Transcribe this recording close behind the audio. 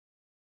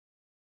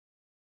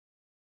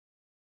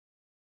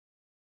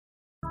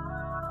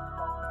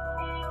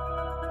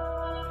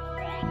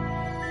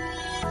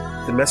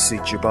The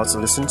message you're about to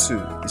listen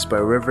to is by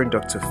Reverend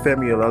Dr.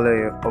 Femi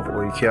Olaleye of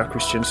Oikea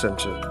Christian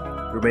Center.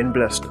 Remain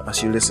blessed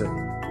as you listen.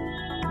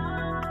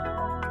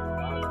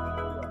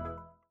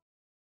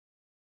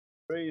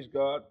 Praise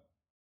God.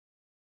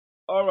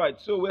 All right,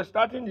 so we're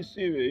starting the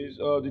series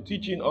of the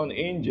teaching on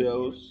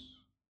angels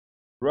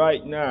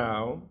right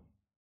now.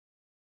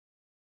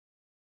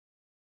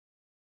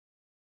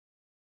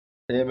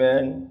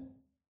 Amen.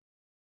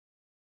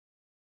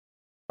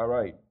 All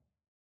right.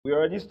 We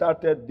already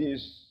started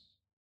this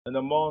in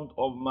the month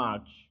of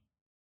March,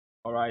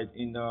 all right,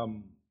 in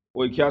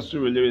Oikea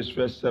Surulere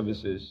first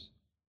services.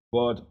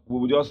 But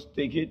we will just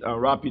take it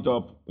and wrap it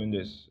up in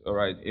this. All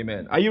right,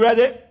 amen. Are you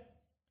ready?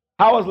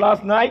 How was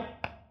last night?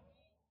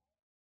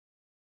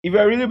 If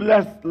you're really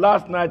blessed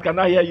last night, can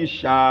I hear you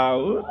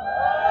shout?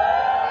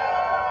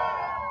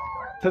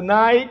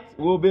 Tonight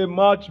will be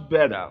much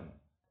better.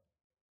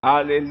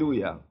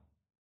 Hallelujah.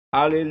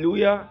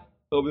 Hallelujah.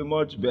 It will be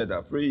much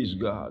better. Praise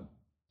God.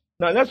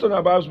 Now let's turn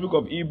about the book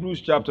of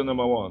Hebrews chapter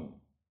number 1.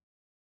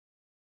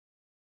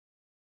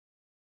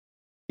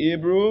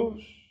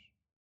 Hebrews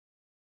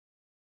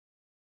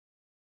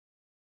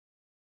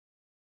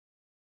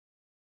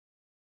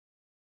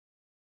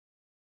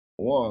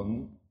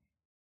one.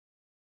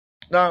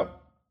 Now,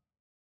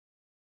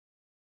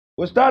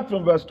 we'll start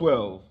from verse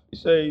 12. It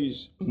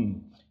says,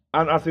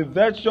 And as a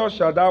vesture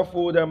shalt thou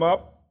fold them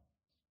up,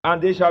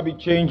 and they shall be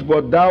changed,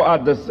 but thou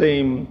art the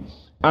same,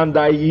 and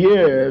thy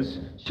years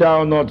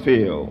shall not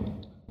fail.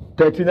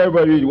 13,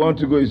 everybody, you want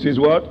to go? It says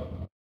what?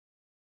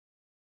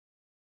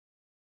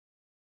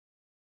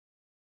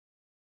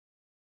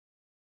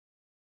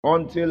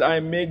 Until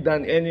I make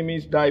thine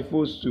enemies thy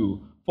footstool.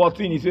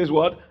 14, it says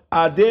what?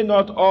 Are they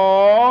not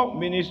all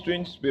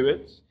ministering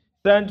spirits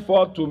sent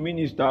forth to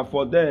minister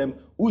for them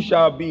who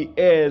shall be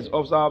heirs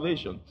of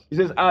salvation? It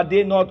says, are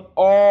they not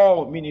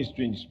all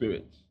ministering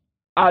spirits?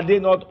 Are they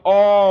not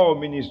all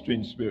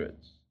ministering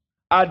spirits?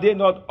 Are they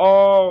not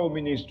all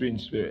ministering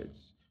spirits?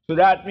 So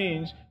that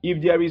means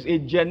if there is a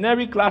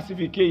generic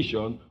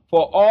classification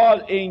for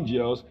all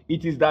angels,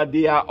 it is that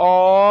they are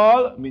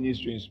all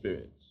ministering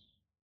spirits.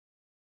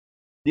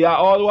 They are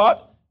all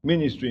what?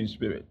 Ministering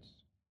spirits.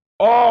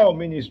 All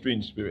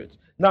ministering spirits.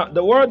 Now,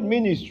 the word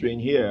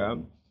ministering here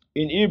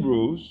in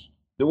Hebrews,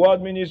 the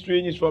word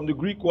ministering is from the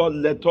Greek word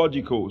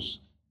liturgikos.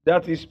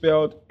 That is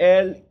spelled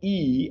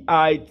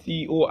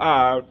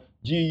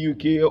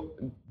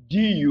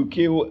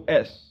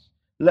L-E-I-T-O-R-G-U-K-O-S.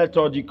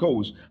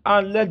 Liturgikos.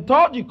 And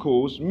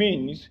liturgikos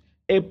means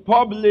a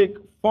public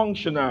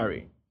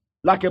functionary,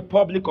 like a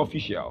public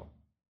official.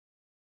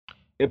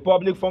 A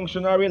public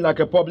functionary, like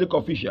a public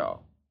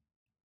official.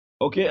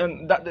 Okay,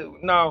 and that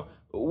now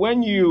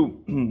when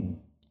you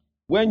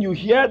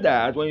hear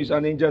that, when you say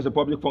an angel is a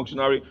public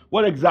functionary,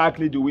 what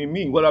exactly do we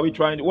mean? What are we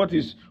trying to,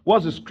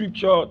 what's the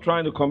scripture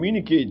trying to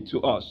communicate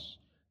to us?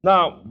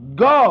 Now,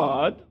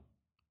 God,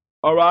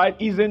 all right,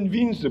 is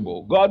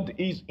invincible. God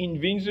is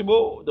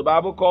invincible. The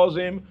Bible calls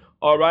him,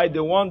 all right,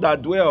 the one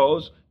that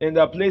dwells in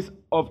the place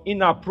of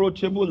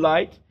inapproachable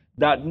light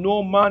that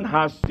no man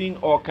has seen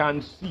or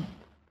can see.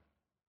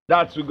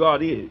 That's who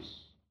God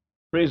is.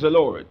 Praise the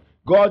Lord.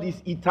 God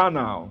is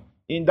eternal.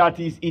 In that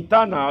He's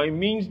eternal, it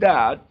means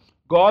that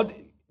God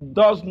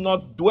does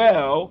not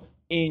dwell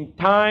in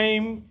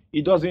time.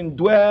 He doesn't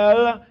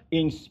dwell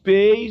in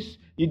space.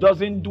 He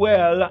doesn't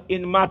dwell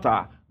in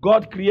matter.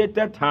 God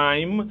created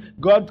time,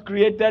 God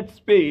created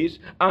space,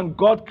 and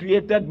God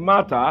created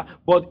matter,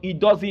 but He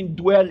doesn't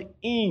dwell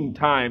in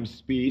time,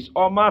 space,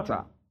 or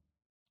matter.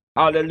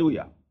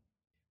 Hallelujah.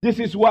 This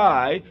is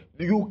why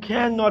you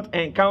cannot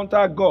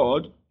encounter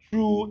God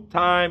through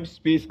time,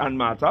 space, and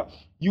matter.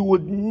 You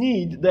would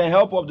need the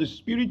help of the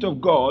Spirit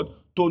of God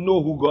to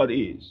know who God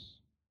is.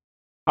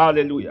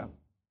 Hallelujah.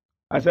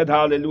 I said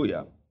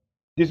hallelujah.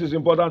 This is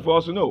important for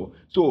us to know.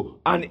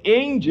 So, an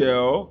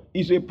angel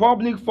is a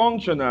public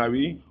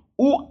functionary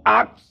who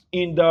acts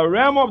in the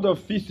realm of the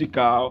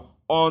physical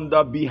on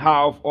the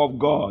behalf of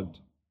God.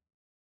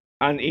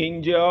 An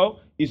angel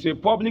is a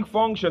public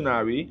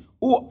functionary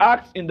who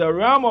acts in the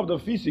realm of the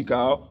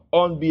physical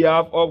on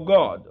behalf of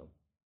God.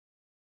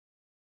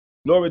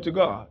 Glory to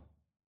God.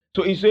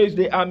 So he says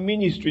they are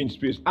ministering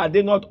spirits. Are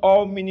they not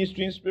all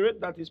ministering spirits?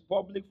 That is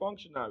public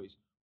functionaries,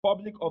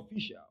 public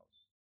officials.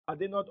 Are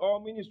they not all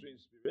ministering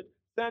spirits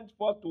sent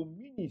forth to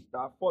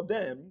minister for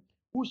them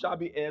who shall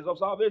be heirs of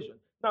salvation?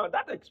 Now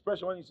that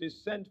expression when he says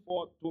sent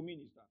forth to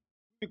minister,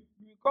 we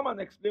come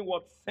and explain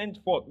what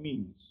sent forth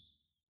means.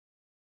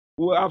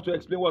 We will have to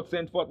explain what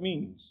sent forth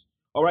means.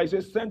 All right, it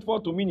says sent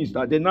forth to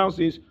minister. Then now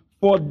says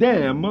for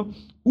them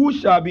who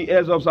shall be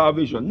heirs of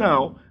salvation.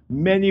 Now,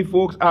 many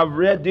folks have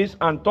read this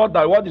and thought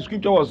that what the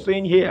scripture was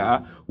saying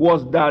here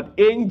was that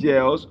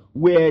angels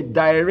were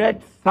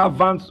direct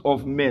servants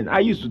of men. I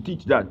used to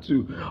teach that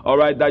too. All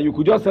right, that you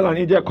could just tell an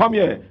angel, come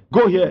here,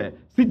 go here,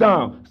 sit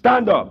down,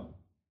 stand up,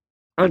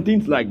 and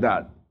things like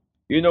that.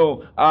 You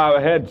know,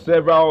 I heard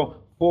several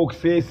folks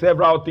say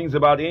several things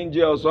about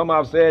angels. Some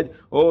have said,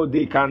 oh,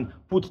 they can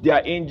put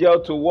their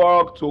angel to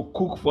work to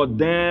cook for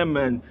them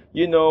and,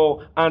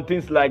 and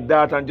things like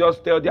that, and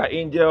just tell their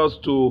angels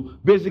to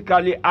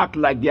basically act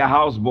like their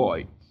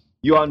houseboy.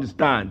 You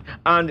understand?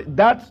 And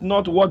that's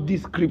not what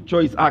this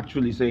scripture is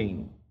actually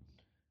saying.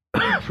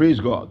 Praise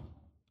God.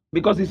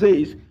 Because it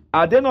says,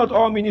 are they not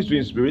all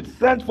ministering spirits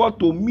sent forth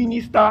to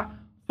minister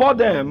for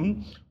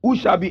them who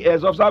shall be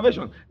heirs of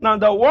salvation? Now,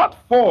 the word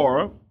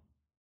for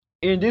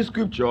in this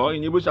scripture,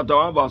 in Hebrews chapter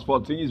 1, verse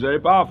 14, is very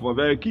powerful,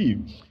 very key.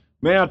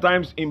 Many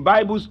times in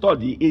Bible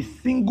study, a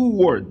single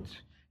word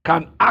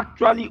can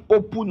actually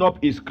open up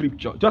a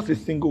scripture. Just a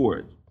single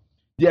word.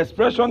 The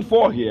expression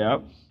for here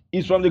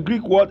is from the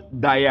Greek word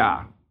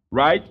dia,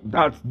 right?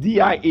 That's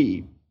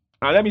D-I-A.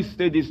 And let me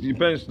say this,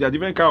 depends, there are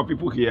different kind of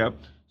people here.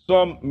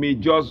 Some may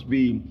just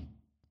be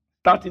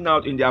starting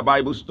out in their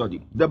Bible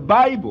study. The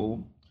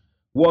Bible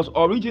was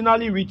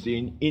originally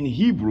written in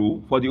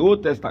Hebrew for the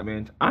Old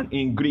Testament and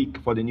in Greek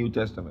for the New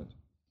Testament.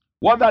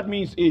 What that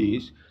means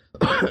is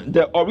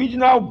the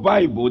original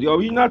Bible, the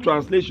original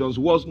translations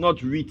was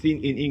not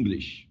written in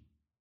English.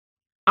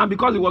 And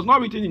because it was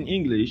not written in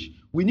English,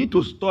 we need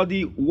to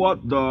study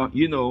what the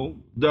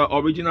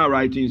original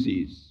writings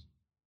is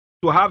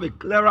to have a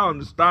clearer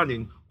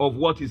understanding of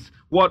what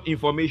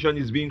information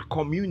is being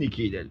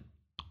communicated.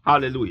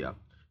 Hallelujah.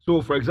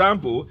 So, for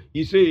example,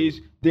 he says,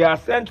 they are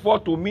sent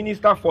forth to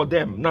minister for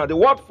them. Now, the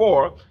word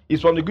for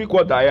is from the Greek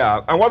word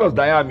dia. And what does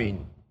dia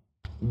mean?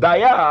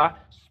 Dia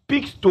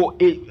speaks to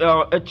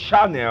a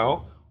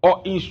channel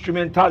or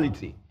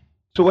instrumentality.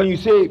 So, when you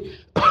say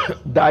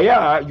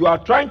dia, you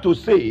are trying to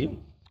say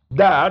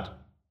that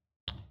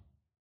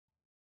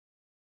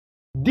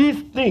this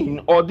thing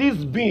or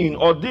this being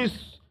or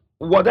this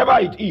whatever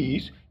it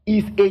is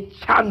a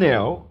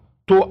channel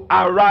to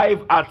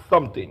arrive at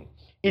something.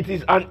 It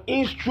is an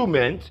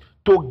instrument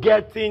to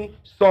getting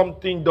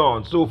something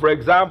done. So, for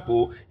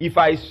example, if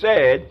I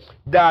said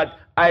that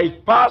I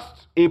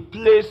passed a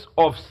place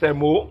of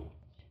Semo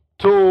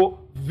to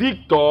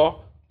Victor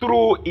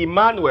through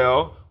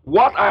Emmanuel,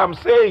 what I am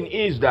saying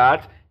is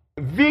that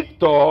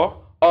Victor,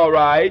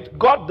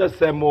 got the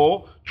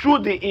Semo through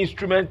the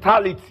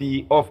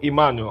instrumentality of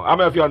Emmanuel. How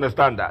many of you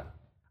understand that?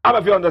 How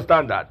many of you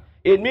understand that?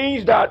 It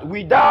means that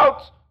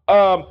without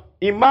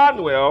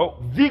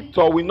Emmanuel,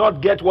 Victor will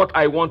not get what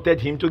I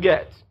wanted him to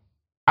get.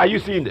 Are you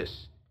seeing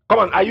this? Come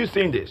on, are you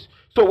seeing this?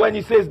 So when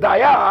he says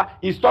dia,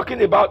 he's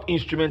talking about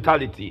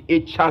instrumentality,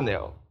 a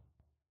channel.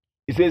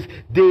 He says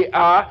they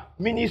are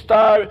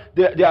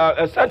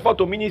sent forth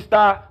to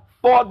minister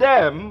for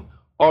them,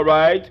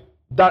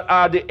 that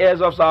are the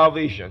heirs of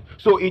salvation.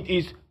 So it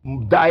is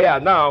dia.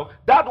 Now,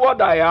 that word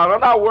dia,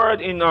 another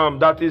word in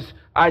that is,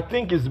 I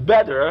think, is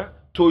better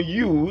to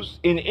use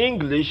in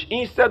English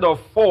instead of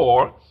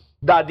for,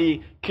 that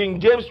the King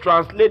James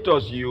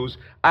translators use,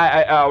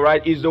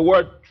 is the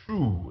word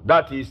true.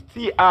 That is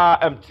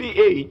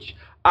THROUGH,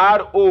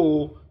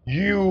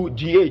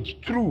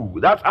 true.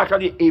 That's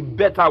actually a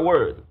better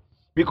word,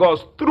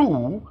 because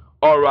true,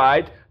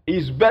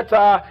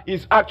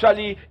 is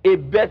actually a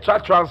better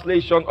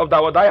translation of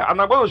that word dia.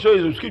 And I'm going to show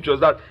you the scriptures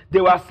that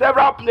there were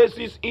several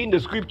places in the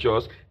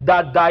scriptures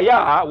that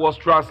dia was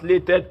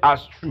translated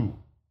as true.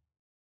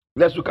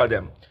 Let's look at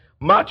them.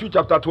 Matthew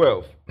chapter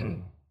 12.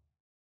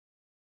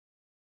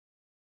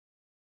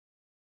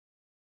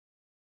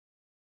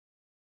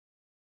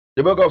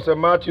 The book of St.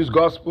 Matthew's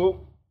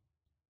Gospel,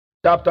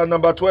 chapter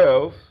number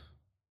 12,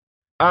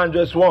 and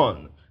verse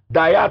 1.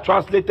 Dia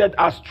translated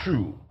as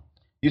true.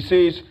 It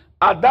says,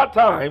 at that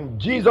time,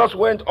 Jesus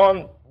went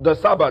on the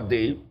Sabbath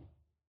day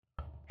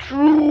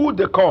through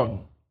the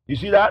corn. You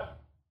see that?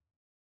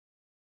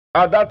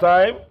 At that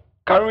time,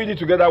 can we read it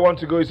together? I want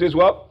to go. It says,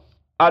 what?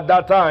 At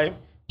that time,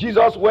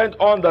 Jesus went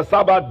on the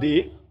Sabbath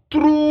day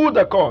through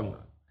the corn,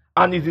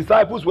 and his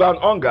disciples were on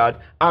hungered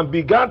and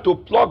began to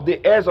pluck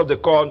the ears of the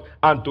corn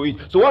and to eat.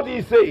 So what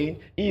he's saying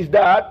is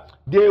that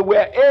they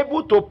were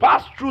able to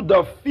pass through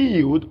the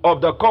field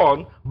of the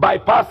corn by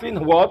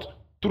passing what?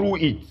 Through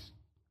it.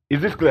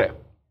 Is this clear?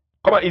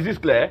 Come on, is this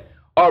clear?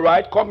 All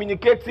right,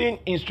 communicating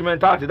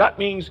instrumentality. That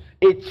means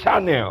a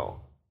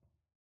channel.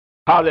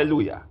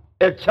 Hallelujah.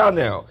 A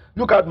channel.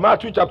 Look at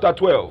Matthew chapter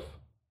 12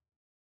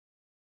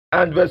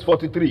 and verse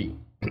 43.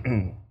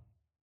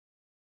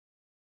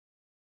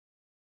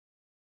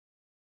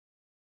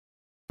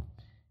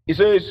 It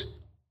says,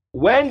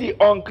 when the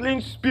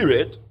unclean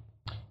spirit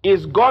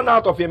is gone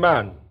out of a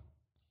man,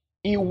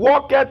 he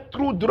walketh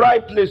through dry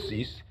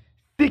places,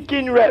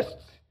 seeking rest,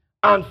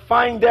 and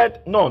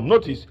findeth none.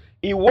 Notice,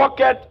 he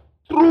walketh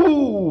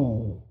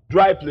through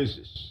dry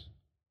places.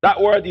 That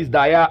word is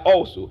dia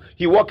also.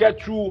 He walketh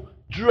through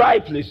dry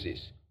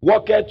places.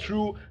 Walketh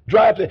through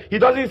dry places. He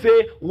doesn't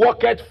say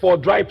walketh for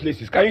dry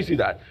places. Can you see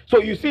that?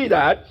 So you see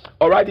that,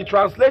 the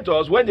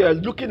translators, when they were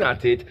looking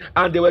at it,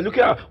 and they were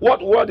looking at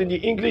what word in the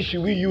English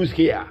should we use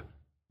here?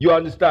 You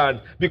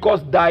understand?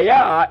 Because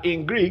dia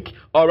in Greek,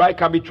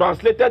 can be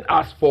translated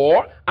as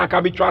for, and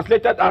can be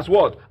translated as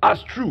what?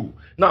 As true.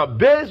 Now,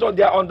 based on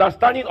their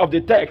understanding of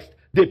the text,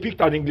 they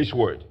picked an English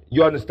word.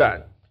 You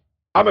understand?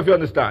 How many of you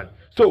understand?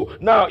 So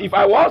now, if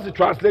I was the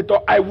translator,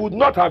 I would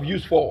not have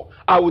used for.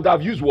 I would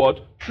have used what?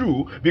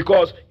 True,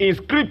 because in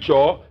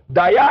scripture,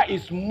 dia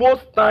is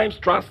most times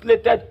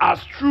translated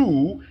as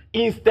true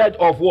instead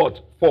of what?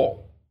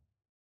 For.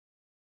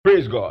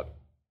 Praise God.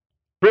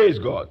 Praise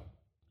God.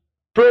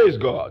 Praise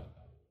God.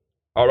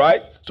 All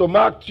right. So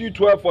Mark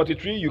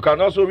 2:12-43. You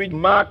can also read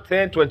Mark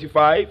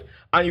 10:25,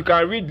 and you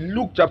can read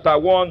Luke chapter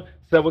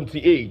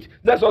 1:78.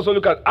 Let's also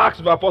look at Acts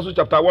of the Apostles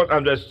chapter 1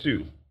 and verse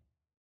 2.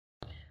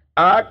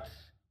 Acts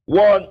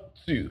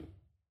 1:2.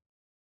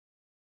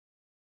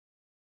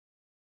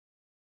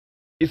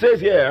 It says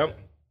here,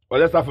 well,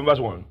 let's start from verse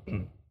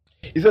 1.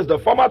 It says, the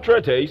former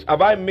treatise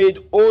have I made,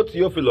 O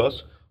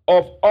Theophilus,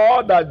 of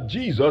all that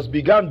Jesus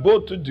began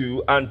both to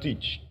do and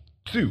teach.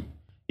 2.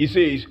 It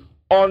says,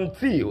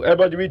 until,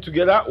 everybody read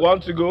together,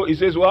 1 to go. It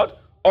says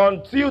what?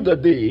 Until the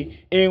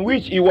day in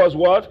which he was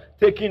what?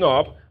 Taken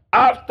up,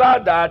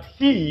 after that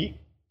he,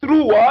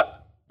 through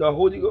what? The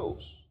Holy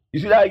Ghost. You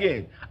see that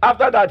again?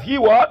 After that he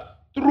what?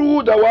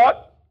 Through the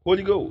what?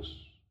 Holy Ghost.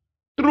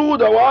 Through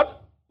the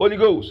what? Holy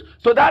Ghost.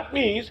 So that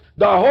means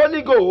the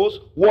Holy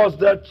Ghost was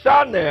the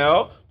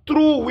channel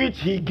through which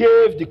he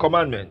gave the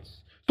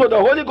commandments. So the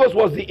Holy Ghost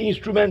was the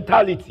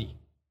instrumentality.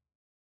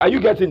 Are you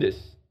getting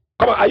this?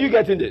 Come on, are you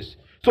getting this?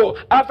 So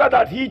after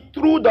that, he,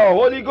 through the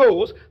Holy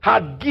Ghost,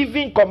 had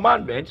given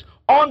commandments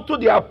unto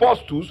the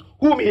apostles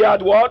whom he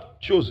had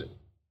what? Chosen.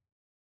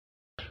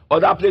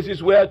 Other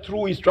places where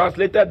through is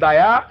translated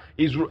there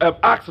is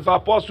Acts of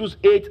Apostles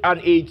 8 and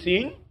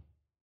 18.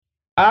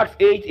 Acts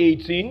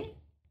 8:18.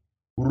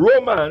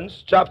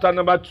 Romans chapter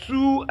number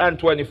 2 and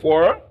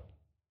 24.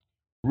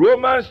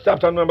 Romans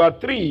chapter number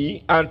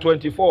 3 and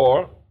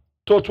 24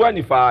 to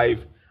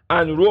 25.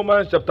 And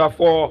Romans chapter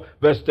 4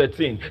 verse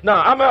 13.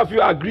 Now, how many of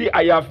you agree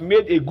I have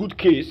made a good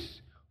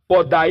case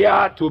for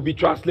dia to be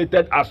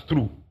translated as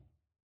true?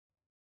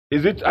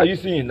 Is it? Are you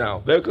seeing it now?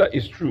 Very clear.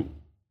 It's true.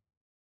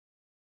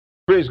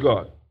 Praise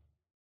God.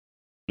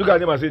 Look at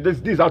them and say, this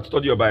is how to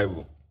study your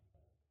Bible.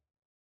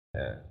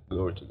 Yeah,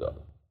 glory to God.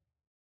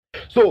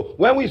 So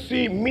when we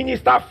see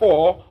minister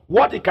for,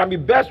 what it can be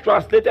best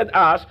translated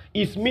as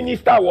is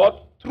minister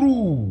what?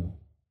 True.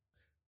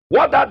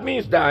 What that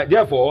means, that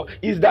therefore,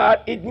 is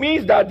that it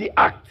means that the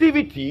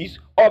activities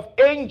of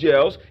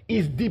angels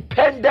is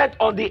dependent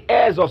on the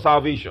heirs of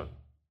salvation.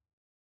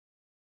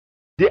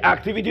 The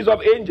activities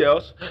of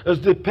angels is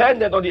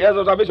dependent on the heirs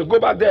of salvation. Go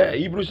back there,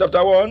 Hebrews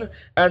chapter 1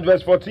 and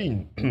verse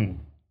 14.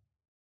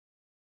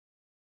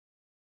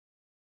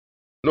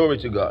 Glory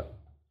to God.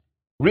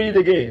 Read it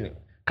again.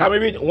 Can we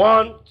read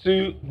 1,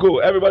 2, go?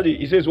 Everybody,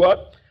 he says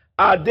what?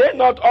 Are they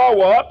not all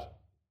what?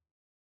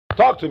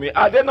 Talk to me.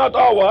 Are they not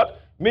all what?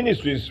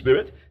 Ministering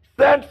spirit,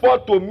 sent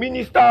forth to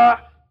minister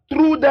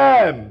through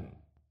them.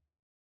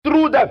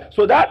 Through them.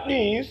 So that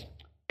means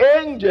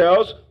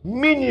angels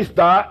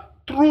minister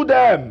through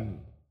them.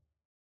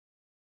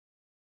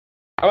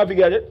 How do you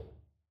get it?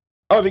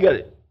 How do you get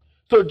it?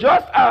 So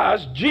just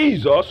as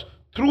Jesus,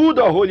 through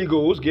the Holy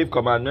Ghost, gave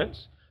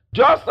commandments,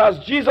 just as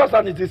Jesus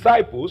and his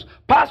disciples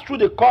passed through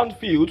the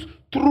cornfields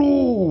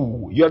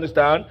through, you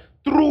understand?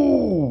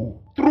 Through.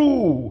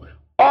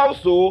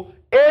 Also,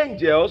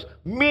 angels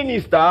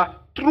minister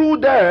through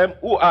them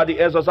who are the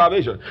heirs of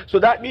salvation. So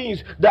that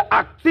means the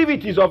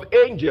activities of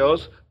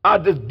angels are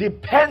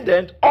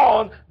dependent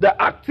on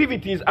the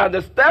activities and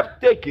the steps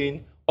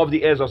taken of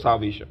the heirs of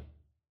salvation.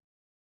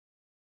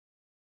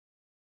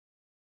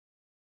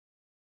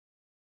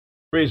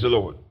 Praise the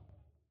Lord.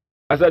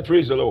 I said,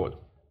 praise the Lord.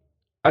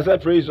 I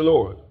said, praise the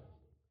Lord.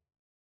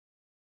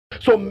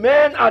 So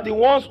men are the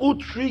ones who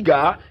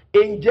trigger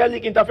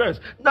angelic interference.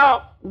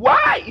 Now,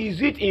 why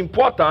is it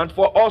important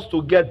for us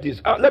to get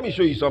this? Let me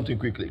show you something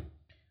quickly.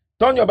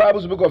 Turn your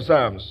Bibles to the book of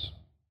Psalms.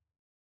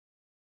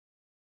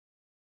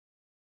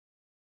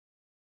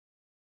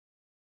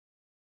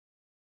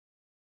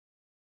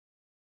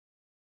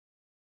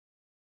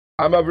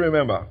 I'm going to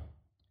remember.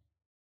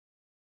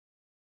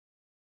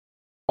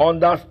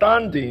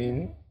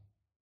 Understanding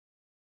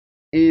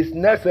is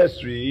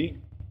necessary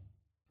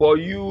for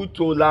you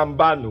to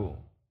lambano.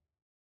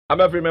 I'm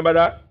going to remember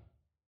that.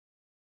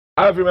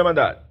 I have to remember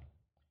that.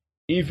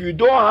 If you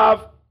don't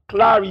have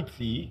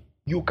clarity,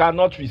 you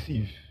cannot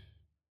receive.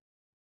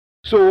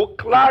 So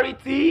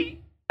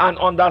clarity and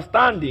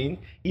understanding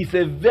is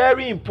a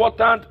very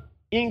important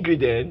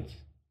ingredient,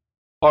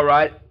 all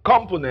right,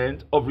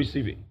 component of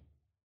receiving.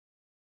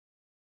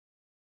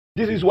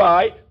 This is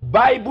why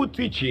Bible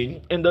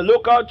teaching in the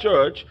local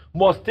church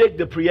must take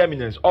the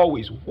preeminence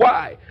always.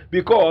 Why?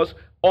 Because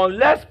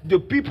unless the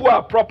people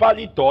are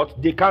properly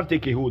taught, they can't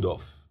take a hold of.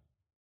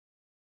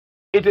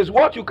 It is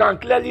what you can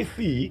clearly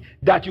see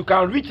that you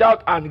can reach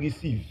out and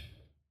receive.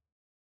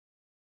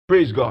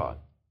 Praise God.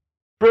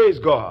 Praise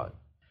God.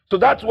 So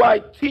that's why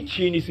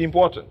teaching is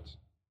important.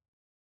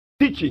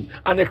 Teaching,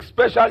 and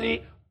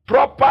especially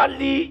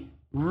properly,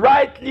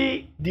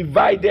 rightly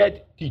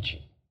divided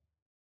teaching.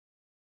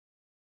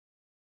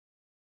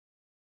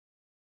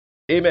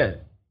 Amen.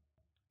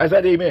 I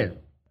said amen.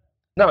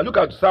 Now look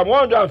at Psalm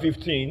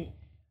 115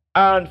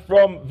 and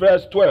from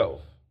verse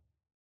 12.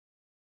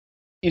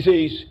 He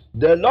says,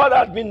 the Lord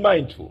has been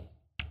mindful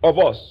of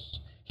us.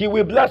 He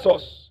will bless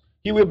us.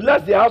 He will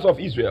bless the house of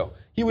Israel.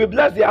 He will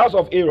bless the house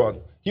of Aaron.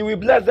 He will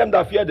bless them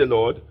that fear the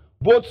Lord,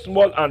 both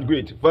small and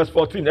great. Verse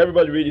 14,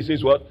 everybody read, it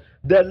says what?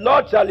 The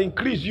Lord shall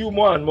increase you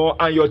more and more,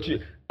 and your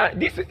children. I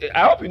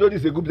hope you know this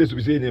is a good place to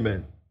be saying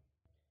amen.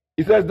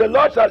 It says, the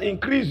Lord shall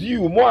increase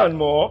you more and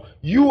more,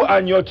 you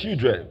and your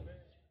children.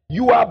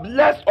 You are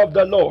blessed of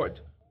the Lord,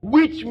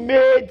 which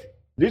made,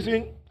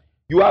 listen,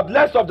 you are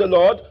blessed of the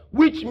Lord,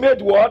 which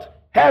made what?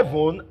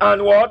 Heaven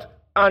and what?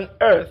 And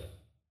earth.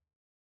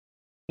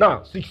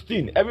 Now,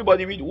 16.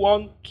 Everybody read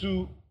 1,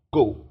 2,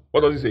 go.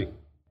 What does it say?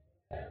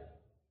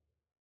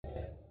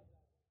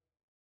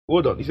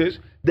 Hold on. It says,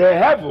 the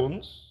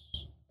heavens,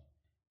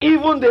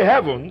 even the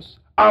heavens,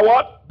 are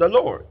what? The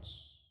Lord's.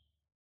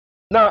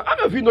 Now, how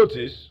many of you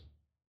notice?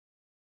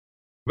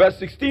 Verse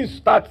 16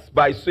 starts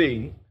by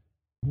saying,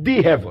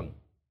 the heaven.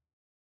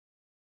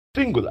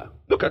 Singular.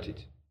 Look at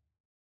it.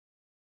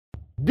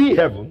 The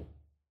heaven.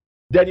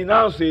 Then he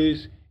now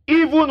says,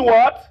 even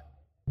what?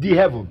 The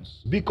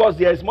heavens. Because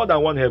there is more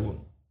than one heaven.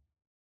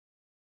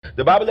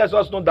 The Bible lets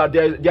us know that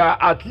there are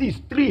at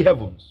least 3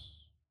 heavens.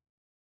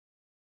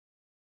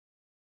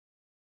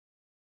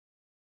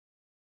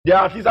 There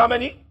are at least how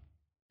many?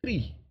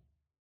 3.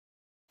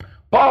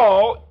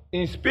 Paul,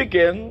 in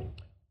speaking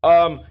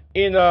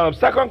in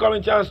 2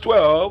 Corinthians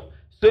 12,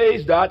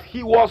 says that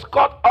he was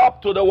caught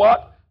up to the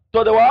what?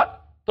 To the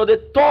what? To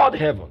the 3rd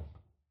heaven.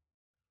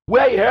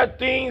 Where he heard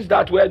things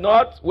that were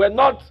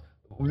not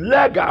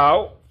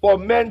legal for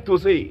men to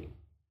say.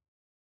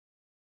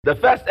 The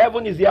first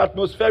heaven is the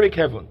atmospheric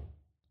heaven.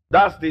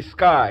 That's the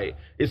sky.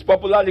 It's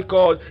popularly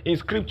called in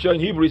scripture in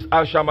Hebrew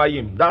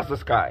Al-Shamayim. That's the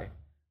sky.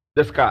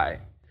 The sky.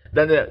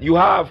 Then you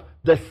have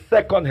the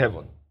 2nd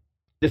heaven.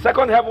 The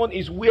 2nd heaven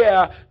is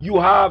where you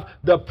have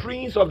the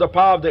prince of the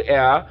power of the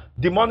air,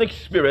 demonic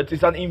spirits.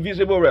 It's an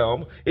invisible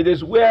realm. It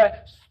is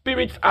where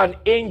spirits and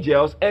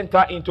angels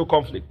enter into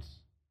conflicts.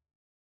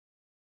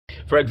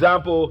 For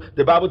example,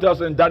 the Bible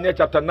tells us in Daniel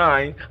chapter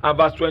 9 and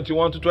verse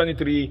 21 to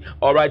 23,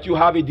 all right, you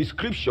have a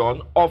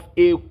description of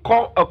a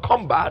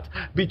combat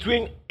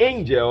between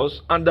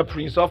angels and the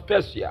prince of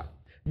Persia.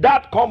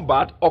 That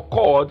combat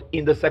occurred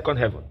in the 2nd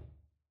heaven.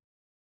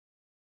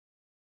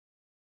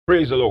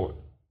 Praise the Lord.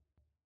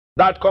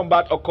 That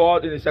combat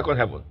occurred in the 2nd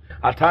heaven.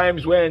 At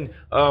times when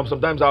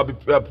sometimes I'll be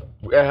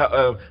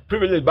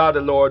privileged by the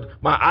Lord,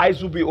 my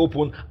eyes will be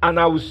open and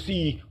I will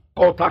see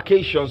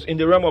altercations in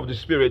the realm of the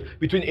spirit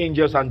between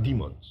angels and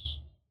demons.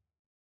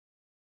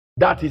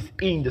 That is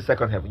in the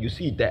 2nd heaven. You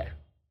see it there.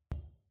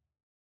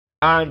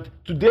 And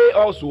today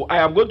also I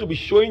am going to be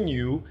showing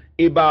you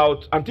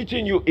about and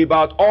teaching you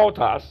about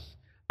altars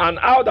and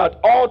how that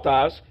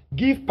altars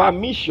give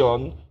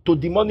permission to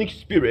demonic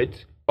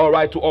spirits, all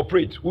right, to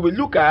operate. We will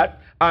look at,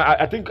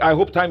 I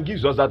hope time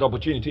gives us that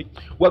opportunity.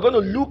 We're going to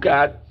look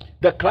at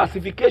the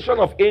classification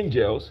of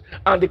angels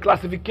and the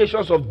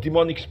classifications of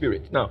demonic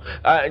spirits. Now,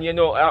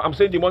 I'm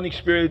saying demonic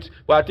spirits,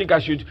 but I think I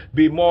should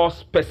be more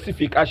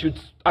specific. I should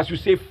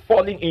say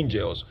fallen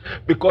angels,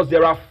 because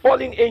there are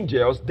fallen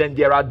angels, then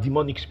there are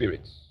demonic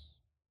spirits.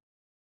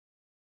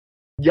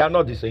 They are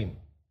not the same.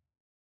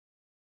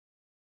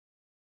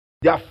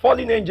 There are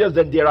fallen angels,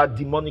 then there are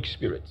demonic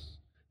spirits.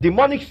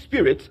 Demonic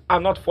spirits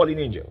are not fallen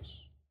angels.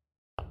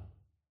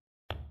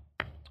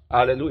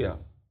 Hallelujah.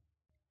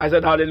 I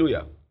said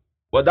hallelujah.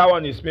 But that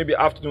one is maybe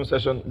afternoon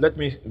session. Let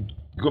me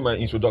go my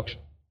introduction.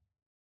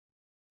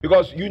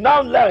 Because you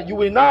now learn, you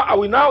will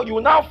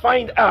now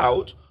find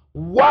out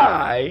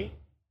why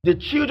the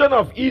children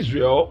of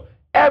Israel,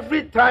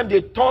 every time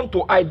they turned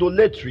to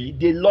idolatry,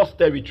 they lost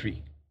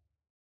territory.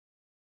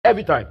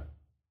 Every time.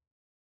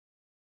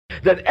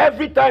 Then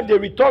every time they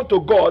returned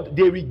to God,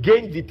 they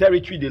regained the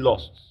territory they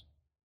lost.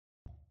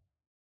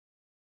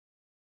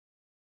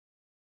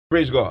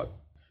 Praise God.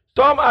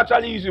 Some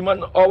actually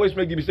always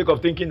make the mistake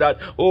of thinking that,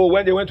 oh,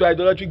 when they went to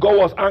idolatry, God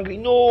was angry.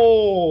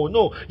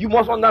 No. You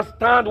must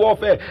understand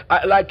warfare.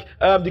 Like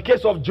the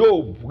case of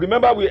Job.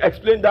 Remember we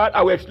explained that?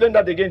 I will explain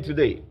that again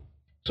today.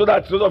 So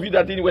that those of you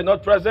that were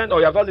not present or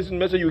you have not listened to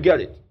the message, you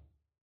get it.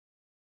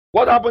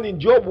 What happened in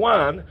Job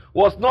 1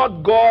 was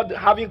not God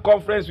having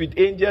conference with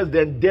angels,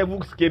 then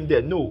devils came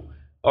there. No.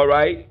 All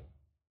right?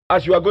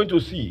 As you are going to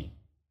see.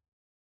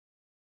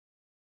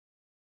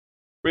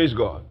 Praise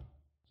God.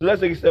 So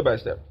let's take it step by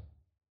step.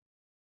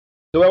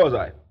 So where was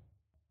I?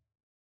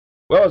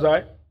 Where was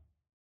I?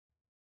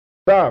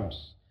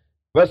 Psalms.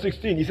 Verse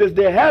 16. He says,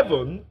 the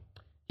heaven,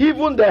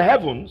 even the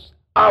heavens,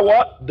 are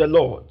what? The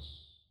Lord's.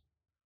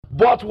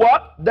 But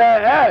what? The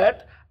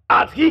earth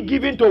hath he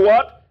given to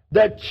what?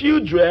 The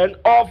children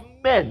of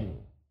men.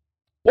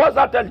 What's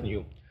that telling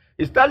you?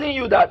 It's telling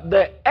you that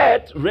the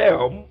earth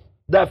realm,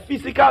 the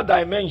physical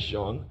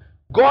dimension,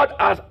 God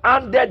has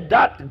handed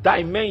that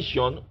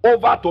dimension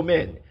over to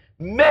men.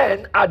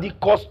 Men are the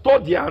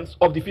custodians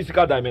of the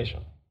physical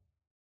dimension.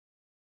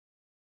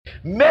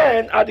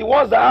 Men are the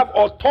ones that have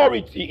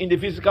authority in the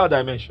physical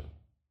dimension.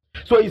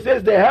 So he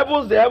says the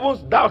heavens,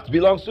 that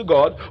belongs to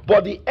God,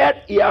 but the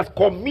earth he has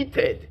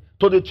committed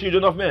to the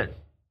children of men.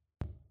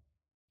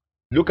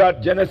 Look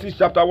at Genesis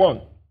chapter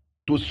 1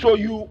 to show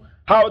you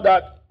how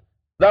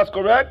that's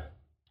correct.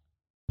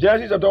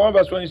 Genesis chapter 1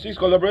 verse 26,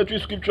 collaboratory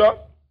scripture.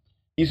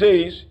 He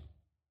says,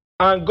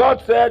 and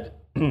God said,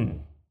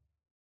 and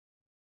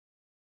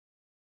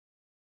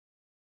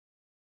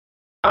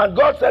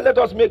God said, let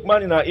us make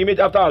man in our image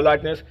after our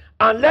likeness,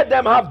 and let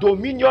them have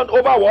dominion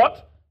over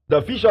what?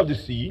 The fish of the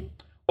sea,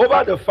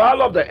 over the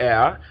fowl of the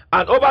air,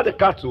 and over the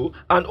cattle,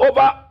 and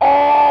over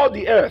all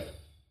the earth,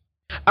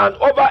 and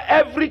over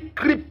every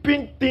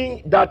creeping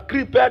thing that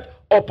creepeth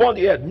upon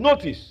the earth.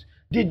 Notice,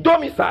 the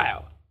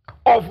domicile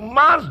of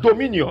man's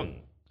dominion,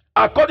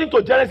 according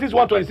to Genesis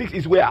 1:26,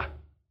 is where?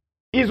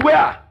 Is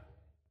where?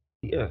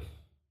 The earth.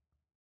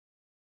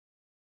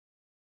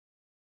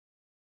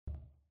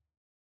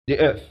 The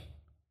earth.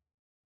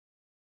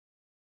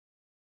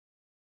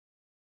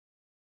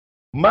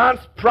 Man's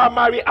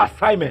primary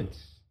assignment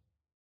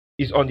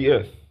is on the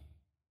earth.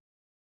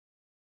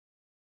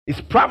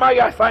 His primary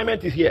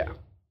assignment is here.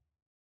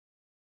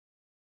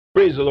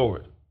 Praise the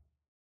Lord.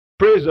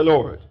 Praise the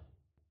Lord.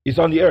 It's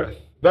on the earth.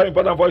 Very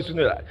important for us to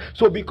know that.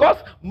 So because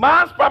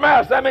man's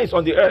primary assignment is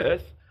on the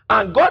earth,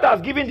 and God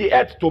has given the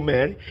earth to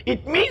men,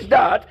 it means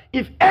that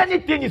if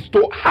anything is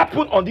to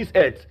happen on this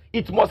earth,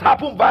 it must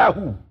happen via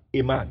who?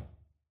 A man.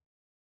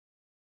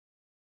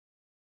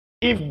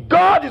 If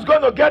God is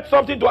going to get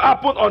something to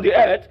happen on the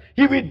earth,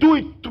 he will do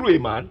it through a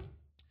man.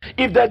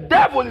 If the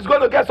devil is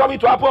going to get something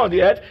to happen on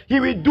the earth, he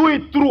will do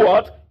it through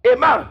what? A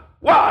man.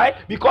 Why?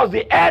 Because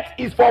the earth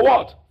is for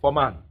what? For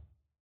man.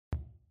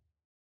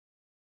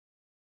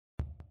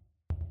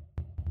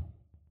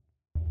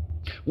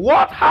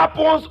 What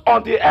happens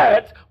on the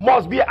earth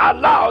must be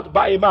allowed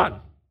by a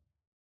man.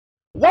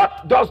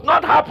 What does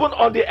not happen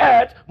on the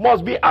earth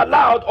must be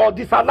allowed or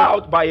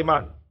disallowed by a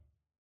man.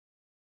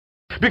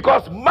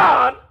 Because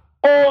man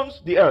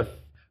owns the earth.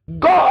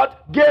 God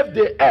gave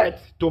the earth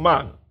to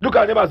man. Look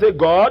at him and say,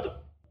 God,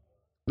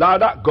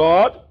 louder,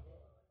 God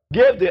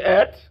gave the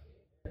earth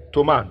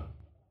to man.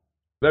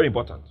 Very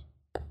important.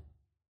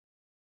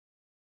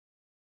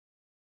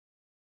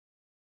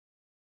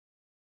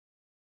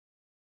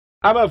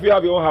 How many of you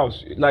have your own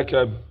house? Like,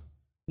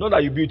 not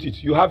that you built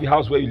it. You have a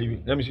house where you live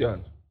in. Let me see your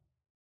hand.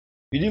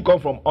 You didn't come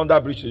from under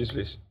bridge to this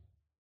place.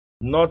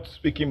 Not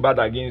speaking bad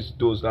against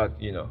those that,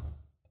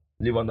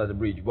 live under the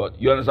bridge.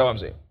 But you understand what I'm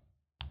saying?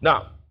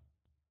 Now,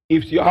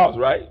 if it's your house,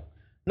 right?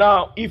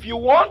 Now, if you're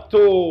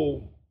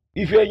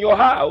in your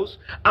house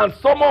and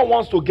someone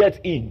wants to get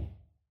in,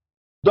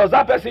 does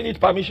that person need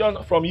permission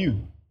from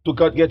you to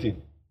get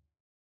in?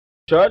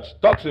 Church,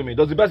 talk to me.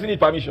 Does the person need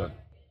permission?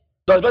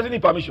 Does the person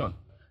need permission?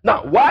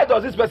 Now, why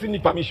does this person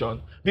need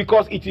permission?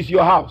 Because it is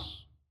your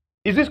house.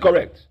 Is this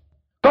correct?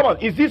 Come on,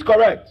 is this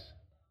correct?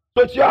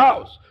 So it's your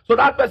house. So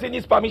that person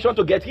needs permission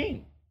to get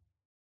in.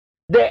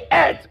 The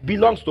earth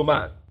belongs to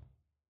man.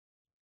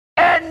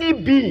 Any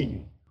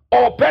being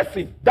or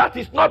person that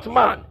is not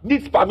man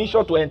needs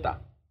permission to enter.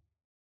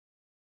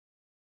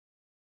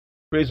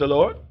 Praise the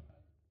Lord.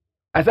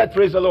 I said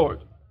praise the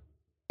Lord.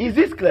 Is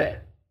this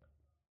clear?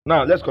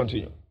 Now, let's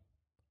continue.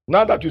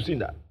 Now that you've seen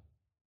that.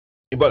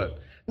 Important.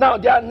 Now,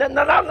 now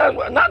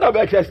that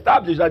we've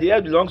established that the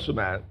earth belongs to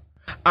man,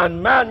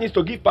 and man needs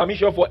to give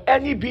permission for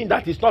any being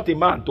that is not a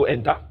man to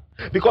enter,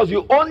 because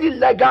the only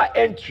legal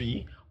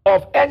entry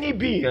of any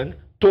being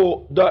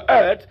to the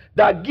earth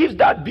that gives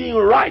that being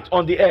right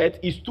on the earth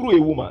is through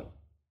a woman.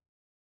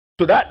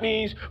 So that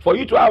means for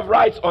you to have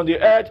rights on the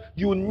earth,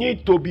 you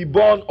need to be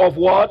born of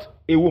what?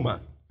 A woman.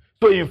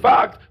 So in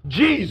fact,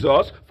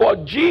 for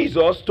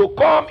Jesus to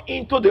come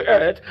into the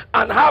earth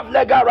and have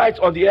legal rights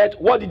on the earth,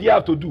 what did he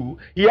have to do?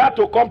 He had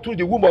to come through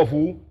the womb of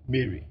who?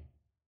 Mary.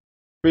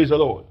 Praise the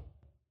Lord.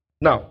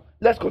 Now,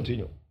 let's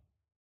continue.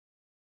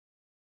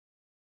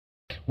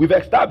 We've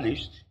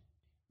established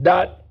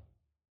that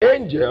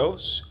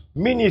angels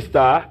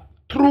minister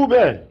through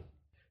men.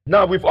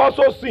 Now, we've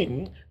also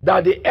seen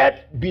that the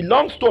earth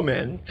belongs to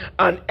men,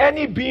 and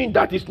any being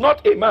that is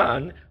not a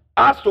man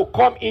has to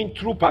come in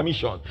through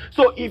permission.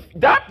 So if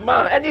that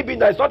man, any being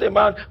that is not a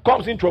man,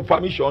 comes in through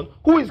permission,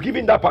 who is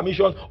giving that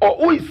permission, or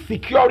who is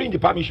securing the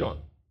permission?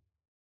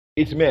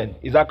 It's men.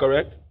 Is that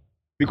correct?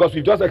 Because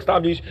we've just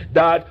established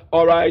that,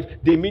 all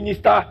right, they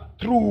minister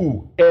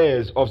through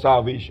heirs of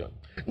salvation.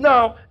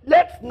 Now,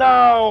 let's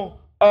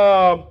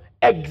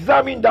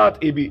examine that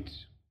a bit.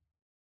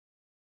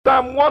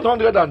 Psalm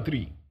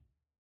 103.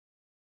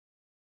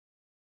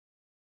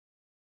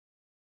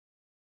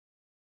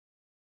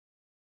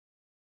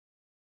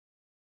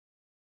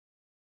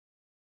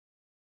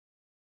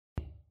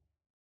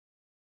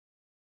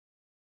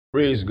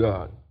 Praise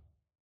God.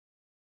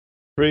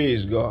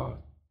 Praise God.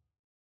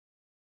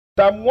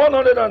 Psalm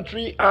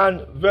 103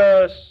 and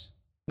verse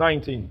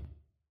 19.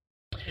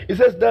 It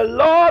says, the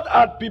Lord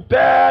hath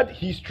prepared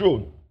his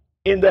throne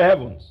in the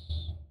heavens,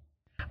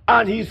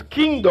 and his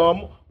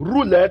kingdom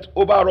ruleth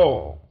over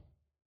all.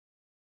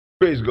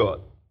 Praise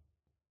God.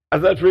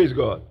 I said, praise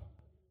God.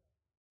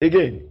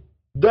 Again,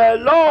 the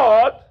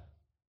Lord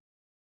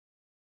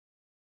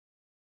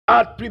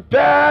hath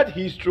prepared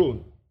his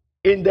throne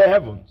in the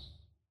heavens.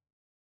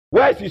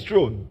 Where is his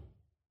throne?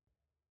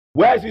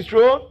 Where is his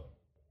throne?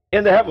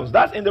 In the heavens.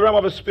 That's in the realm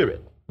of the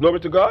spirit. Glory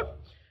to God.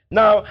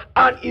 Now,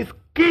 and his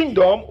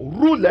kingdom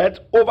ruleth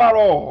over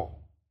all.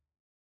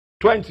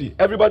 20.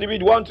 Everybody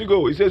read 1 to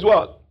go. He says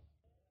what?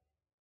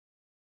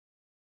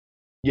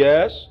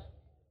 Yes.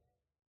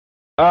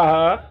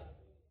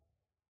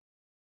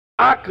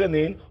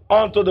 Hearkening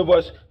unto the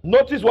voice.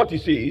 Notice what he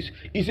says.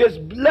 He says,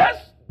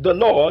 bless the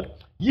Lord,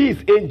 ye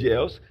his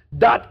angels,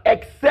 that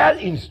excel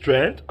in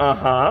strength,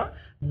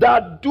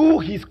 that do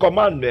his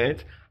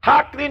commandments,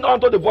 hearkening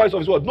unto the voice of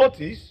his word.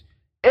 Notice,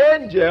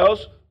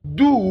 angels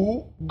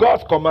do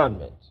God's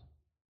commandments.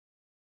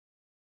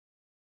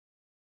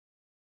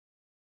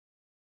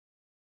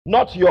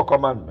 Not your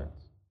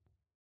commandments.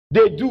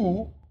 They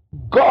do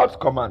God's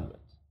commandments.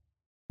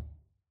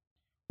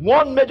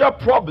 One major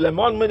problem,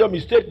 one major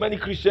mistake many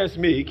Christians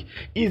make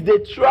is they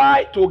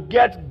try to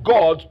get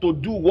God to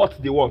do what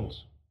they want.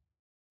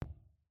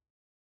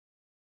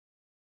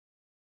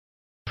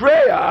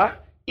 Prayer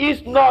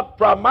is not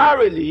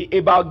primarily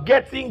about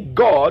getting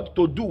God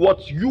to do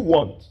what you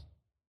want.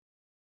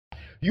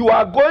 You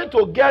are going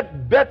to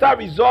get better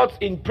results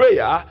in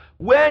prayer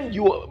when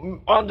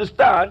you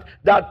understand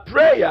that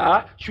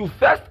prayer should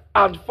first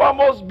and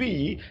foremost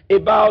be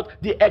about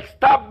the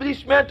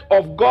establishment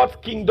of God's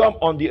kingdom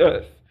on the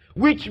earth.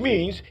 Which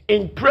means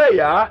in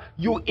prayer,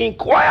 you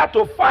inquire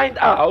to find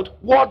out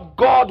what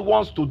God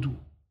wants to do.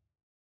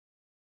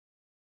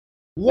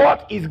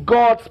 What is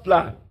God's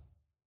plan?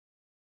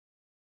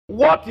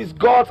 What is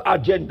God's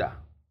agenda?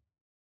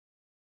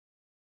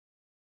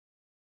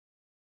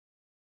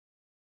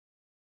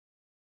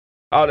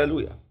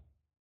 Hallelujah.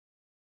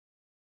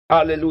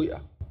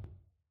 Hallelujah.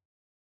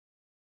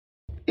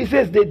 He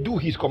says they do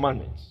his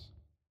commandments.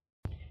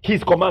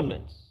 His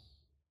commandments.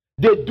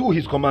 They do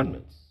his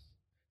commandments.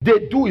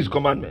 They do his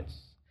commandments.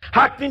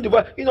 Acting the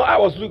voice. I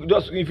was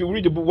just, if you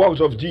read the works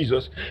of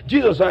Jesus,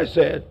 Jesus I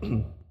said,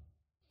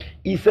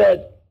 he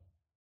said,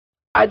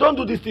 I don't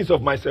do these things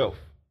of myself.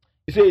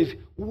 He says,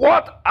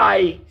 what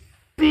I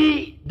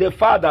see the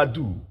Father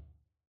do,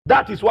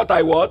 that is what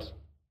I what?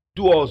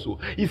 Do also.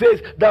 He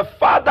says, the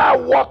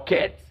Father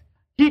walketh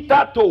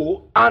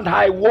hitherto, and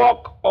I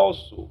walk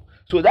also.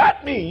 So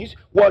that means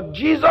what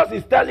Jesus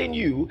is telling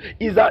you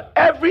is that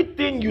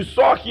everything you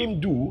saw him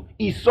do,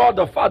 he saw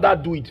the Father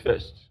do it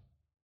first.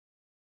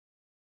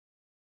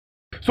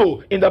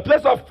 So in the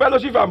place of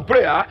fellowship and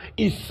prayer,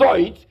 he saw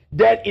it,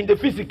 then in the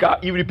physical,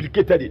 he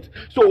replicated it.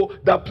 So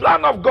the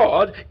plan of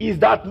God is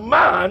that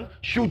man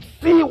should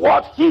see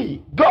what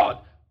he, God,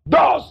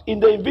 does in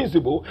the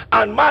invisible,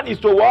 and man is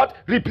to what?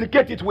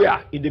 Replicate it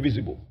where? In the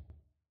visible.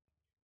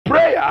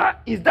 Prayer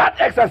is that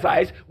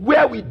exercise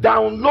where we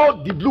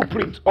download the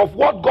blueprint of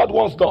what God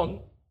wants done.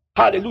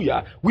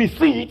 Hallelujah. We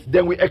see it,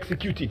 then we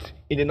execute it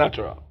in the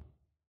natural.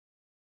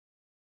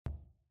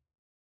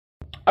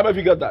 How have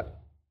you got that?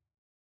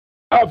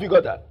 How have you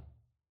got that?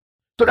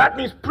 So that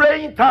means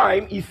praying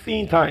time is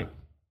seeing time.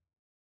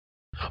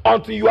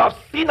 Until you have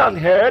seen and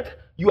heard,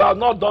 you are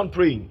not done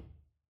praying.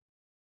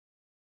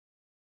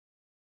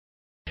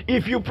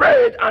 If you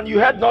prayed and you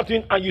heard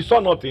nothing and you saw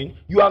nothing,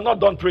 you are not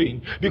done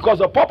praying. Because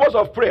the purpose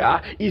of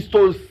prayer is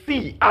to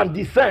see and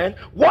discern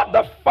what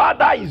the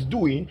Father is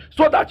doing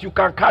so that you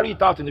can carry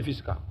it out in the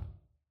physical.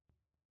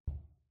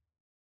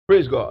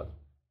 Praise God.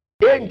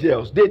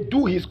 Angels, they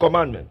do his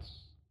commandments.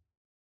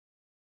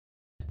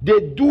 They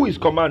do his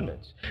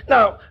commandments.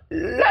 Now,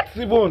 let's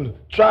even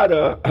try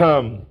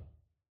to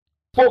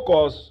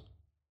focus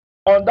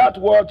on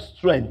that word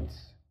strength.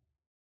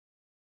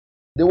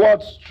 The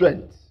word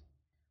strength.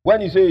 When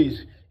he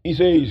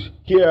says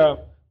here,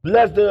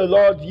 bless the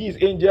Lord, ye his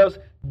angels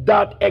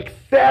that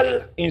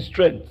excel in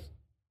strength.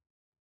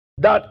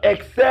 That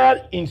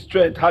excel in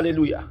strength.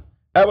 Hallelujah.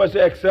 Everyone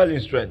say excel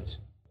in strength.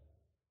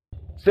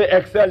 Say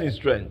excel in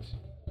strength.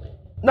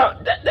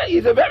 Now, that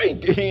is a very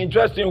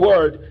interesting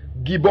word,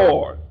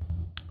 gibor.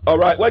 All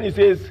right, when he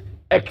says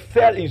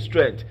excel in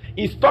strength,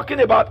 he's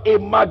talking about a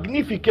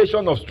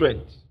magnification of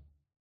strength.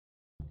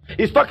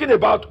 He's talking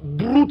about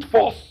brute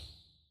force.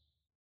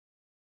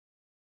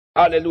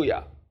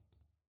 Hallelujah.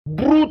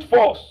 Brute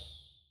force.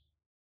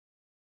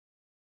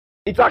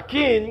 It's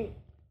akin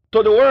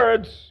to the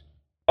words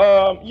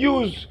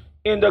used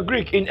in the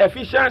Greek in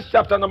Ephesians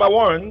chapter number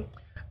 1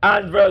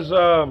 and verse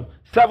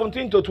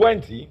 17 to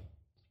 20,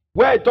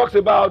 where it talks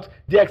about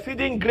the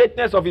exceeding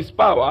greatness of his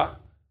power,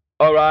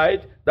 all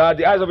right, that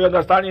the eyes of your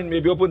understanding may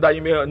be opened, that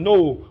you may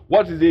know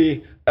what is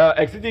the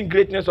exceeding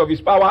greatness of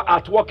his power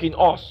at work in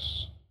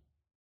us.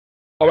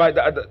 All right,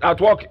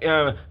 at work,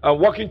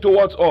 working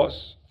towards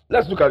us.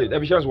 Let's look at it.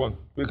 Ephesians 1,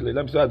 quickly.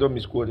 Let me see I don't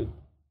misquote it.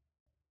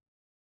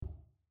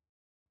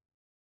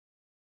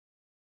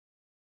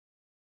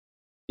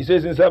 He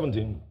says in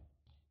 17,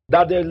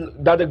 that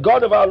the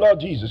God of our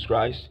Lord Jesus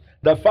Christ,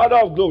 the Father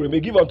of glory,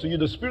 may give unto you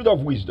the spirit of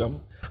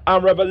wisdom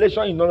and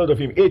revelation in knowledge of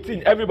him.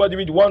 18, everybody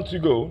read 1 to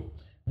go.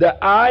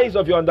 The eyes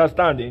of your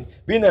understanding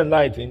being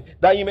enlightened,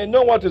 that you may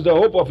know what is the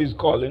hope of his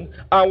calling,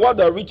 and what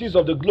the riches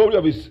of the glory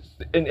of his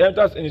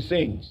inheritance in his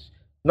saints.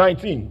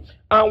 19,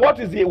 and what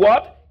is the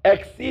what?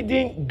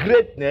 Exceeding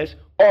greatness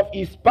of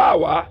his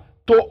power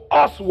to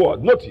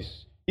usward.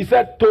 Notice, he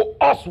said to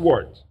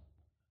usward.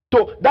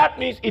 So that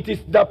means it is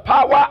the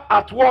power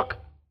at work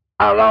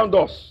around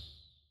us.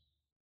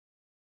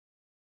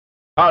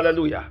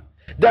 Hallelujah.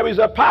 There is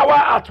a power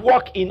at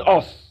work in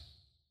us.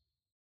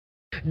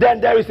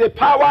 Then there is a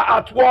power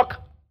at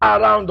work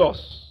around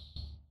us,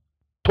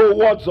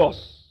 towards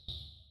us.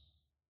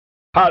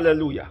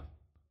 Hallelujah.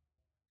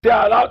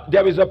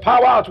 There is a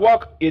power at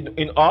work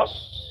in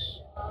us.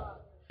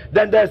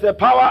 Then there's a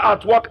power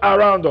at work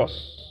around us.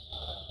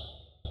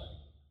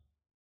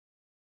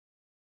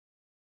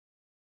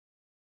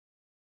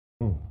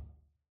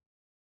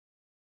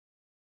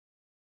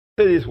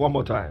 Say this one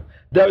more time.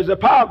 There is a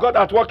power of God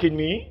at work in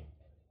me.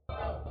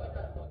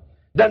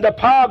 Then the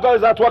power of God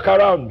is at work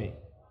around me.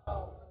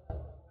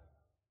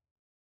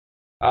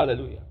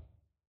 Hallelujah.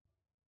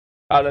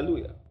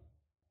 Hallelujah.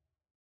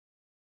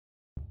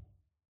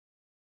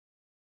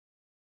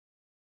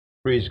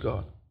 Praise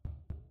God.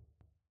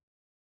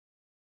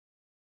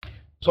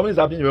 Something is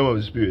happening in the realm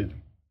of the spirit,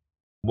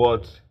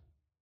 but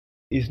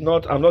it's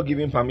not. I'm not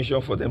giving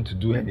permission for them to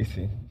do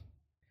anything,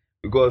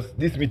 because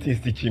this meeting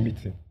is teaching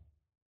meeting.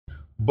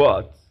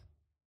 But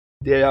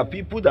there are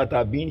people that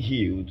are being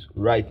healed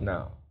right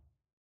now.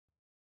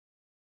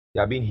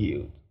 They are being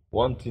healed,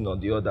 one thing or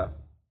the other.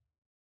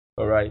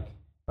 All right,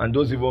 and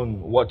those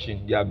even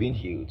watching, they are being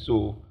healed.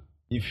 So,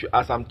 if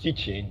as I'm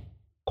teaching,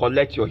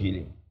 collect your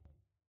healing.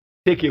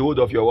 Take a hold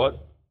of your what?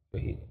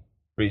 Your healing.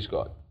 Praise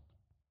God.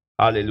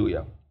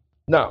 Hallelujah.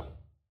 Now,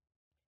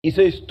 it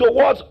says,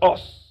 towards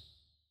us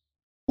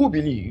who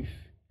believe,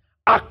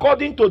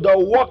 according to the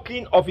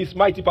working of his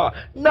mighty power.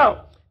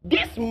 Now,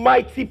 this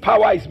mighty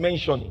power is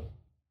mentioning.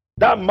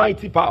 That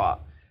mighty power.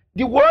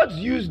 The words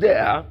used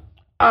there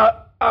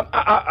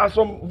are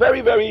some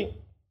very, very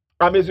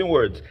amazing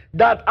words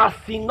that are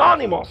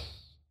synonymous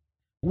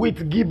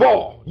with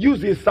Gibor,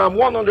 used in Psalm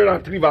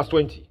 103 verse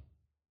 20.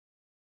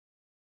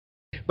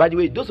 By the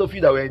way, those of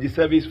you that were in the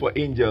service for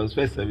angels,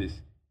 first service,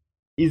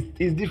 is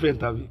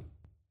different, have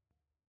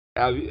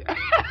you?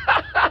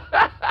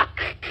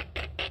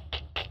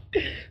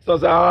 So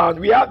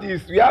we have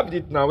this, we have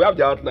it now, we have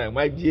the outline.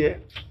 My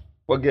dear,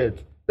 forget.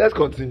 Let's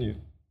continue.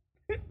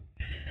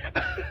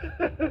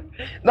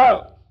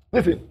 Now,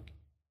 listen.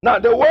 Now,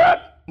 the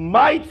word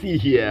mighty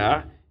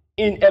here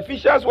in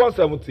Ephesians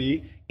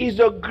 1:70 is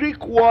the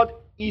Greek word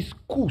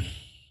ischus.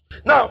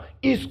 Now,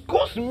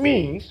 ischus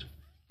means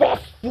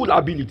forceful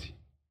ability.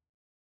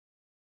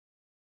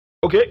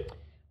 Okay?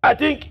 I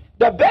think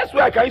the best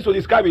way I can use to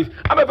describe it,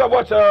 I remember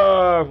watch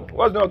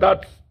what's the name of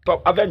that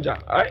top Avenger,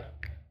 right?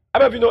 I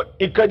don't know if you know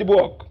Incredible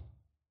Hulk.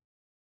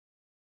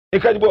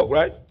 Incredible Hulk,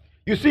 right?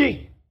 You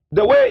see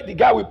the way the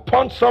guy will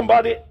punch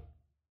somebody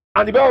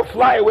and the guy will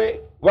fly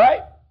away,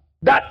 right?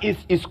 That is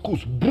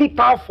ischus,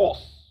 brutal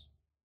force.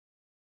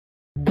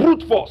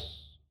 Brute force.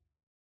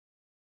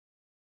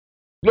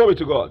 Glory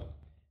to God.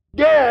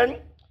 Then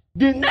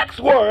the next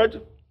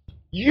word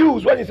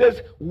used when it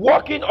says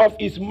working of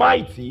his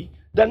mighty,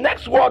 the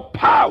next word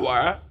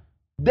power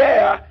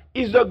there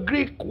is the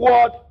Greek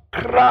word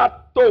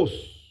kratos.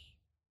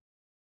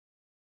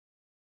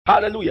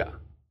 Hallelujah.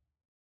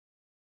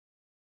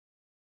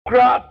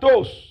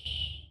 Kratos.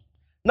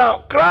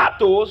 Now,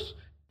 kratos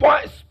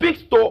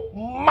speaks to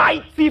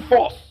mighty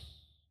force.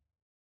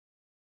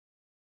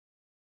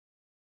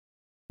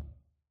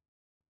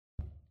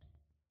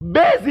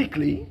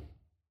 Basically,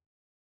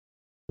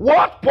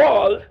 what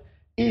Paul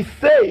is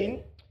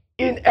saying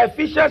in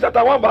Ephesians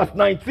chapter 1 verse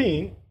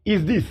 19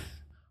 is this: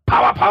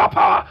 power, power,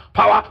 power,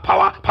 power,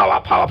 power,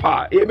 power, power,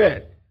 power.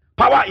 Amen.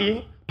 Power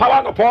in,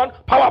 power upon,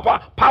 power,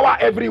 power, power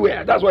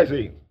everywhere. That's what he's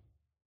saying.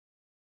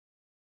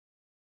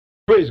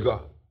 Praise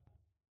God.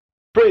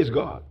 Praise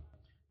God.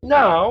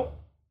 Now,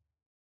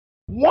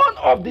 one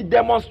of the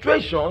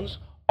demonstrations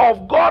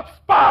of God's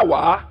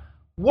power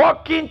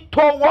working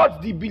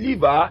towards the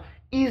believer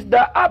is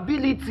the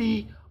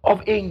ability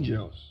of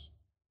angels.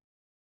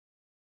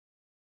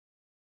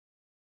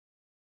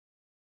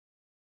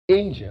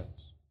 Angels.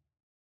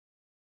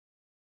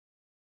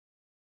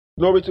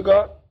 Glory to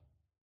God.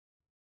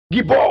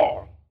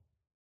 Gibor,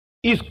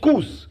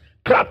 Ischus,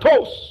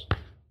 Kratos,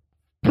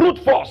 brute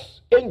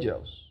force,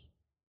 angels.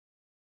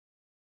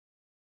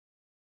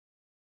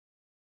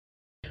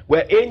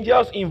 Were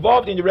angels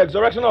involved in the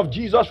resurrection of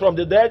Jesus from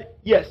the dead?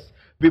 Yes.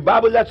 The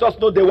Bible lets us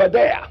know they were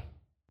there.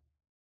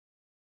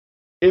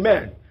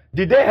 Amen.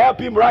 Did they help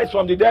him rise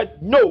from the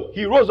dead? No.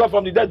 He rose up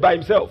from the dead by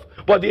himself.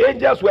 But the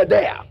angels were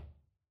there.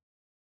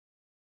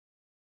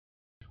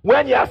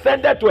 When he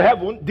ascended to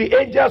heaven, the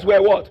angels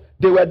were what?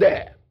 They were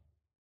there.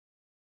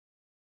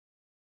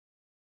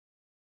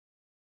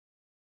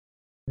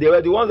 They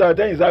were the ones that were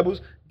telling his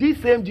disciples,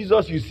 this same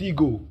Jesus you see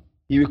go,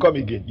 he will come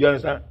again. You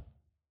understand?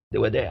 They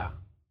were there.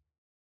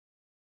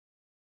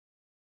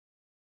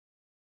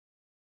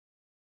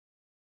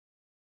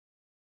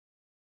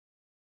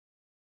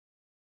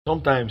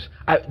 Sometimes,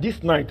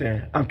 this night,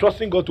 I'm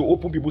trusting God to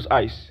open people's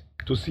eyes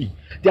to see.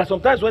 There are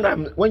sometimes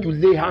when you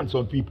lay hands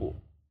on people,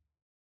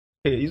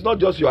 it's not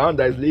just your hand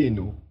that is laying,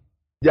 no.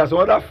 There are some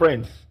other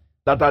friends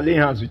that are laying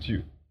hands with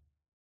you.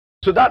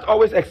 So that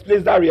always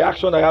explains that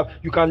reaction I have.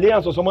 You can lay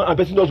hands on someone and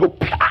the person does go,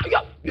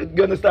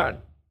 you understand?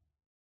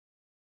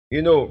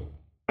 You know,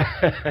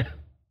 there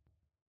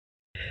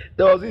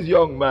was this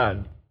young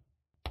man.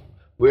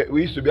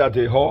 We used to be at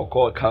a hall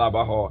called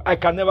Calabar Hall. I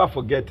can never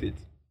forget it.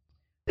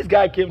 This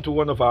guy came to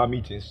one of our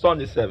meetings,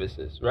 Sunday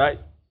services, right?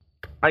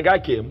 And guy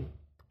came,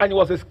 and he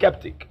was a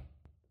skeptic.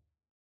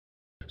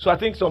 So I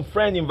think some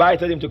friend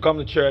invited him to come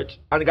to church,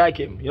 and the guy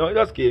came. He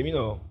just came, He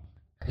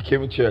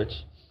came to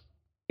church,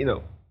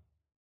 and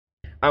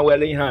we're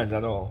laying hands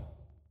and all.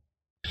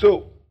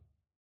 So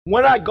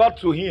when I got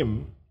to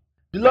him,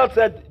 the Lord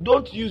said,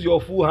 don't use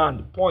your full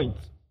hand, point.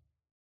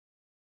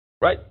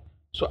 Right?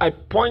 So I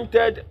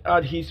pointed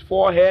at his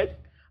forehead,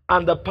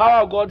 and the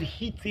power of God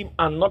hit him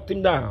and knocked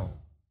him down.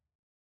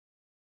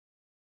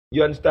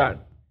 You understand?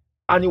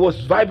 And he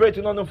was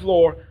vibrating on the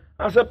floor.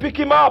 I said, pick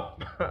him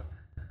up.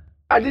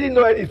 I didn't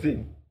know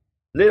anything.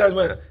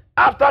 Later,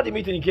 after the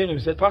meeting, he came to me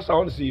and said, Pastor, I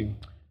want to see you.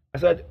 I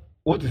said,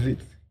 what is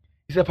it?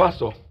 He said,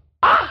 Pastor,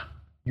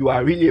 you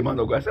are really a man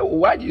of God. I said, well,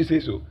 why do you say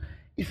so?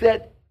 He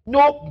said,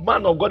 no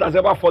man of God has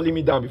ever fallen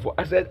me down before.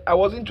 I said, I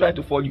wasn't trying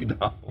to fall you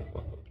down.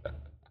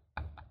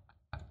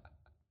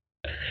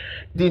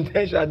 The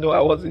intention, no, I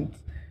wasn't.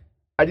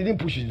 I didn't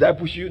push you. Did I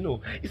push you?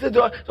 No. He said,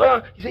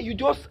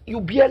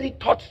 you barely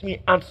touched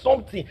me and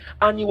something.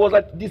 And he was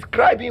like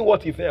describing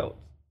what he felt.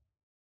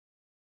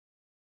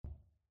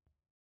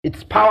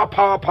 It's power,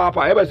 power, power,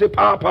 power. Everybody say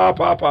power, power,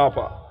 power, power,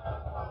 power.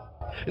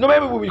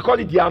 Maybe we will call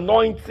it the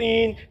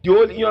anointing, the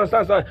Holy, you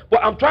understand?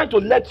 But I'm trying to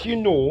let you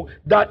know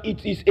that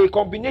it is a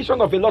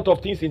combination of a lot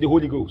of things in the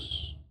Holy Ghost,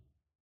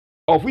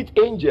 of which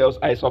angels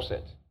are a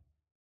subset.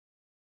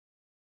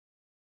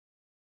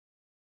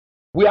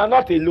 We are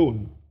not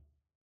alone.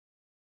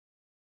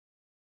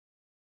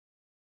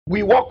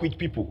 We walk with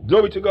people.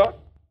 Glory to God.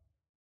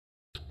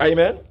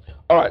 Amen.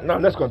 All right, now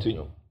let's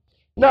continue.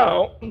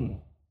 Now,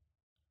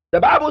 the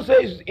Bible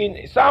says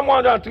in Psalm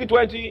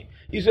 103:20,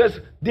 it says,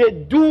 they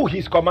do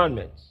his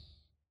commandments.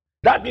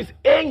 That means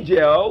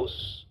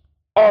angels,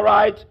 all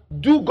right,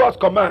 do God's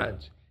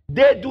commands.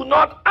 They do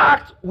not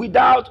act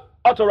without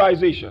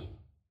authorization.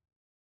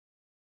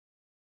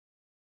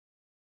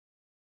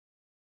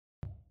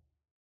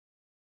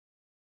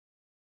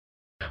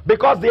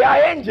 Because they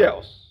are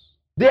angels.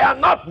 They are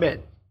not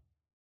men.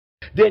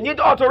 They need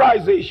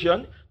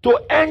authorization to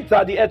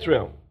enter the earth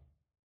realm.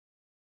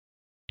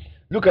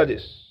 Look at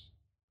this.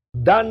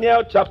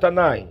 Daniel chapter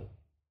 9.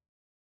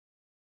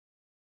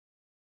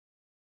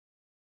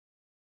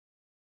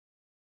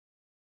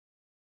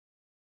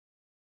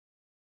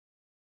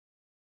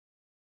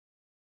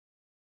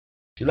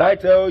 Shall I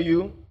tell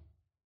you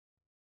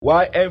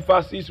why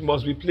emphasis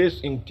must be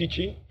placed in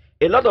teaching?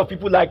 A lot of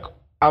people like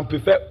and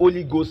prefer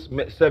Holy Ghost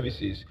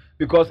services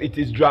because it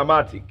is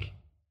dramatic.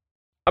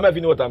 How many of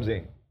you know what I'm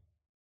saying?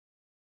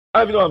 How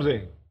many of you know what I'm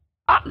saying?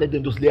 Let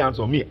them just lay hands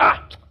on me.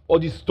 All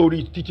this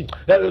story teaching.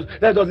 Let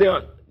us lay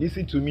hands.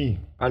 Listen to me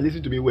and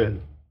listen to me well.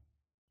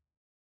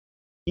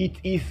 It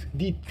is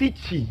the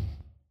teaching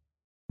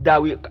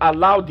that will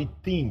allow the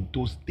thing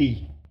to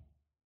stay.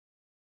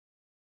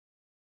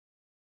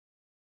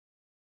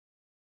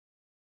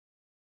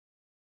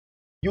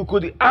 You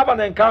could have an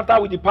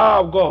encounter with the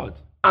power of God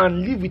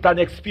and live with an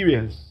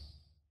experience.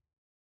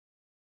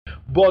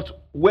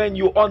 But when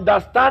you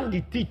understand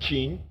the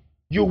teaching,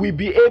 you will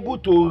be able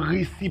to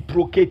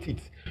reciprocate it.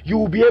 You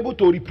will be able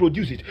to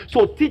reproduce it.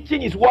 So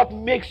teaching is what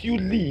makes you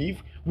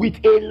live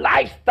with a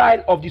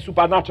lifestyle of the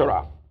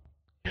supernatural.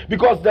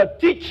 Because the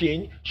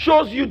teaching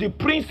shows you the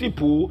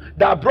principle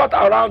that brought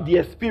around the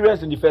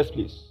experience in the first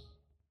place.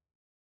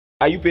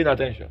 Are you paying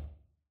attention?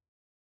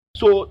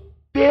 So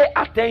pay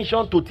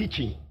attention to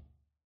teaching.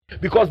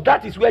 Because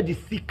that is where the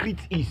secret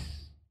is.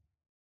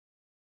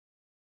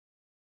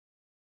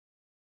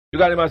 You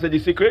got him and say the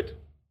secret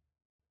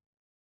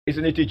is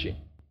in the teaching.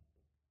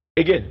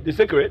 Again, the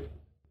secret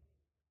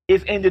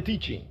is in the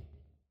teaching.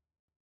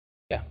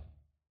 Yeah.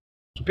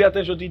 So pay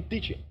attention to the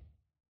teaching.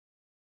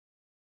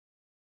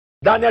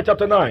 Daniel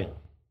chapter 9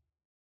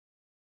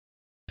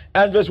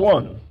 and verse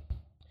 1.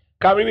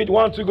 Can we read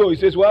 1 to go? It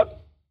says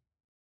what?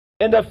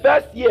 In the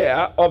first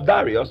year of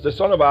Darius, the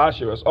son of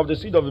Ahasuerus, of the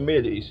seed of the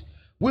Medes,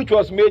 which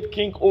was made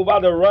king over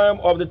the realm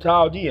of the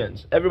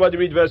Chaldeans. Everybody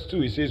read verse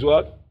 2. It says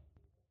what?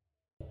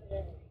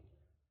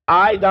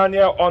 I,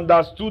 Daniel,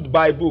 understood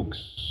by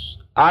books.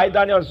 I,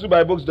 Daniel, understood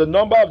by books the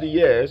number of the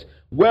years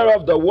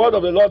whereof the word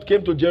of the Lord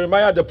came to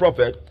Jeremiah the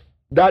prophet,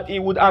 that he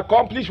would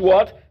accomplish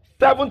what?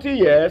 70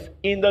 years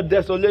in the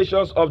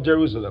desolations of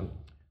Jerusalem.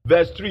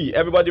 Verse 3.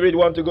 Everybody read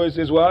 1 to go. It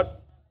says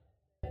what?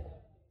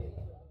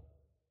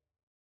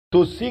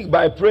 To seek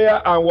by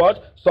prayer and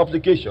what?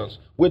 Supplications,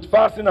 with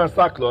fasting and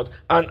sackcloth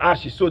and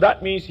ashes. So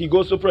that means he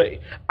goes to pray.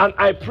 And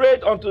I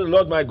prayed unto the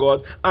Lord my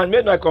God and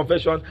made my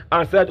confession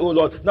and said, oh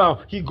Lord.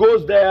 Now he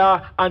goes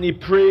there and he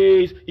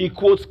prays, he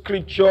quotes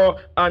scripture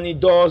and he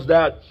does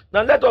that.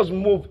 Now let us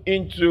move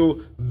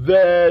into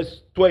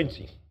verse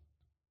 20.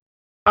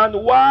 And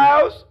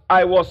whilst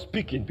I was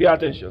speaking, pay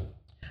attention,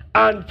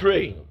 and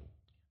praying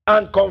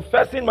and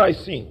confessing my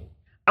sin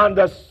and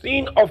the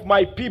sin of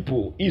my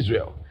people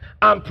Israel,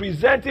 and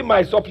presenting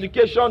my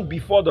supplication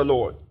before the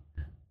Lord,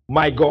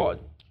 my God,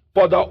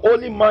 for the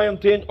holy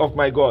mountain of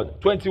my God.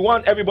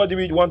 21, everybody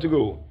read, want to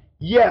go.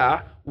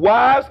 Yeah,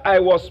 whilst I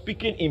was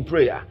speaking in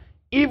prayer,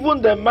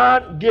 even the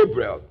man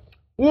Gabriel,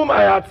 whom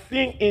I had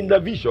seen in the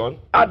vision,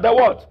 at the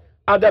what?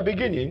 At the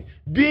beginning,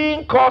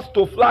 being caused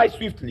to fly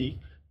swiftly,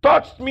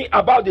 touched me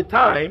about the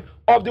time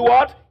of the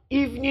what?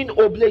 Evening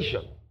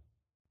oblation.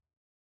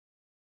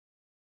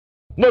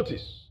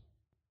 Notice,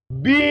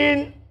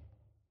 being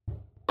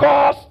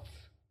caused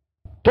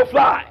to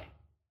fly.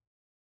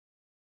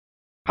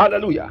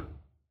 Hallelujah.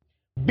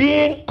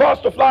 Being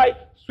caused to fly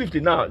swiftly.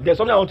 Now, there's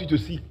something I want you to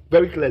see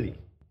very clearly.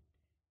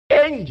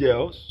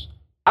 Angels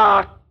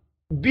are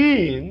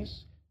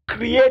beings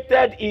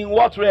created in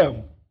what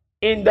realm?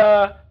 In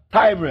the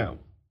time realm.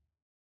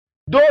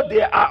 Though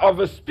they are of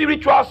a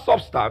spiritual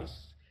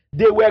substance,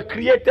 they were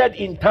created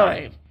in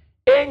time.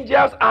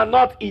 Angels are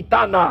not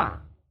eternal.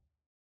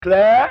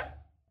 Clear?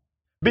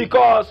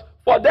 Because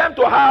for them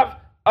to have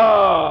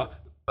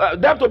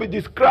them to be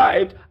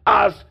described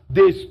as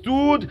they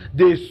stood,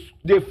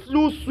 they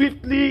flew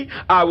swiftly,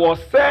 I was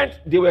sent,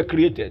 they were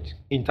created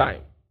in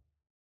time.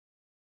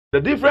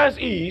 The difference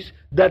is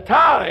the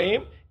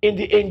time in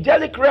the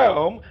angelic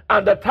realm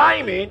and the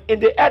timing in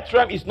the earth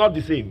realm is not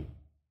the same.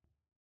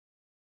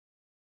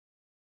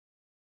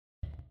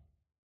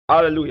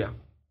 Hallelujah.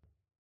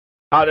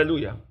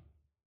 Hallelujah.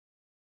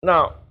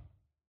 Now,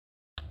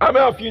 how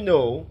many of you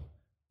know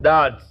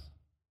that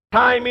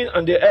timing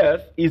on the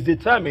earth is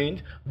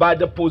determined by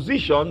the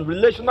position,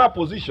 relational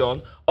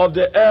position of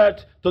the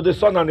earth to the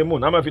sun and the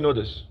moon? How many of you know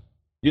this?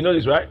 You know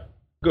this, right?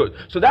 Good.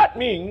 So that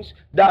means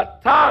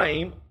that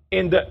time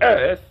in the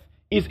earth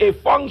is a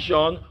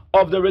function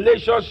of the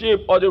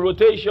relationship or the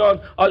rotation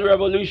or the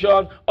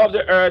revolution of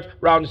the earth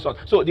around the sun.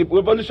 So the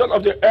revolution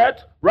of the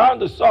earth around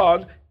the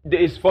sun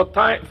is for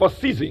time, for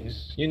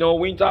seasons, you know,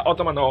 winter,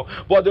 autumn and all.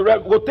 But the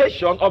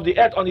rotation of the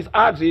earth on its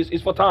axis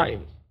is for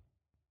time.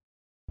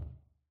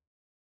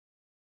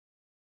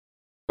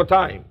 For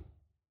time.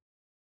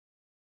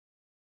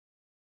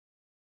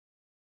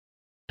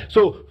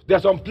 So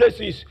there's some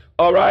places,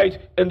 all right,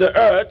 in the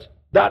earth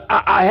that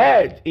are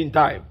ahead in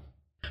time.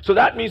 So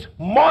that means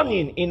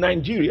morning in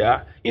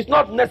Nigeria is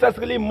not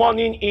necessarily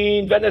morning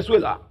in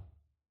Venezuela.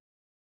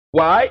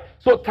 Why?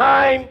 So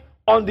time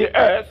on the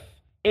earth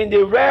in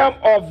the realm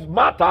of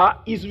matter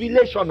is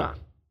relational.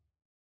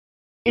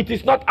 It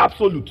is not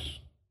absolute.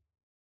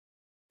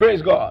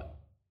 Praise God.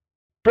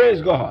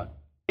 Praise God.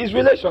 It's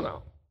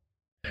relational.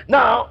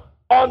 Now,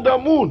 on the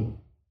moon,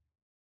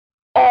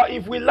 or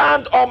if we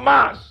land on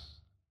Mars,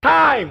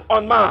 time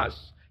on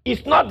Mars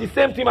is not the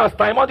same thing as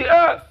time on the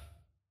earth.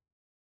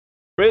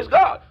 Praise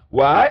God.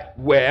 Why?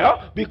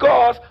 Well,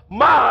 because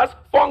Mars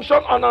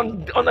functions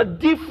on a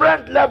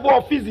different level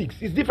of physics.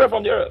 It's different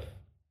from the earth.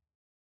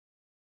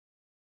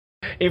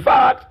 In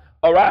fact,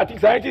 all right, I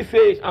think scientists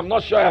say, I'm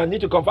not sure, I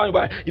need to confirm it,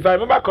 but if I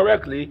remember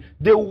correctly,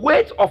 the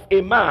weight of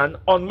a man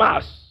on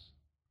Mars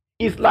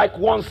is like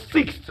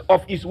 1/6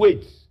 of his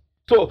weight.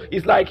 So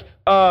it's like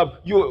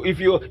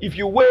if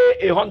you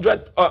weigh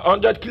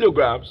 100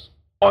 kilograms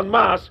on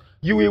Mars,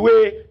 you will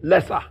weigh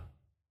lesser.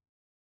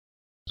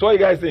 So what do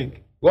you guys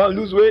think? Want to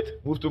lose weight?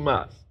 Move to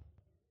Mars.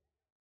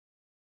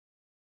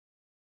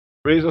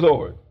 Praise the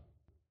Lord.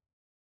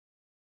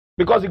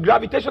 Because the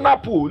gravitational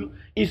pull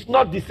is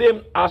not the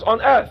same as on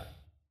Earth.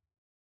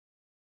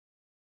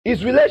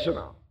 It's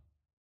relational.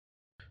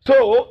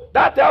 So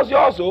that tells you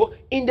also,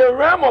 in the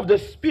realm of the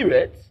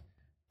spirit,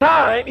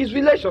 time is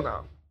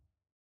relational.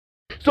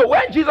 So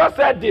when Jesus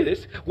said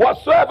this,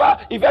 whatsoever,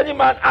 if any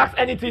man asks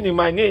anything in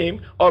my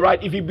name, all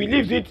right, if he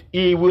believes it,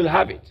 he will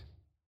have it.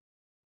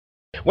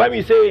 When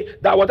we say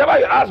that whatever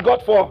you ask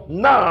God for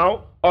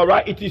now, all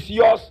right, it is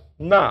yours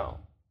now.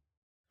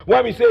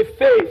 When we say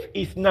faith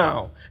is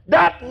now,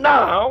 that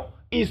now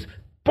is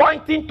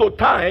pointing to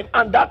time,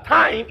 and that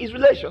time is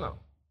relational.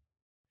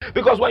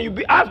 Because when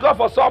you ask God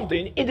for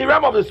something, in the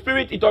realm of the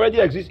spirit, it already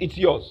exists, it's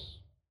yours.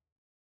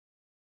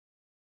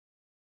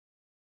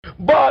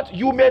 But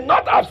you may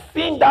not have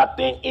seen that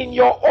thing in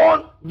your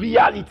own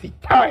reality,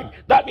 time.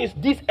 That means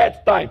this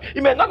earth time.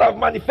 It may not have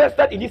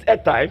manifested in this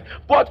earth time,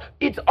 but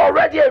it's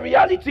already a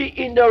reality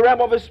in the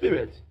realm of the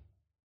spirit.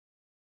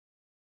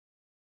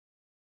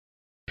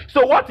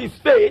 So what is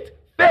faith?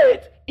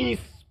 Faith is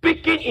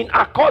speaking in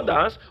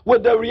accordance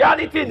with the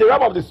reality in the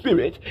realm of the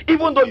spirit,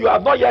 even though you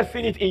have not yet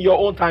seen it in your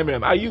own time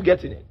realm. Are you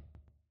getting it?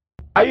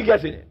 Are you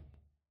getting it?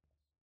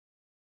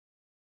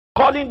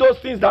 Calling those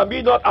things that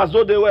be not as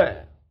though they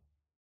were.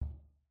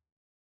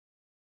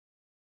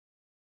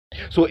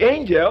 So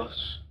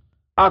angels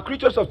are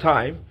creatures of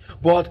time,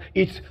 but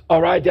it's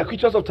all right, they're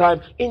creatures of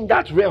time in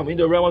that realm, in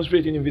the realm of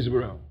spirit, in the invisible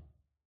realm.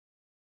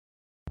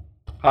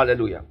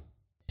 Hallelujah.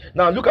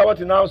 Now look at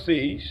what it now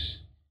says.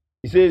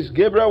 It says,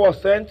 Gabriel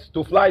was sent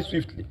to fly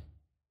swiftly.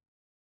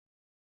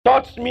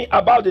 Touched me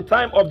about the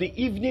time of the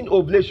evening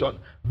oblation.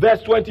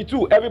 Verse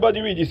 22.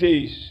 Everybody read, it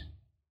says.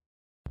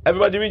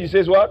 Everybody read, it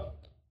says what?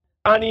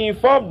 And he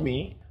informed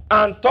me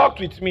and talked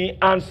with me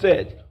and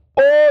said,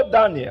 O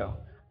Daniel,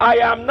 I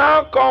am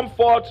now come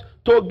forth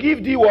to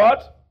give thee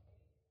what?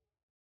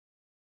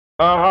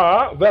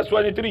 Verse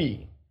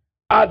 23.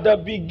 At the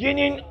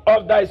beginning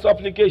of thy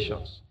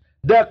supplications.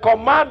 The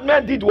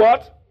commandment did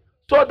what?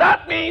 So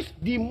that means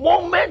the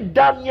moment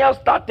Daniel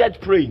started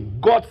praying,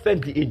 God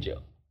sent the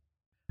angel.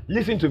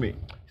 Listen to me.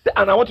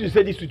 And I want you to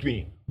say this with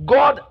me.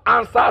 God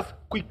answers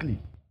quickly.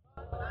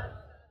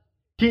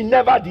 He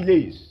never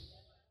delays.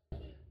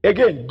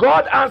 Again,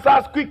 God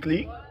answers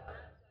quickly.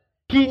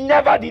 He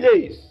never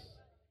delays.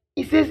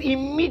 He says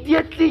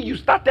immediately you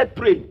started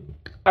praying,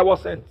 I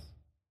was sent.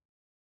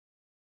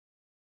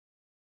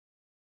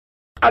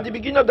 At the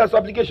beginning of the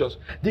supplications,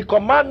 the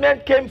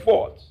commandment came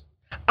forth,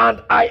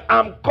 and I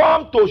am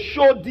come to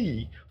show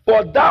thee,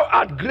 for thou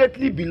art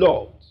greatly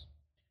beloved.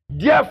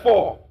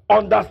 Therefore,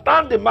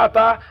 understand the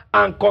matter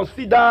and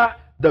consider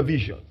the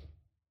vision.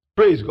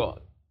 Praise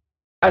God.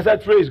 I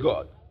said, praise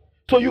God.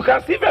 So you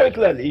can see very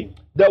clearly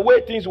the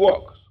way things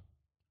work.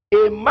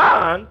 A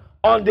man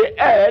on the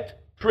earth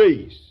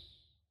prays.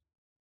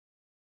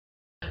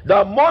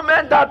 The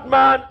moment that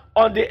man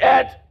on the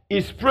earth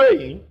is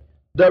praying,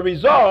 the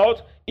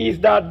result is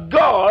that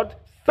God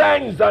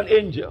sends an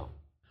angel.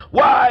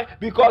 Why?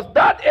 Because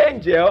that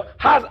angel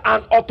has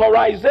an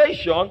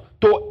authorization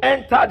to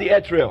enter the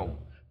earth realm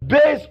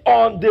based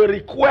on the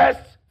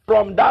request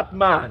from that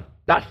man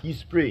that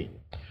he's praying.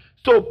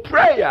 So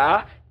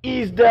prayer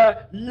is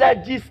the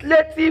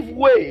legislative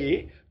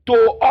way to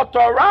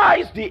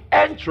authorize the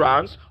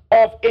entrance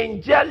of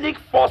angelic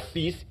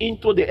forces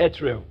into the earth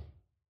realm.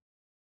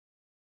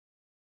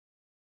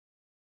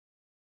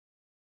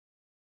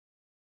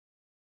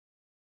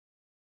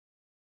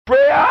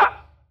 Prayer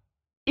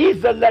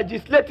is the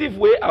legislative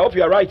way, I hope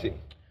you are writing.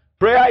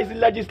 Prayer is the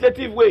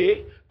legislative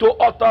way to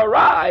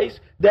authorize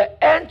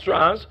the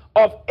entrance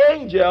of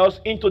angels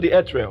into the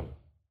earth realm.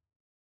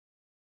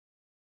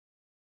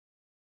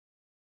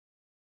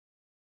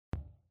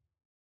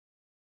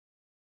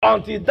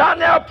 Until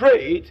Daniel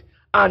prayed,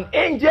 an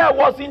angel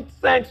wasn't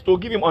sent to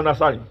give him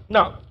understanding.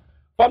 Now,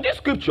 from this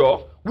scripture,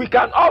 we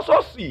can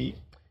also see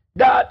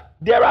that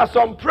there are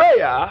some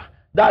prayer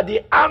that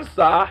the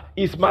answer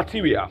is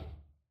material.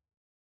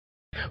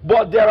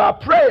 But there are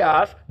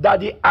prayers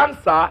that the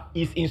answer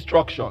is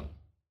instruction.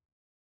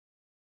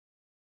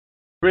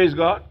 Praise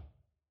God.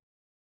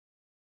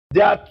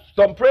 There are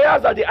some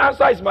prayers that the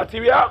answer is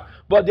material,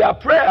 but there are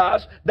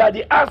prayers that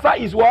the answer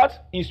is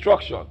what?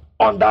 Instruction.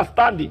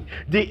 Understanding.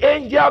 The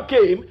angel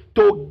came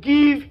to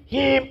give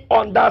him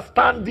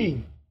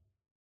understanding.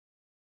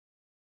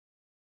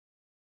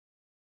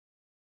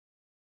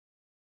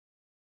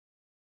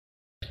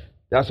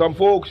 There are some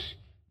folks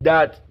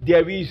that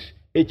there is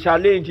a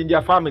challenge in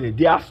their family.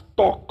 They are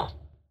stuck.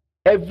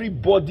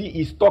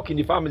 Everybody is stuck in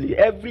the family.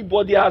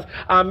 Everybody has,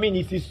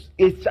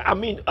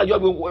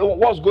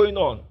 what's going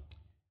on?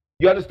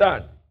 You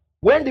understand?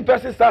 When the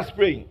person starts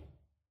praying,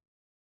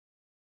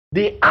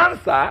 the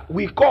answer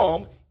will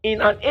come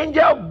in an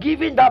angel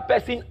giving that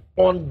person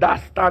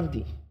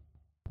understanding.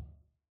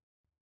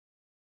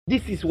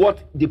 This is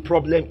what the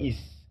problem is.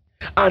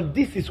 And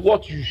this is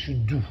what you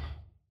should do.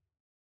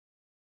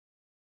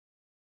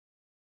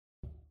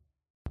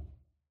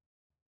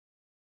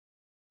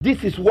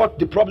 This is what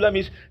the problem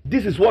is.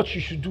 This is what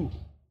you should do.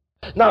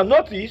 Now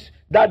notice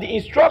that the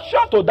instruction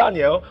to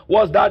Daniel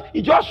was that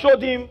he just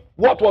showed him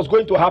what was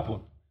going to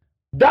happen.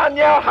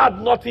 Daniel had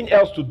nothing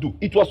else to do.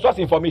 It was just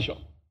information.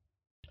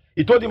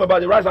 He told him about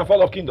the rise and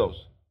fall of kingdoms.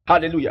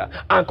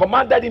 Hallelujah. And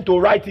commanded him to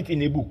write it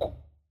in a book.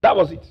 That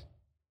was it.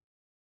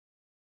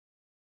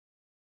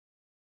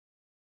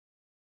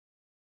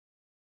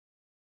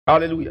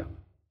 Hallelujah.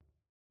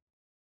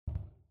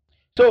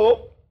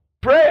 So,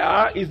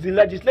 prayer is the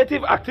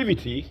legislative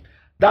activity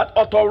that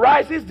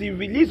authorizes the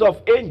release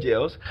of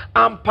angels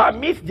and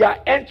permits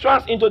their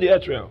entrance into the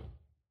earth realm.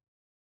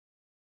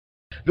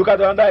 Look at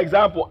another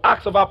example,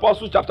 Acts of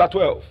Apostles chapter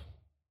 12.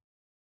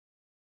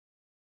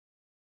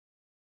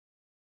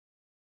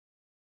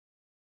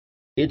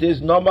 It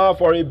is normal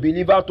for a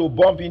believer to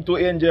bump into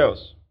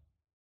angels.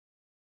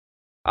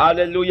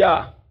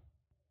 Hallelujah.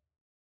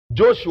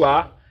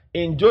 Joshua,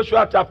 in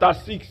Joshua chapter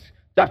 6,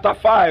 chapter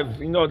 5,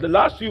 the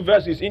last few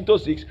verses into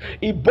 6,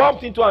 he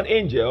bumped into an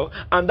angel,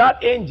 and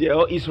that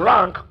angel, his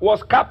rank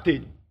was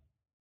captain.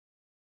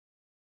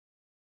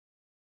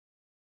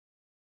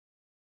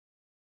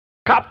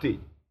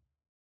 Captain.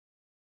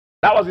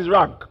 That was his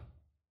rank.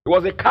 He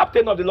was a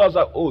captain of the Lord's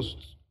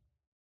hosts.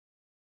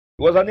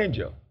 He was an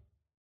angel.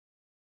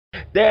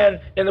 Then,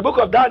 in the book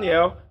of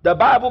Daniel, the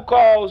Bible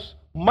calls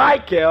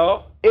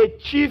Michael a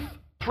chief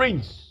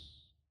prince,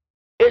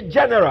 a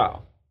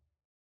general.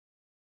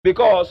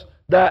 Because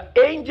the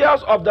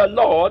angels of the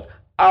Lord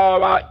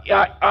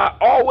are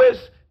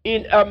always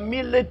in a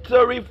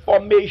military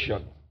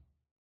formation.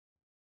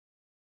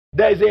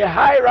 There is a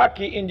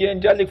hierarchy in the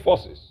angelic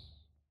forces.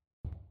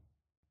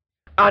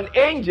 And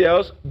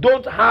angels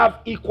don't have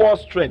equal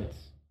strength.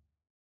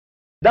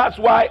 That's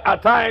why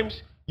at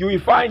times you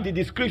will find the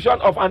description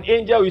of an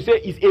angel, you say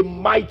is a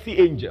mighty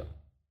angel.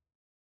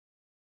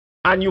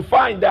 And you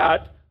find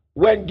that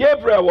when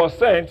Gabriel was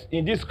sent,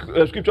 in this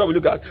scripture we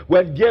look at,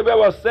 when Gabriel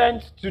was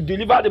sent to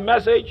deliver the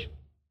message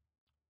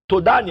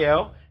to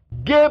Daniel,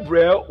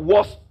 Gabriel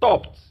was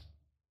stopped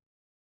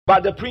by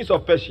the prince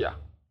of Persia.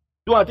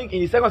 So I think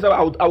in the second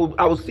service, I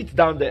will sit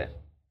down there.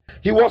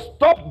 He was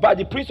stopped by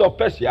the prince of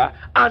Persia,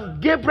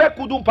 and Gabriel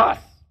couldn't pass.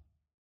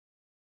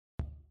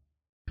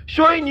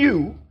 Showing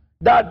you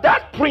that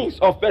that prince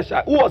of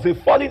Persia, who was a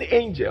fallen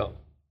angel,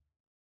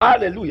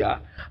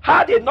 hallelujah,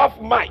 had enough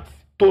might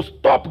to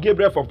stop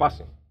Gabriel from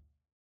passing.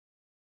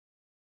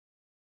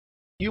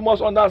 You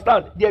must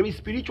understand, there is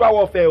spiritual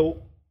warfare.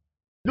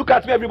 Look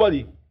at me,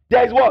 everybody.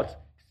 There is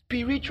what?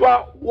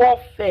 Spiritual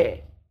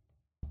warfare.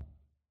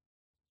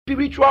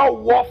 Spiritual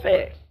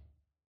warfare.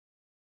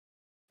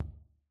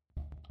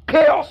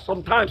 Chaos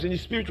sometimes in the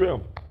spirit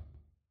realm.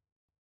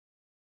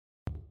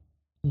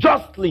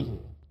 Jostling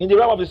in the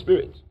realm of the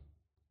spirit.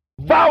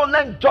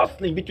 Violent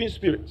jostling between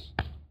spirits.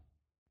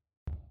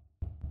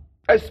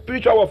 A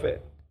spiritual warfare.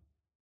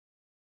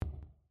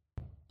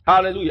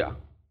 Hallelujah.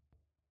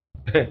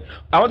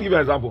 I want to give you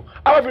an example.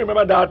 I don't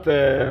remember that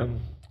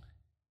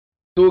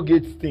toll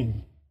gate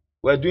thing.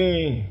 We're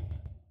doing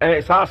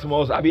SARS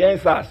malls. I mean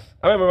NSAS.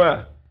 I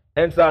remember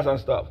NSAS and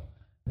stuff.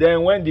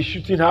 Then when the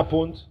shooting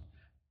happened,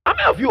 how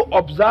many of you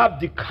observed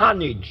the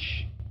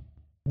carnage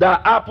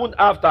that happened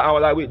after? I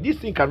was like, wait, this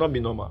thing cannot be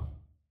normal.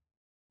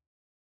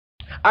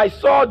 I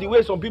saw the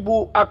way some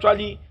people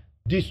actually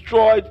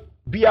destroyed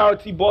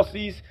BRT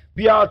buses,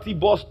 BRT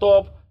bus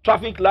stop,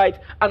 traffic light,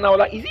 and I was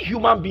like, is it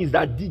human beings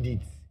that did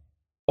it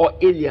or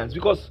aliens?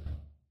 Because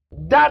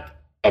that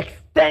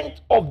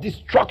extent of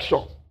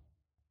destruction.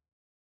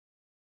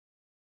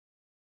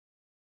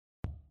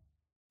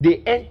 They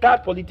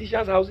entered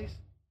politicians' houses.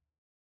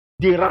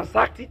 They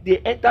ransacked it. They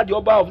entered the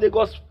Oba of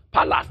Lagos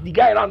palace. The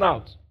guy ran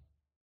out.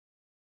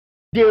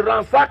 They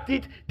ransacked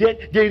it. Then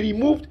they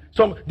removed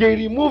some. They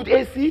removed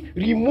AC.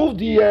 Removed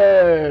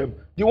the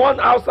one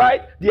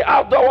outside, the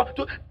outdoor one.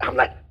 So I'm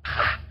like,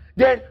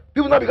 Then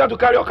people now began to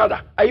carry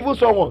Okada. I even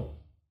saw one.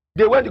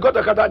 They went. They got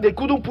Okada. They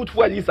couldn't put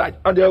fuel inside,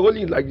 and they were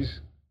rolling like this,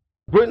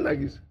 going like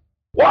this.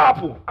 What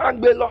happened?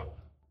 Angbelo,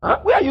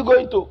 where are you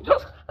going to?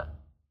 Just.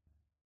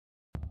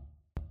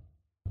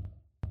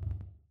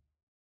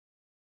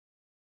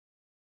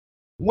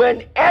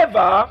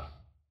 Whenever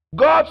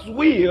God's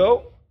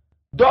will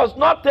does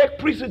not take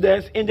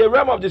precedence in the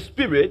realm of the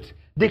spirit,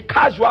 the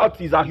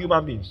casualties are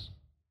human beings.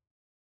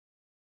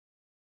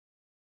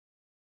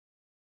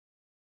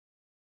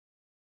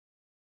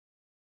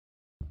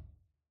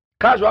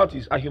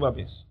 Casualties are human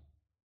beings.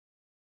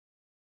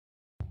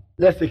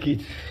 Let's take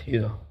it,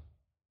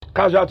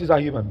 Casualties are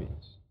human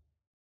beings.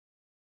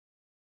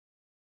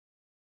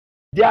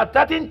 There are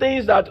certain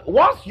things that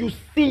once you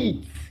see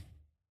it,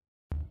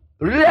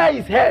 rear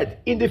his head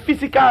in the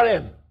physical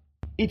realm,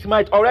 it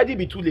might already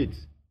be too late.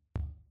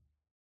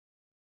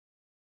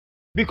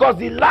 Because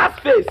the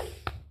last phase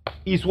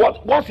is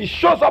what, once it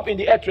shows up in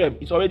the earth realm,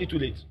 it's already too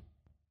late.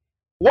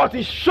 What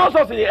it shows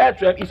us in the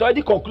earth realm is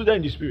already concluded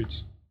in the spirit.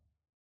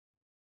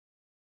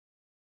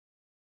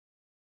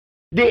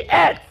 The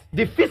earth,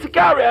 the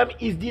physical realm,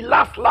 is the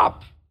last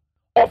lap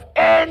of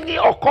any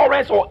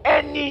occurrence or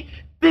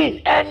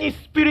anything, any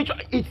spiritual,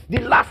 it's the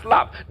last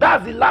lap.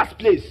 That's the last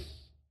place.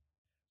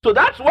 So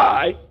that's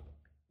why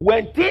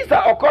when things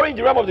are occurring in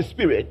the realm of the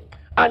spirit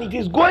and it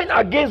is going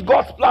against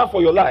God's plan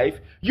for your life,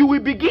 you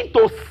will begin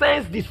to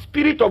sense the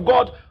Spirit of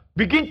God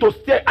begin to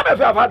stir. How many of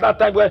you have had that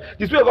time where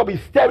the Spirit of God be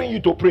stirring you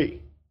to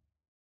pray?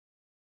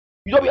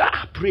 You don't be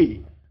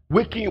pray,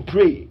 waking you,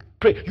 pray.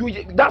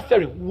 That's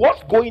stirring.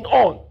 What's going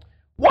on?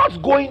 What's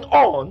going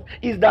on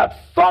is that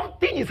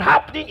something is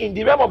happening in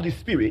the realm of the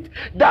spirit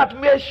that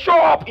may show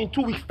up in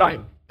 2 weeks'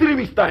 time, 3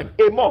 weeks' time,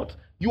 a month.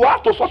 You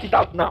have to sort it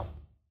out now.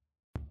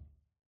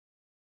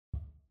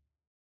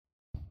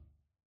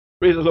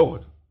 Praise the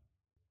Lord.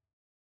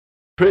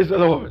 Praise the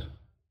Lord.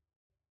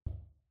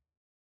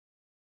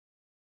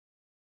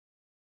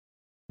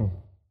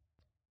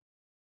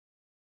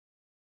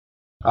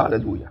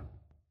 Hallelujah.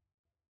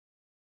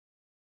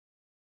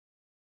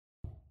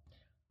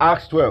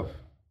 Acts 12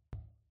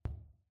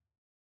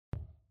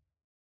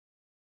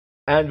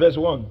 and verse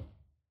 1.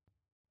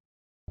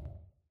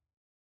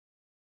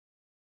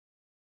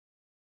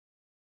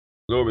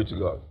 Glory to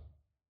God.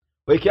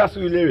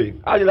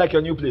 How do you like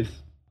your new place?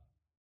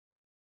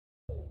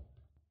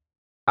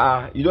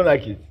 You don't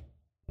like it?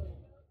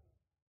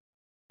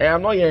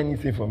 I'm not hearing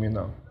anything from you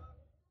now.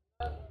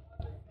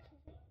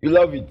 You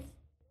love it.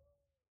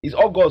 It's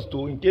August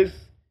too, in case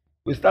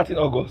we start in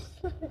August.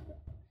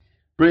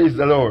 Praise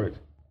the Lord.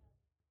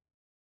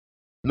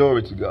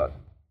 Glory to God.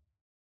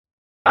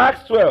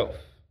 Acts 12.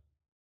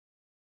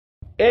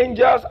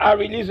 Angels are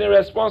released in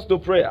response to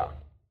prayer.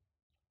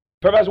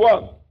 Verse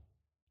 1.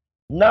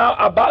 Now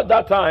about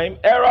that time,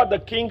 Herod the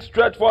king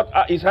stretched forth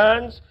his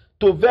hands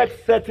to vex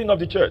certain of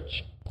the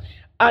church.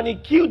 And he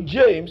killed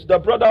James, the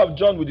brother of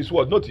John, with his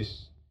sword.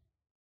 Notice.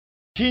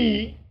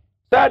 He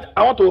said,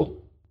 I want to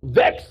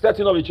vex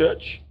certain of the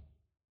church.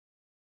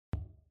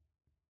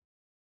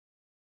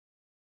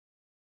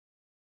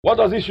 What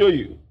does it show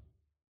you?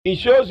 It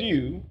shows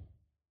you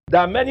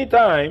that many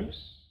times,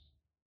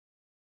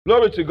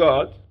 glory to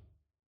God,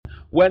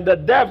 when the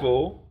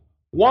devil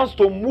wants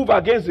to move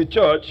against the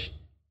church,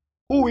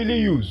 who will he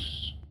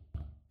use?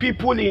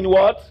 People in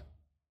what?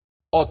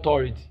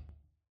 Authority.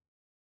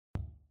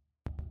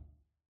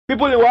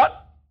 People in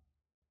what?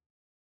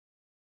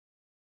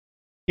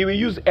 He will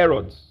use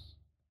Herod.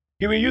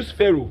 He will use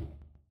Pharaoh.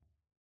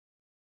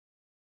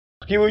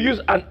 He will use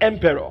an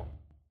emperor.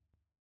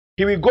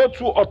 He will go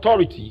through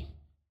authority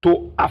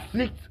to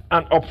afflict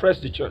and oppress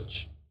the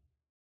church.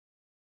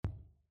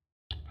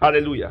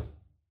 Hallelujah.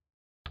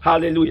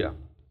 Hallelujah.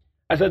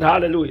 I said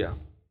hallelujah.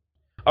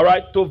 All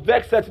right, to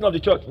vex certain of the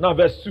church. Now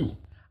verse 2.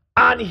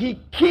 And he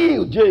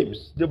killed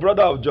James, the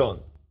brother of John.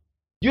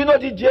 Do you know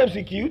this James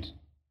he killed?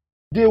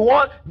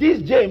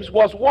 This James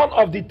was one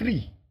of the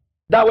three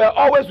that were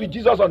always with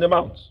Jesus on the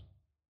mount.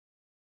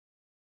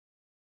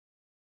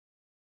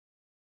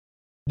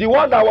 The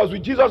one that was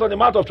with Jesus on the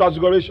Mount of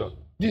Transfiguration.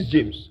 This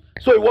James.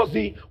 So it was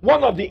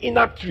one of the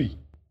inner three.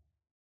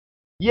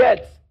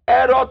 Yet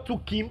Herod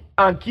took him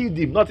and killed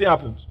him. Nothing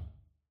happened.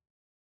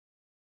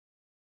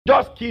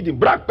 Just killed him.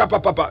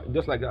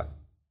 Just like that.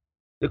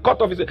 They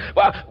cut off his head.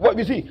 But what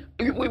you see,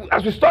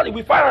 as we study,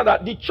 we find out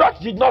that the church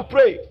did not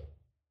pray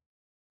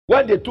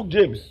when they took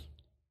James.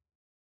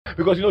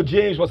 Because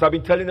James must have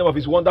been telling them of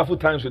his wonderful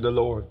times with the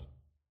Lord.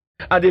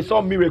 And they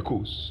saw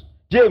miracles.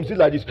 James did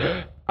like this,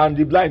 and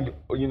the blind,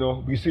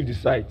 received the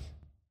sight.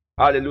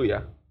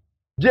 Hallelujah.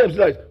 James did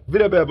like,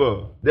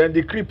 then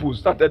the cripples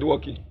started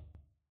walking.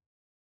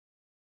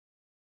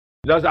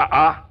 Just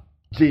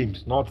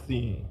James, not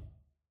seeing.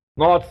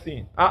 Not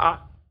seeing.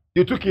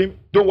 You took him,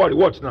 don't worry,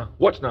 watch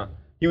now.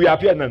 He will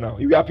appear now.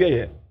 He will appear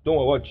here. Don't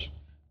worry, watch.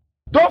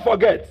 Don't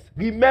forget,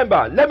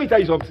 remember, let me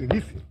tell you something.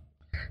 Listen.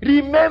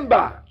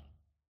 Remember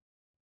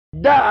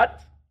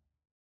that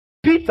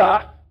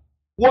Peter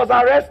was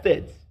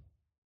arrested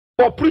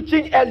for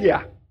preaching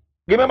earlier.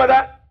 Remember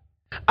that?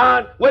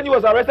 And when he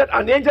was arrested,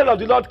 an angel of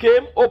the Lord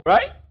came up,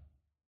 right?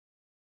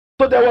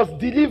 So there was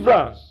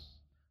deliverance.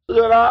 So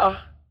there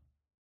are,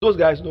 those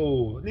guys,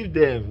 no, leave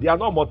them. They are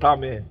not mortal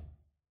men.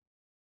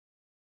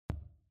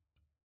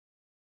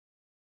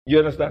 You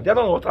understand? They are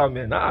not mortal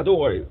men. Don't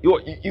worry.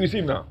 You see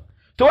him now.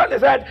 So when they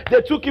said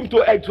they took him to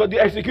the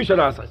execution,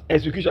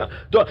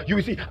 you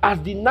will see,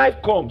 as the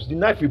knife comes, the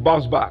knife will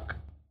bounce back.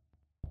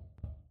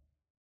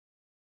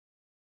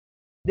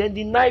 Then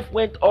the knife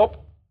went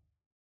up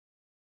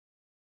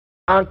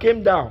and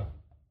came down.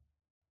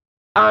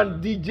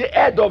 And the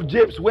head of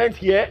James went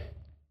here.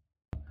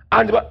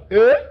 And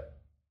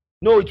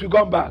no, it will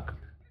come back.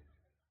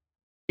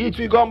 It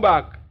will come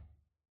back.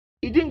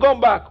 It didn't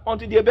come back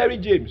until they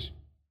buried James.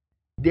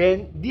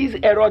 Then this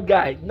Herod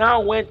guy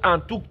now went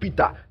and took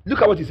Peter.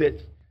 Look at what he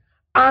said.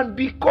 And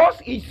because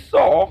he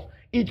saw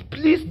it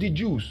pleased the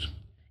Jews,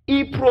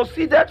 he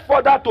proceeded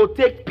further to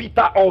take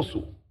Peter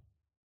also.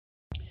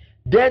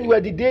 Then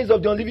were the days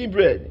of the unleavened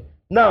bread.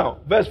 Now,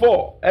 verse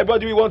 4.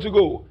 Everybody, we want to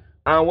go.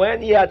 And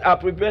when he had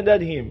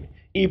apprehended him,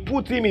 he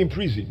put him in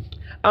prison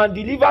and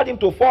delivered him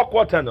to 4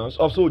 quaternions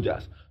of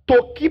soldiers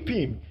to keep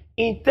him,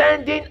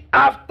 intending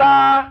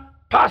after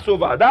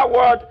Passover. That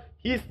word,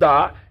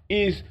 Easter,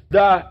 is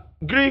the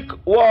Greek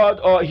word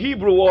or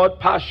Hebrew word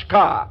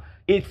Pashka.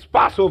 It's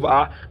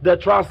Passover. The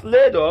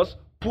translators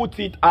put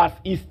it as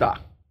Easter.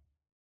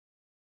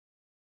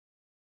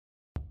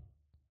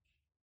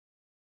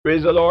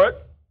 Praise the Lord.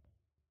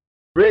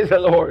 Praise the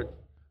Lord.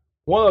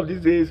 One of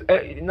these days,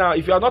 now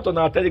if you are not on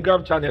our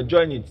Telegram channel,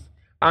 join it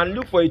and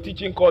look for a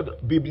teaching called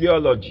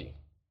Bibliology.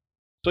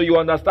 So you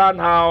understand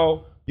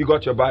how you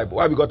got your Bible,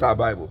 why we got our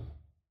Bible.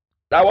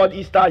 That word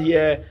Easter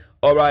here,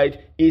 all right,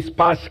 is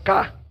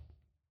Pascha.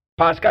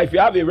 Pascha, if you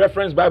have a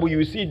reference Bible, you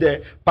will see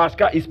there,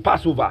 Pascha is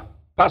Passover.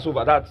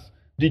 Passover, that's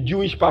the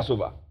Jewish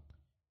Passover.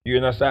 You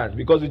understand?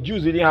 Because the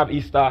Jews didn't have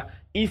Easter.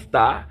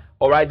 Easter,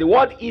 all right, the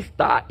word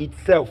Easter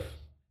itself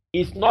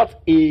is not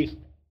a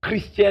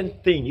Christian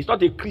thing. It's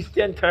not a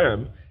Christian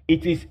term.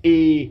 It is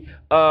a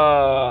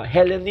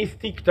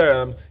Hellenistic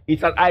term.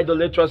 It's an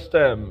idolatrous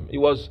term.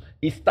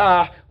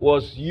 Easter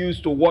was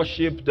used to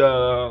worship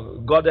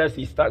the goddess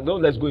Easter. No,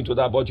 let's go into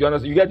that. But you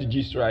understand? You get the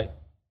gist, right?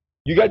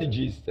 You get the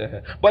gist.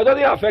 But it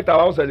doesn't affect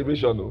our own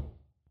celebration, though.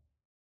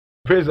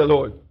 Praise the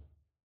Lord.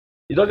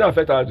 It doesn't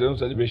affect our own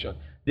celebration.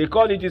 They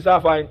call it Easter,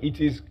 and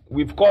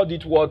we've called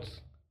it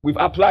we've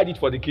applied it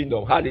for the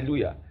kingdom.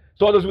 Hallelujah.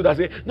 So all those people that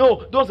say,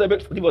 no, don't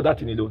celebrate, leave all that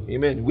thing alone.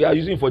 Amen. We are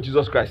using it for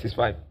Jesus Christ. It's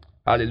fine.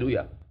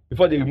 Hallelujah.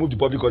 Before they remove the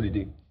public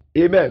holiday.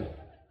 Amen.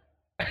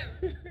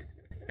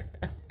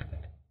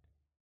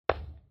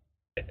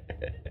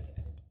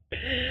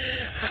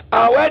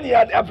 And when he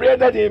had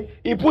apprehended him,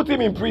 he put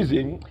him in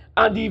prison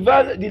and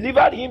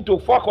delivered him to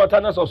 4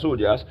 quaternions of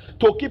soldiers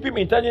to keep him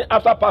intending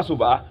after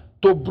Passover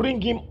to bring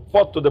him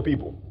forth to the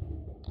people.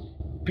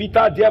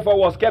 Peter therefore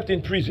was kept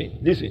in prison.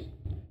 Listen.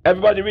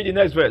 Everybody read the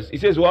next verse. It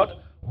says what?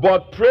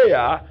 But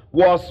prayer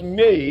was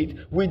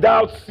made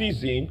without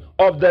ceasing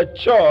of the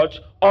church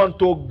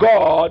unto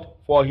God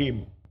for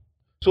him.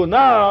 So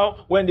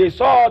now, when they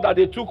saw that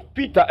they took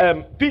Peter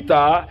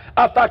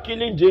after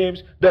killing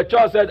James, the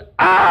church said,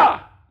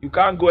 You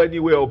can't go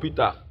anywhere, oh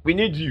Peter. We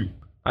need you.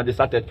 And they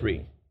started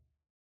praying.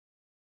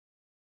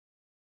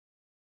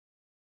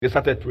 They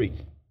started praying.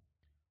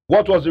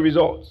 What was the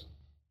result?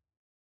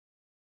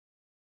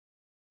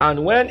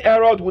 And when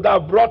Herod would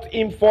have brought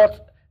him forth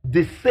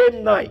the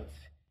same night,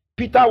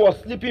 Peter was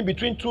sleeping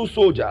between two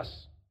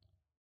soldiers,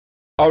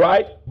 all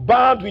right,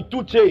 bound with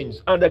two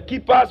chains, and the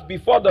keepers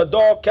before the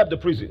door kept the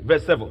prison.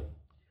 Verse 7.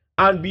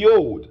 And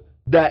behold,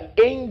 the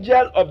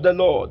angel of the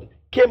Lord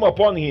came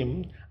upon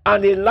him,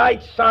 and a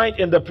light shined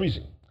in the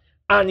prison.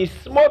 And he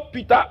smote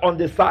Peter on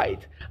the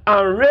side,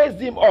 and raised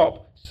him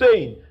up,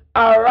 saying,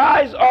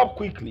 Arise up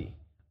quickly.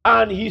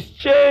 And his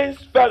chains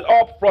fell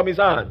up from his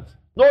hands.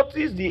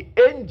 Notice the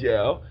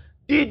angel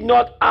did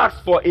not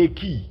ask for a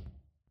key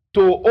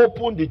to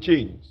open the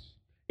chains.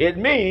 It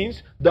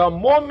means the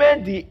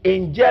moment the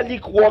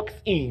angelic walks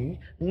in,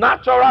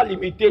 natural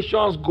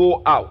limitations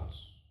go out.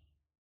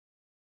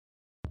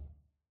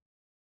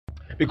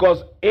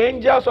 Because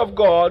angels of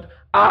God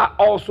are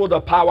also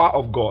the power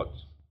of God.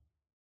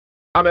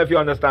 How many of you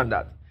understand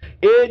that?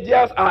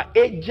 Angels are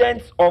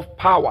agents of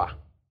power.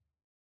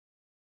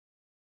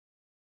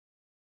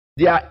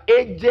 They are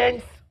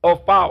agents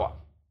of power.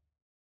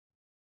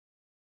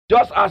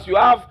 Just as you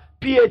have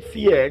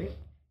PHCN,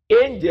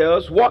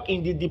 angels work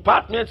in the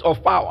departments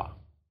of power.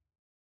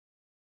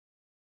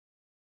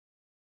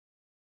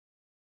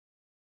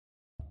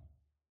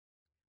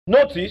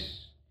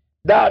 Notice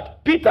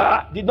that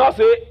Peter did not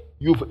say,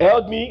 You've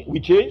held me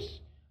with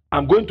chains.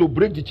 I'm going to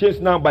break the chains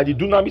now by the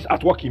dunamis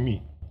at work in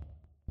me.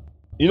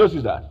 You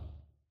notice that?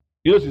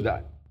 You notice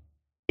that?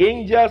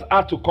 Angels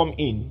had to come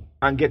in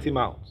and get him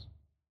out.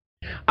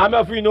 How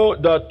many of you know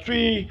the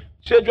three,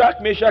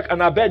 Shadrach, Meshach,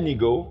 and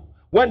Abednego,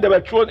 when they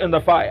were thrown in the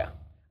fire,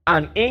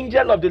 an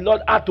angel of the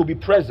Lord had to be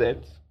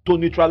present to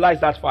neutralize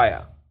that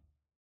fire.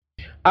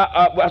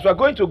 As we're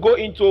going to go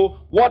into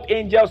what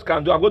angels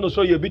can do, I'm going to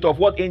show you a bit of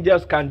what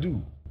angels can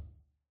do,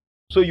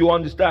 so you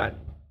understand.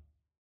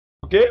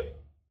 Okay?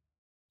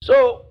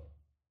 So,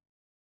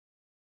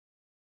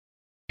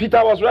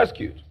 Peter was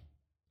rescued.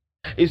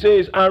 He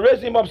says, and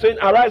raised him up, saying,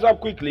 Arise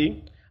up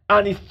quickly.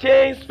 And his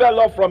chains fell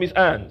off from his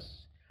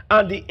hands.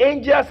 And the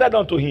angel said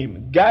unto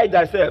him, Guide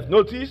thyself.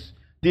 Notice,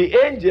 the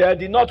angel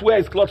did not wear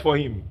his cloth for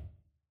him.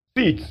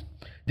 See it.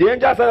 The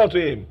angel said unto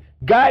him,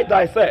 Guide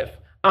thyself,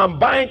 and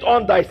bind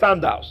on thy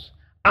sandals.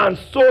 And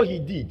so he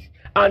did.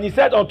 And he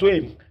said unto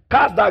him,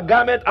 Cast thy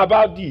garment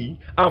about thee,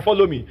 and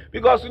follow me.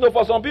 Because,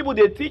 for some people,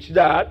 they teach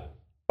that,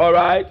 all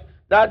right,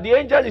 that the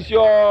angel is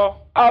your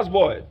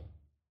houseboy.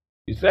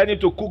 You send him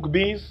to cook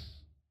beans,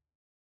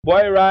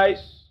 boil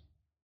rice.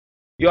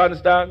 You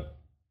understand?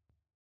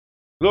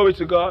 Glory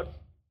to God.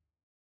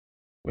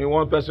 When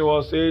one person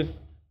was saying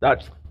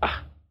that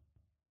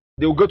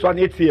they will go to an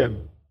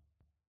ATM.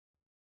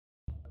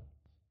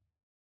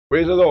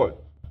 Praise the Lord.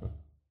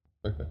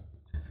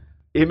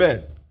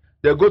 Amen.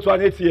 They'll go to an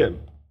ATM.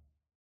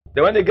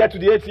 Then when they get to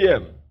the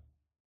ATM,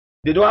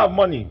 they don't have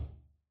money.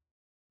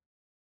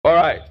 All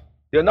right.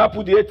 They'll now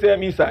put the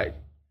ATM inside.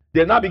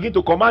 They now begin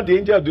to command the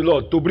angel of the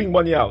Lord to bring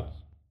money out.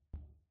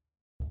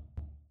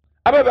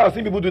 Have you ever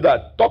seen people do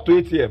that? Talk to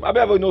ATM. Have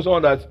you ever know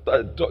someone that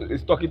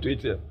is talking to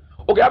ATM?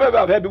 Okay, have you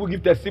ever heard people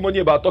give testimony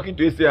about talking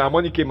to ATM and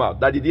money came out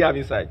that they didn't have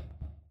inside?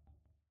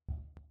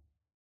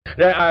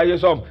 Then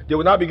they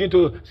will now begin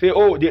to say,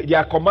 they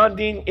are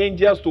commanding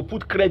angels to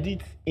put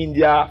credit in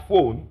their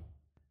phone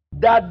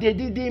that they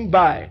didn't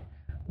buy.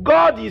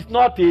 God is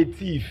not a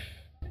thief.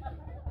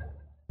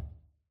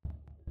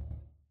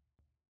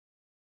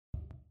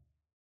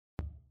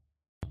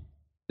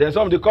 Then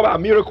some they call it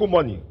miracle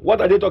money. What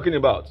are they talking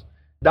about?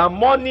 The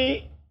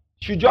money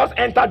should just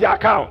enter the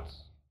account.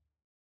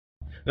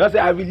 Say,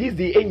 I release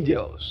the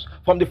angels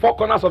from the four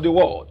corners of the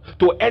world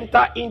to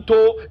enter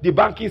into the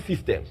banking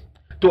system.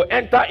 To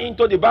enter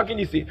into the banking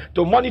system.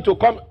 To money to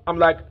come. I'm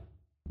like,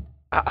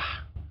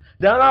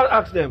 Then I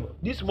ask them,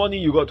 this money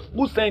you got,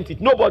 who sent it?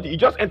 Nobody. It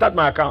just entered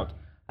my account.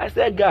 I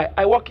said, guy,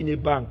 I work in a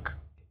bank.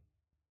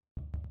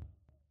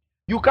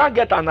 You can't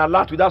get an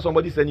alert without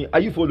somebody saying, are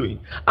you following?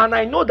 And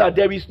I know that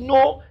there is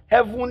no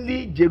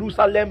heavenly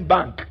Jerusalem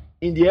bank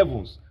in the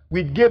heavens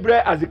with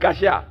Gabriel as the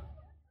cashier.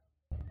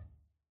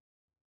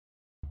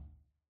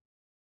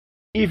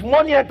 If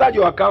money entered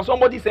your account,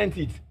 somebody sent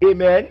it.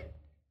 Amen.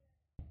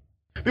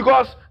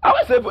 Because I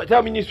always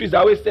tell ministries, I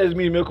always tells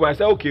me, I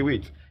say, okay,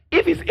 wait.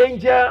 If it's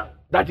angel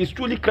that is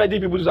truly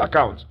crediting people's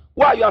accounts,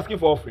 why are you asking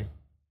for offering?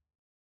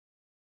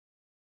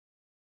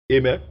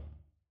 Amen.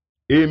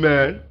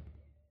 Amen.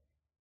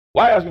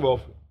 Why are you asking for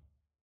offering?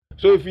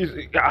 So if it's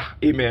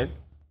amen.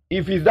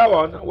 If it's that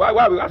one, why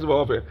are we asking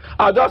for offering?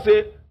 I'll just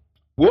say,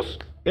 what's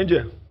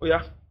angel? Oh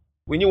yeah,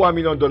 we need $1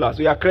 million.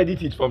 So you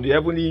credit it from the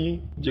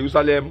heavenly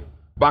Jerusalem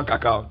bank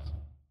account.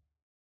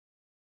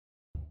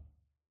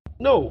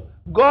 No,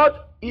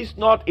 God is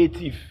not a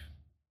thief.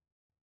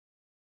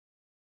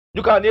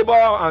 Look at neighbor,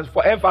 and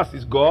for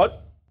emphasis, God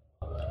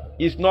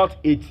is not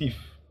a thief.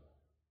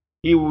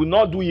 He will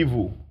not do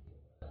evil.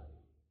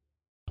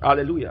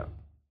 Hallelujah.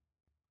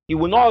 He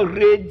will not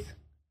raid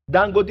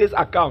Dangote's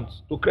account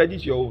to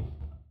credit your own.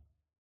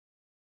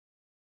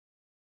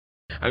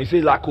 And you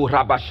say, Lako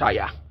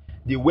Rabashaya,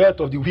 the wealth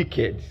of the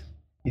wicked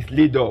is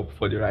laid up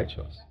for the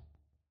righteous.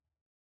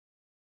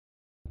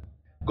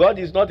 God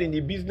is not in the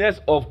business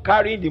of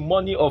carrying the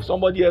money of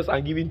somebody else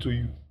and giving to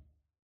you.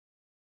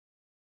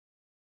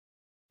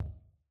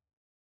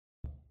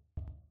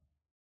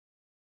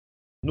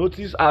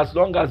 Notice, as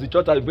long as the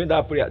church has been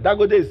that prayer,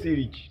 Dangote is still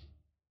rich.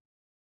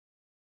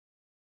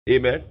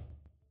 Amen.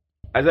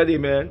 I said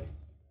amen.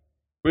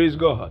 Praise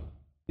God.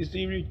 He's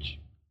still rich.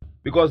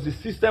 Because the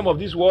system of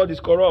this world is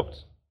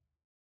corrupt.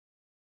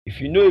 If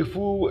you know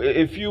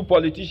a few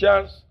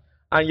politicians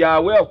and you are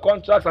aware of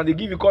contracts and they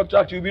give you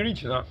contracts, you'll be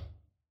rich now.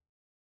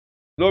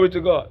 Glory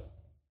to God.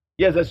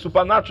 Yes, a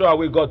supernatural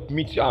way God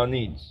meets our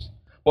needs.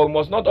 But we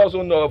must not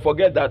also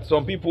forget that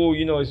some people,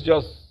 it's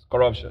just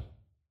corruption.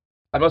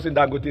 I'm not saying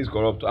Dangote is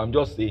corrupt. I'm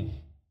just saying.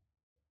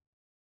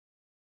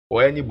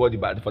 Or anybody,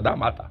 but for that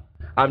matter.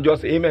 I'm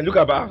just saying. Amen. Look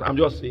at that. I'm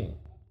just saying.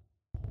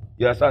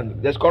 You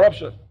understand? There's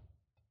corruption.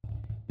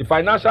 The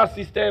financial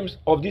systems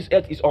of this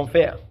earth is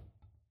unfair.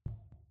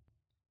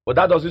 But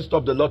that doesn't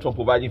stop the Lord from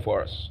providing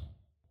for us.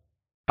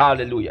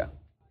 Hallelujah.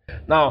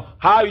 Now,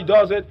 how he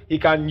does it, he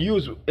can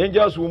use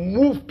angels who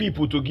move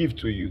people to give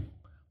to you.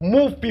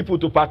 Move people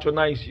to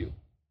patronize you.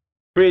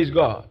 Praise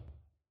God.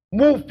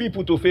 Move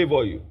people to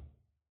favor you.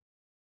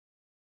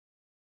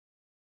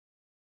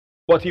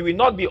 But he will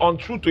not be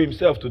untrue to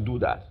himself to do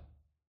that.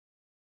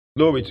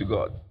 Glory to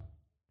God.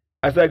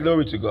 I said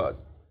glory to God.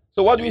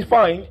 So what do we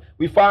find?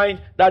 We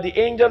find that the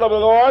angel of the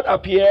Lord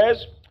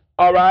appears,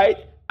 all right,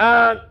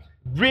 and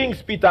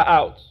brings Peter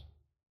out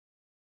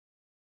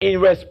in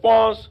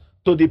response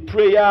to the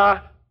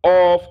prayer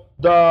of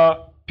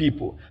the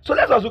people. So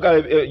let's also look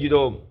at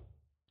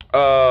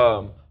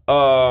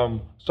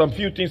some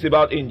few things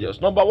about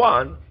angels. Number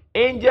one,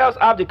 angels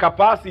have the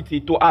capacity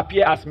to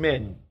appear as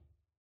men.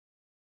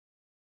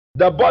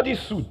 The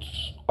bodysuit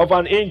of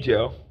an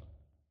angel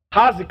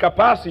has the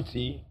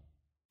capacity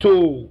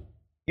to,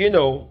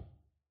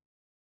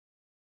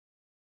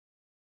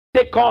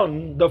 take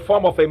on the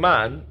form of a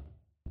man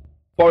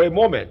for a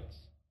moment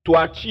to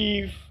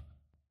achieve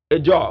a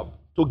job,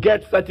 to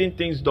get certain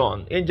things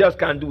done. Angels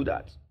can do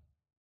that.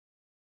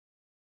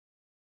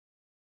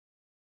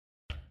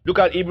 Look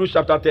at Hebrews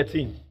chapter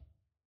 13.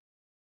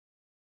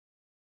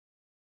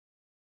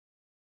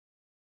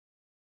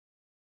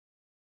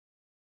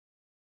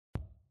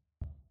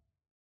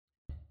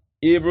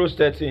 Hebrews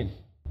 13.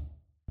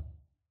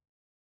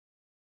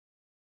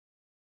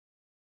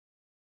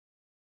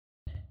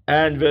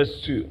 And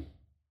verse 2.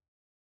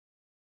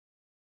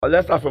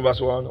 Let's start from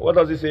verse 1. What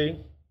does it say?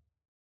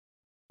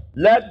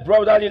 Let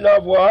brotherly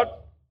love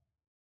what?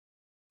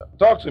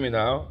 Talk to me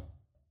now.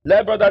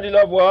 Let brotherly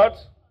love what?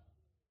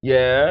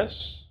 Yes.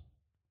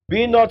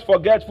 Be not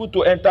forgetful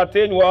to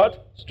entertain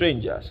what?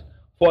 Strangers.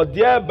 For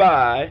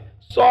thereby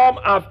some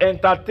have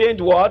entertained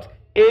what?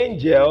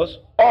 Angels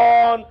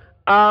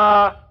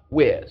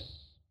unawares.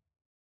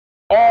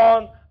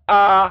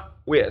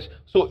 Unawares.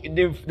 So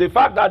the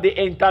fact that they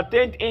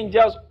entertained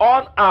angels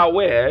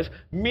unawares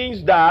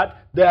means that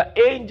the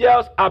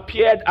angels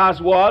appeared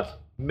as what?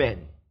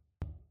 Men.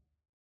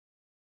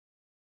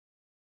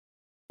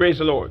 Praise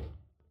the Lord.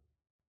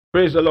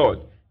 Praise the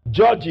Lord.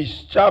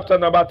 Judges chapter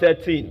number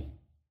 13.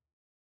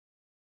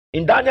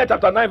 In Daniel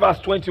chapter 9 verse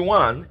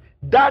 21,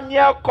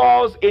 Daniel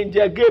calls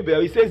angel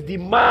Gabriel. He says the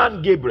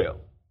man Gabriel.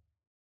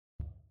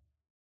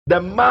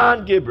 The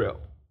man Gabriel.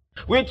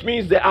 Which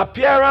means the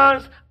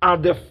appearance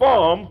and the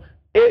form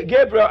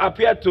Gabriel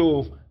appeared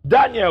to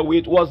Daniel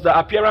with was the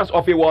appearance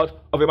of a what?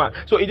 Of a man.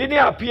 So he didn't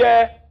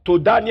appear to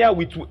Daniel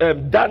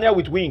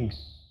with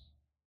wings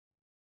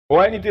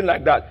or anything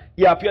like that.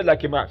 He appeared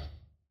like a man.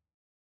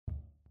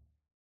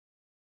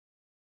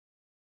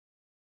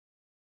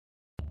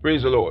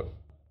 Praise the Lord.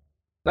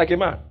 Like a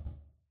man.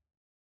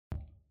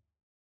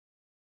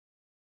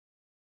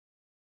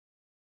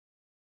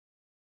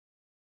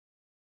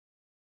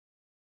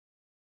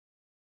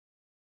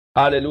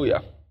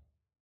 Hallelujah.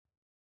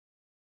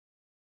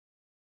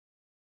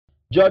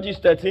 Judges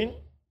 13.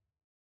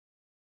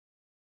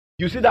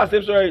 You see that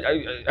same story?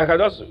 I can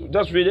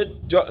just read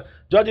it.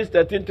 Judges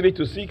 13, 3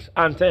 to 6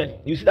 and 10.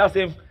 You see that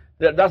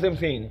same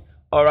thing.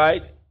 All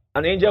right.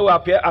 An angel will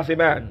appear as a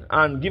man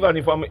and give an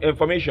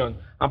information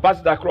and pass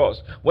it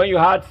across. When you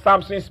had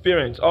Samson's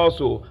parents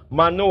also,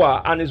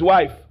 Manoah and his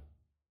wife.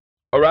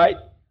 All right.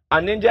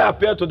 An angel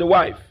appeared to the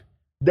wife.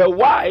 The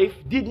wife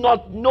did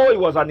not know he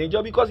was an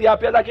angel because he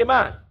appeared like a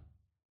man.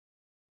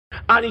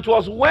 And it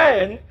was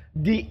when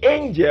the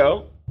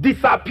angel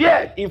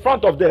disappeared in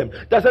front of them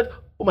that said,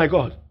 oh my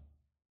God,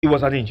 it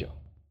was an angel.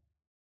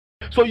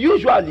 So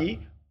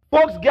usually,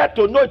 folks get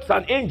to know it's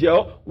an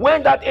angel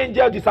when that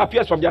angel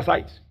disappears from their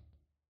sight.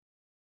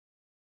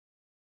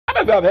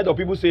 I've heard of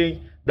people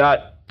saying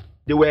that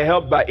they were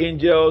helped by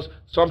angels,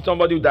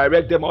 somebody will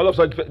direct them, all of a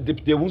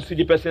sudden they won't see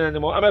the person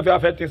anymore.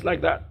 I've heard things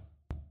like that.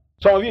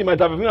 Some of you might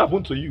have even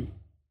happened to you.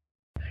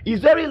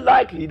 It's very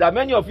likely that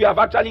many of you have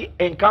actually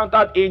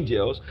encountered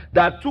angels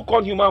that took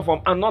on human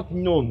form and not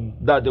known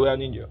that they were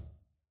an angel.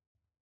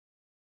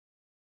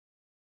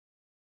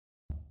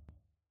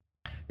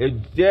 a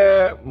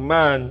dear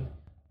man,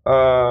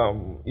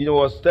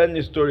 was telling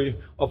a story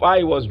of how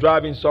he was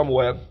driving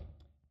somewhere,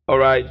 all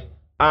right,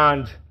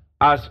 and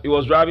as he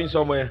was driving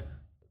somewhere,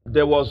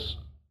 there was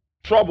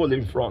trouble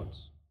in front.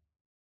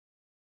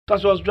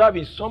 As he was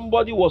driving,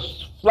 somebody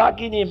was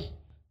flagging him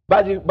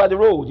by the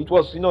road. It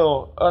was,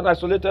 an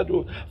isolated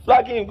road.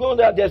 Flagging him, going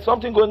there, there's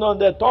something going on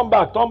there. Turn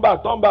back, turn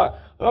back, turn back.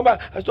 Turn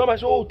back. I told him, I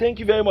said, oh, thank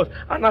you very much.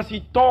 And as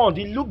he turned,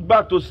 he looked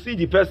back to see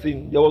the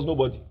person. There was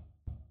nobody.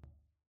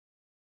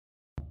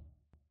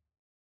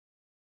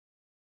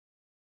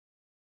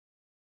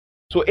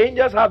 So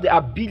angels have the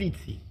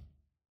ability,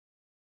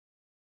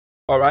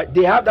 all right?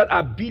 They have that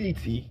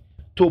ability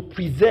to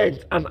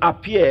present and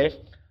appear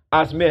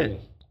as men.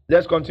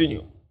 Let's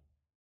continue.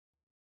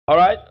 All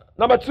right?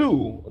 Number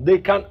 2, they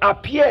can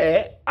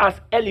appear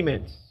as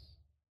elements.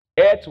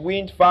 Earth,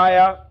 wind,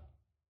 fire,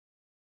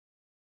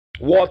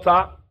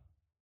 water,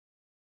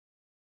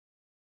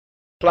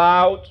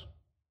 cloud.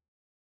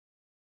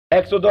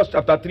 Exodus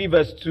chapter 3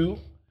 verse 2,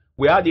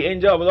 we have the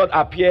angel of the Lord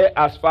appear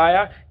as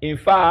fire. In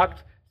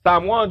fact,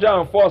 Psalm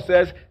 104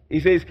 says,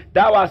 it says,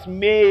 thou hast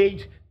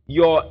made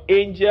your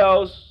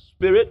angels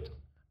spirit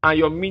and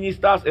your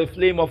ministers a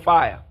flame of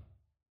fire.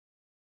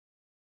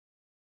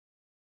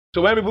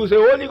 So when people say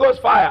Holy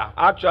Ghost fire,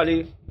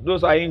 actually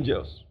those are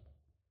angels.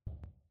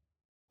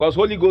 Because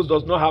Holy Ghost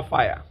does not have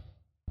fire.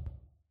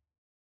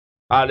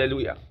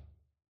 Hallelujah.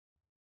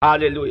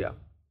 Hallelujah.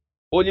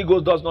 Holy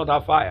Ghost does not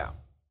have fire.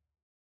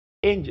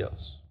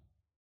 Angels.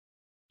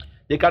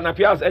 They can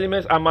appear as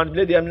elements and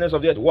manipulate the elements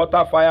of the earth.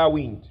 Water, fire,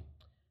 wind.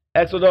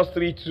 Exodus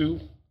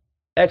 3:2.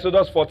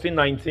 Exodus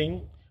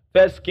 14:19.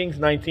 1 Kings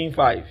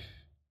 19:5.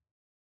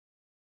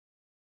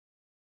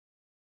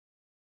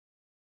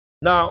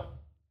 Now,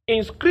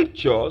 in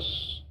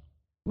scriptures,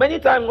 many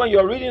times when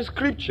you're reading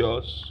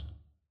scriptures,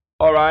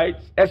 all right,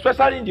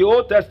 especially in the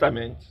Old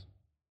Testament,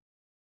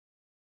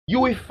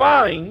 you will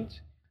find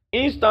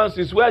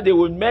instances where they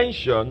will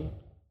mention,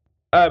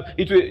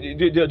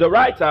 the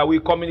writer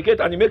will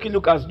communicate and make it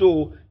look as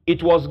though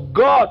it was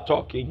God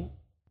talking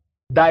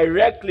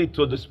directly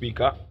to the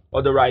speaker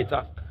or the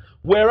writer,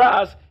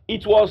 whereas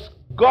it was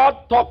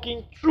God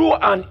talking through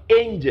an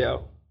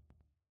angel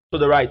to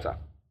the writer.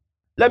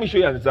 Let me show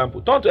you an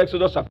example. Turn to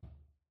Exodus chapter.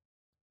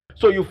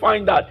 So you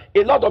find that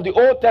a lot of the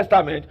Old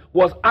Testament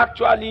was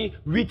actually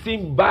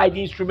written by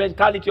the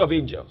instrumentality of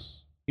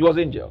angels. It was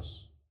angels.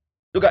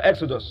 Look at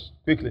Exodus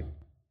quickly.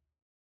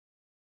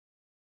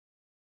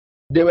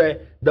 They were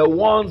the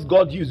ones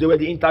God used. They were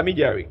the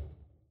intermediary.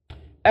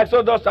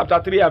 Exodus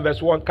chapter 3 and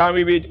verse 1. Can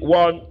we read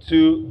 1,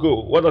 2,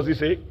 go? What does it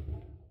say?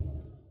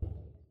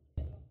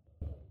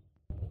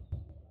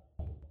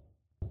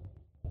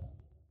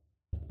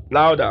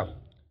 Louder.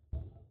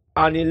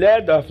 And he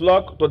led the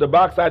flock to the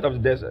backside of the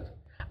desert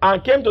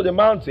and came to the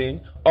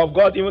mountain of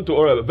God, even to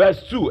Horeb.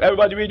 Verse 2.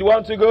 Everybody read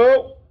 1 to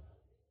go.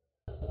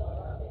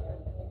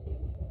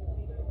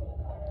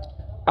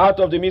 Out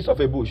of the midst of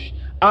a bush.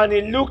 And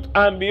he looked,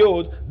 and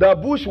behold, the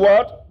bush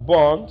what?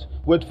 Burnt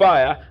with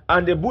fire,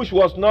 and the bush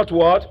was not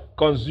what?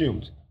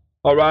 Consumed.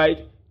 All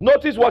right.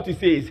 Notice what he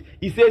says.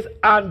 He says,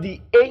 and the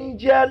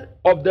angel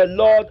of the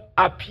Lord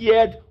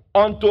appeared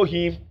unto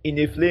him in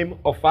a flame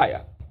of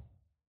fire.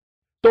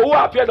 So who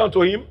appeared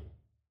unto him?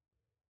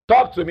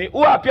 Talk to me.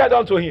 Who appeared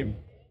unto him?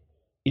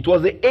 It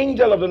was the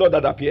angel of the Lord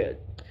that appeared.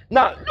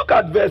 Now look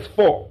at verse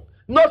 4.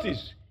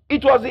 Notice,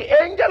 it was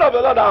the angel of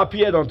the Lord that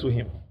appeared unto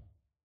him.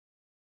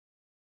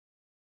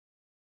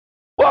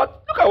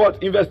 But look at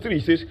what in verse 3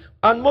 it says,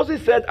 and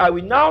Moses said, I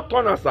will now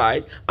turn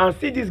aside and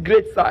see this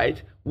great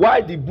sight,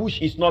 why the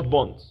bush is not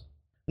burnt.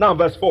 Now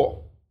verse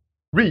 4.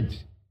 Read.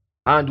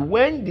 And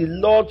when the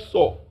Lord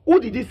saw, who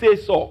did he say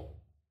saw?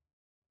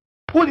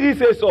 Who did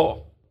he say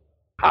saw?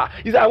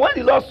 He said, when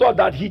the Lord saw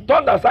that he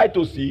turned aside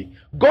to see,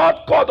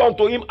 God called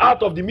unto him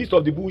out of the midst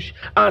of the bush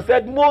and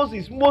said,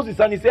 Moses, Moses,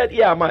 and he said,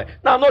 here am I.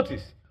 Now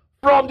notice,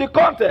 from the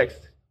context,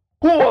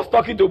 who was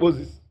talking to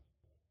Moses?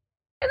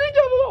 An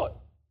angel of the Lord.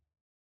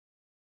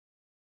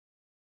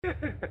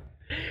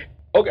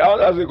 Okay, I want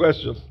to ask you a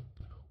question.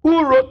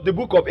 Who wrote the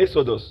book of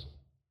Exodus?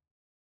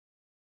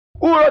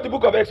 Who wrote the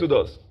book of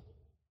Exodus?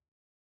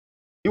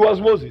 It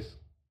was Moses.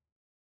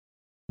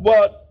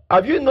 But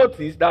have you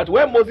noticed that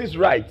when Moses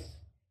writes,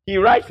 he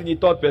writes in the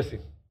third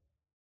person?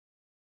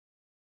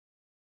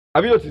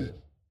 Have you noticed?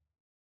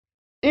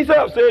 Instead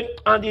of saying,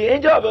 and the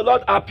angel of the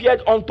Lord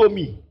appeared unto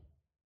me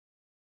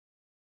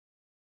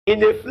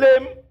in a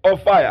flame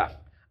of fire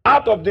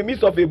out of the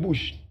midst of a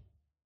bush.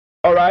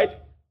 All right?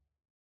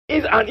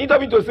 And he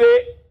told me to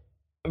say,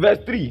 verse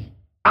 3,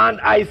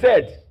 and I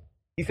said,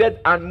 he said,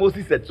 and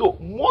Moses said. So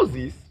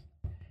Moses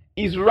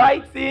is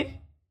writing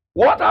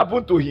what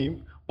happened to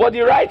him, but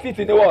he writes it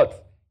in the what?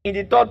 In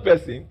the third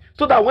person,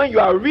 so that when you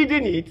are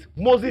reading it,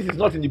 Moses is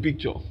not in the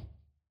picture.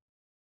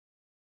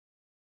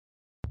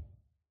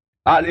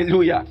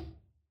 Hallelujah.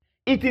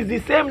 It is the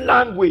same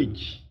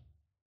language.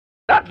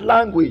 That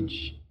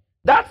language,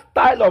 that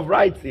style of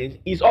writing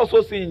is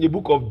also seen in the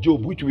book of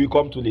Job, which we will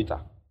come to later.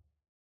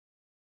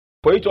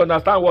 For you to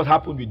understand what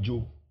happened with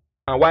Job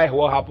and why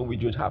what happened with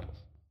Job happened.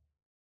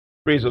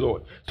 Praise the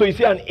Lord. So you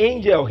see an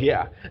angel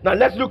here. Now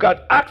let's look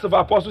at Acts of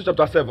Apostles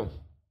chapter 7.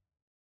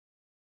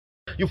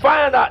 You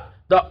find that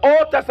the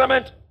Old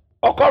Testament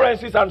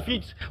occurrences and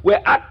feats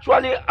were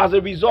actually as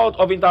a result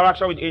of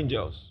interaction with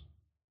angels.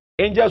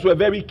 Angels were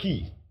very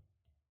key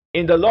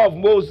in the law of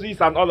Moses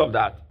and all of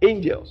that.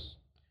 Angels.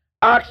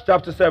 Acts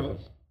chapter 7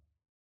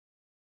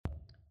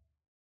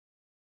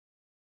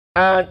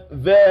 and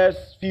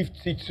verse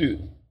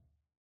 52.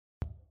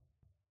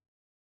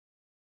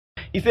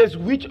 It says,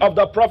 which of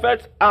the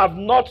prophets have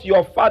not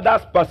your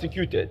fathers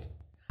persecuted?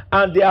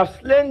 And they have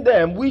slain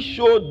them which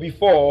showed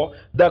before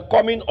the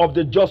coming of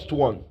the just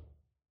one.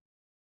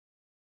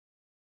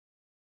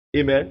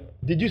 Amen.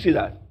 Did you see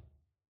that?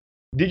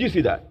 Did you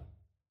see that?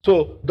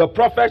 So the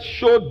prophet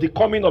showed the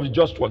coming of the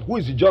just one. Who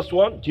is the just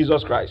one?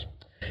 Jesus Christ.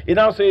 It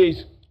now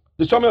says,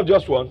 the coming of the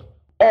just one,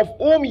 of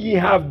whom ye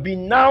have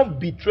been now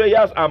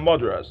betrayers and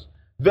murderers.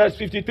 Verse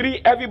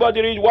 53,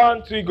 everybody read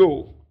 1, 3,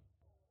 go.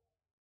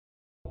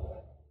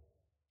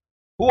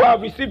 Who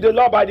have received the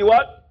law by the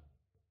what?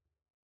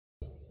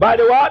 By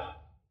the what?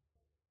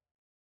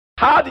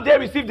 How did they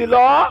receive the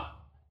law?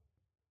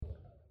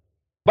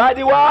 By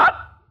the what?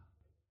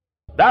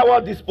 That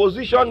word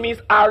disposition means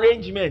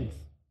arrangement.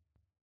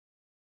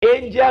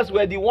 Angels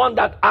were the one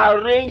that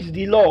arranged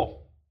the law.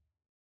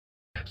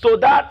 So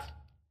that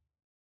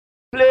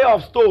play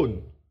of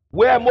stone,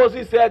 where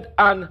Moses said,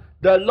 and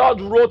the Lord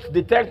wrote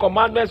the 10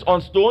 commandments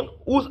on stone,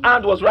 whose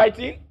hand was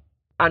writing?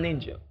 An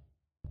angel.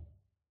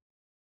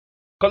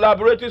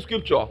 Collaborative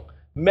scripture.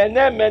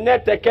 Mene mene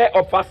teke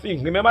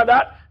ophasim. Remember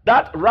that?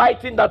 That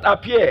writing that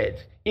appeared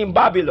in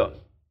Babylon.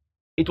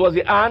 It was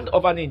the hand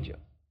of an angel.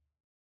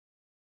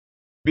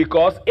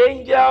 Because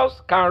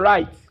angels can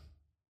write.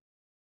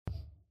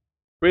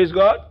 Praise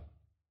God.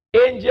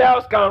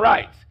 Angels can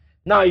write.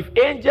 Now, if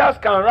angels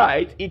can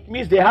write, it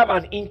means they have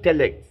an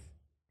intellect.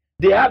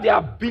 They have the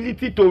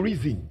ability to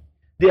reason.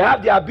 They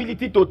have the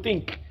ability to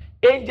think.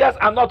 Angels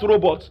are not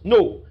robots.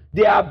 No.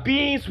 They are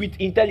beings with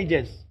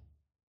intelligence.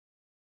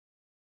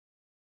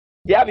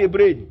 They have a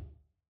brain,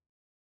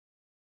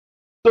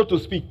 so to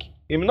speak.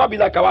 It may not be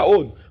like our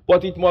own,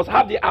 but it must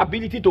have the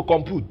ability to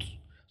compute.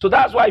 So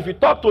that's why if you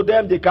talk to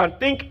them, they can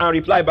think and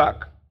reply back.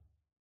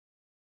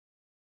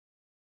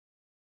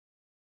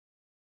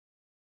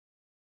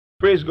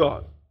 Praise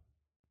God.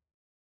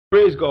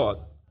 Praise God.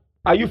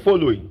 Are you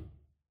following?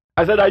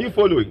 I said, are you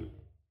following?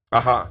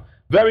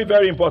 Very,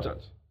 very important.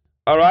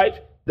 All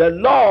right. The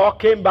law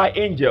came by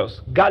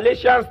angels.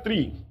 Galatians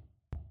 3.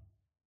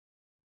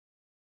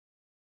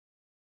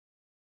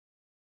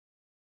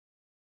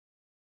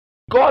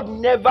 God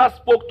never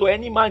spoke to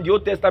any man in the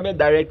Old Testament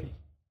directly.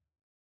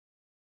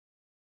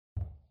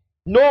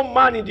 No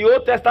man in the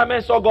Old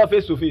Testament saw God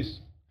face to face.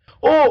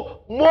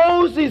 Oh,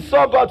 Moses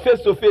saw God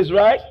face to face,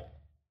 right?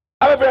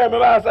 Everybody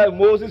remember I said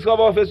Moses saw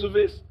God face to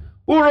face?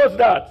 Who wrote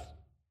that?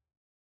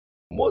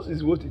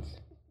 Moses wrote it.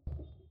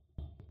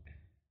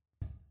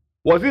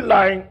 Was he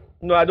lying?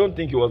 No, I don't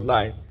think he was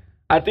lying.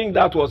 I think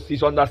that was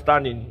his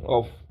understanding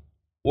of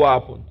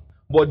what happened.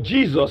 But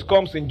Jesus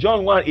comes in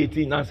John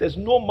 1:18 and says,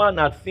 no man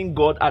hath seen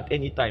God at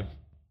any time.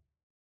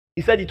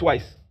 He said it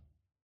twice.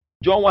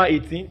 John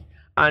 1:18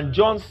 and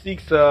John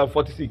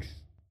 6:46.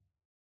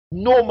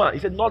 No man, he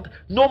said,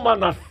 no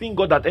man has seen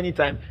God at any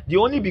time. The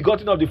only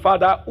begotten of the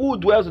Father who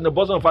dwells in the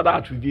bosom of the Father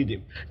hath revealed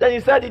him. Then he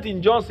said it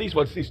in John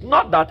 6:46.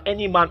 Not that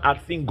any man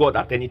hath seen God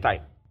at any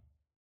time,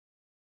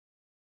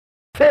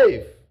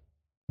 save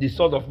the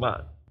Son of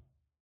Man.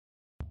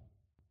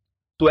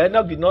 So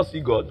Enoch did not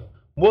see God.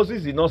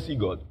 Moses did not see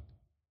God.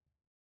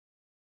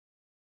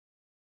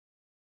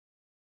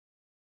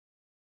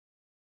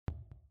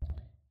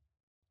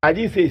 I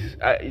didn't say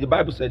the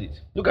Bible said it.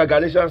 Look at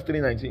Galatians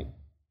 3:19.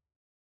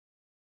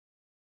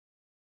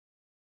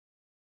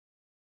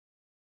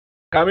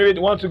 Can we read?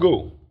 Want to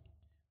go?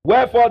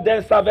 Wherefore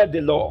then serveth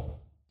the law?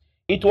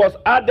 It was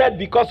added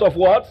because of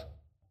what?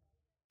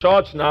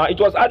 Church now. It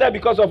was added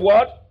because of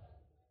what?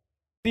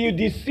 Till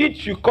the seed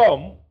should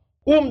come,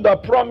 to whom the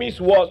promise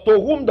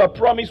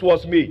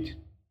was made.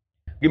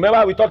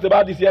 Remember we talked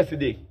about this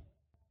yesterday.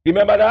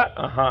 Remember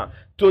that?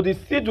 To the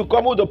seed to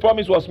come, whom the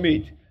promise was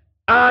made.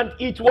 And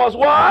it was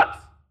what?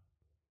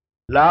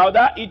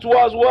 Louder. It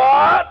was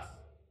what?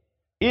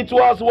 It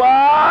was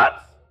what?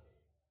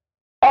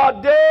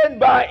 Ordained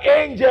by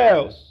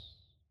angels.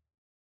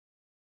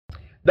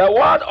 The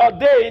word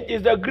ordained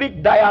is the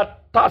Greek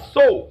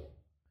diatasso.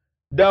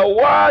 The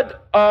word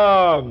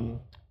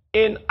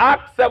in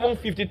Acts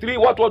 7:53,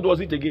 what word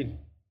was it again?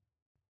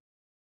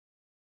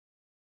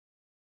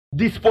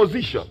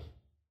 Disposition.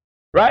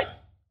 Right?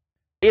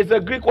 It's the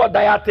Greek word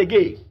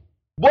diatege.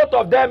 Both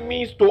of them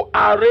means to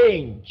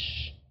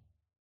arrange.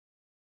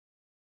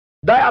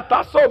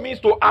 Diatasso means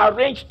to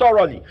arrange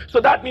thoroughly. So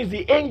that means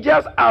the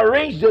angels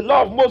arranged the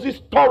law of Moses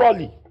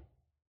thoroughly.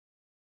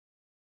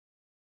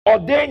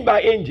 Ordained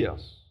by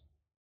angels.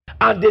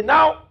 And they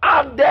now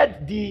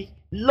added the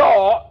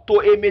law to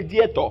a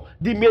mediator.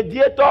 The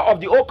mediator of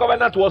the old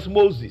covenant was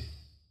Moses.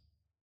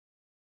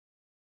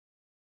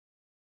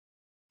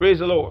 Praise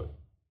the Lord.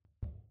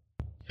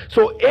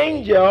 So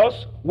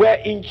angels were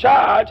in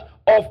charge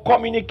of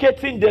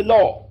communicating the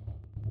law.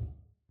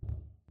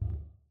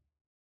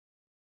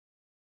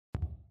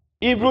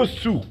 Hebrews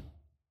 2.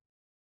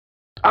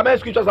 How many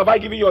scriptures have I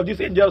given you of this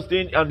angels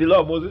thing and the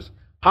law of Moses?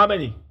 How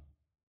many?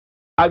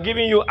 I've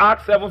given you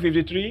Acts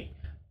 7:53.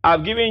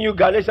 I've given you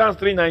Galatians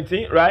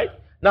 3:19, right?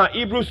 Now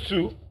Hebrews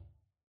 2.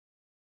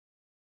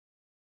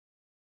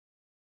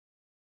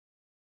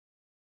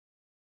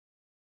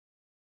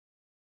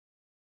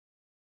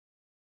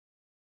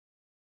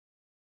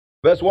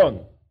 Verse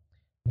 1.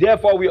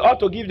 Therefore we ought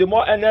to give the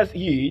more earnest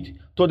heed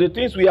to the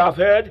things we have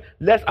heard,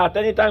 lest at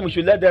any time we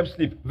should let them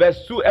slip.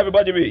 Verse 2,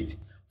 everybody read.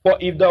 For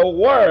if the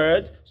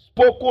word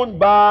spoken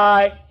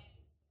by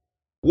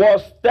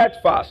was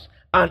steadfast,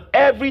 and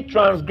every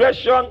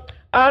transgression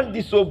and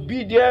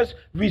disobedience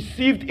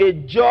received a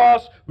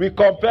just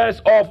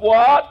recompense of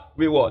what?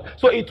 Reward.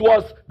 So it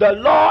was, the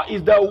law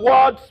is the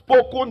word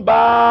spoken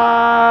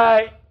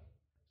by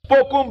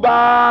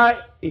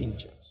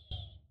angels.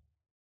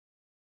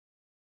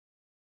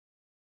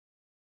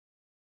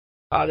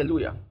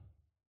 Hallelujah.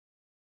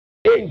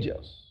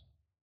 Angels.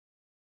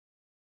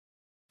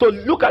 So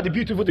look at the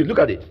beautiful thing. Look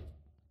at it.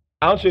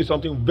 I want to show you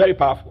something very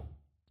powerful.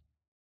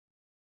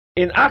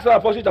 In Acts of the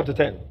Apostles chapter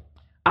 10,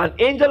 an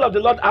angel of the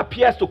Lord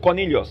appears to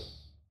Cornelius.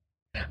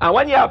 And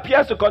when he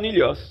appears to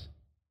Cornelius,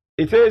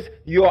 it says,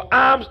 your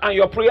arms and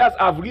your prayers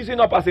have risen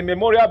up as a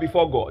memorial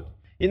before God.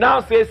 He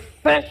now says,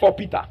 send for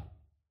Peter.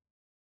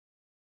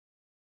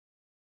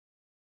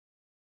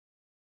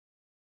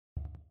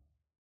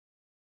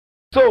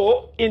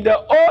 So, in the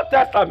Old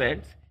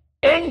Testament,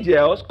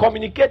 angels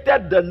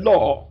communicated the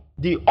law,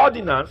 the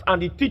ordinance,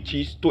 and the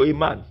teachings to a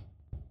man,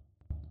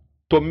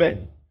 to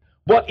men.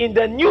 But in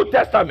the New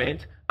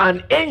Testament,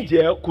 an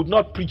angel could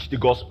not preach the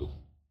gospel.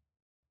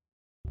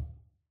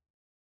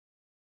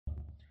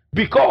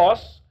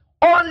 Because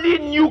only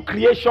new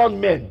creation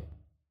men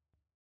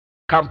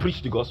can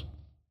preach the gospel.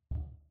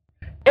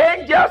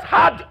 Angels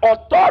had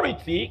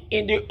authority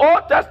in the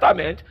Old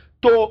Testament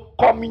to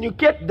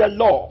communicate the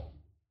law.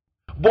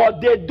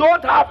 But they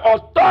don't have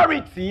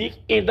authority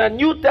in the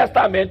New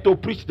Testament to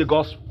preach the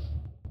gospel.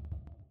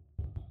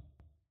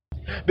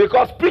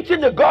 Because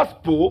preaching the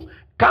gospel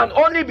can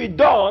only be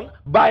done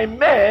by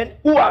men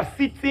who are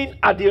sitting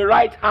at the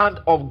right hand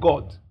of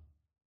God.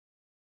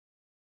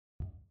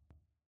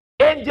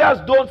 Angels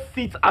don't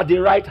sit at the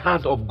right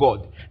hand of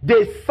God.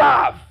 They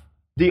serve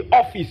the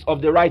office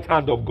of the right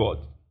hand of God.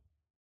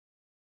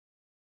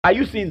 Are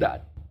you seeing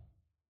that?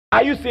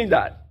 Are you seeing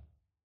that?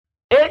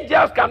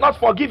 Angels cannot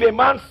forgive a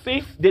man's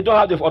sins. They don't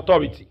have the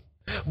authority.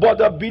 But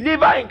the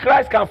believer in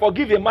Christ can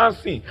forgive a man's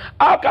sin.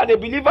 How can a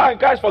believer in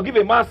Christ forgive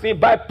a man's sin?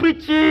 By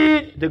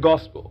preaching the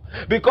gospel.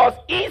 Because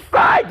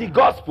inside the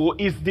gospel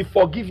is the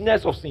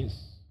forgiveness of sins.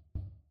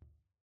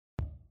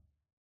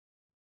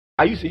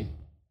 Are you seeing?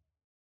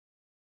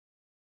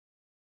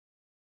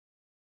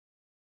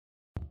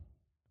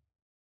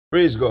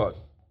 Praise God.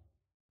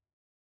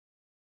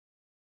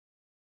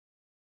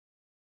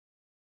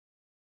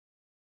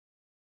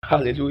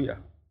 Hallelujah.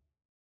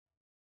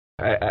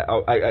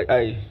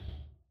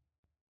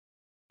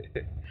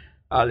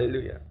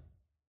 Hallelujah.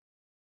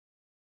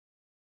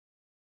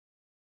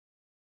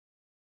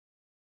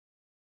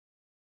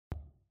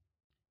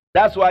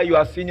 That's why you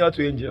are senior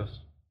to angels.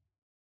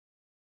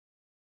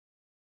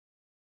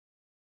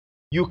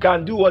 You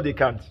can do what they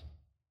can't.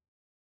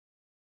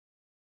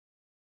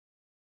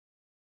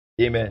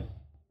 Amen.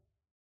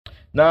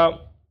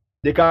 Now,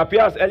 they can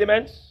appear as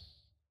elements,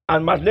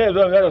 and number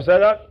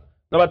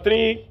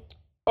 3,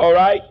 all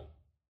right,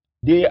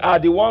 they are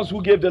the ones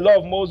who gave the law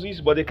of Moses,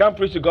 but they can't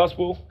preach the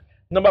gospel.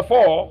 Number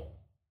 4,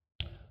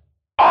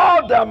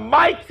 all the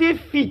mighty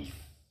feats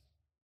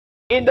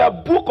in the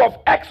book of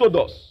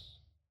Exodus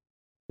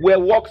were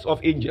works of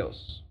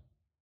angels.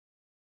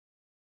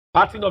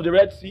 Parting of the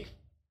Red Sea,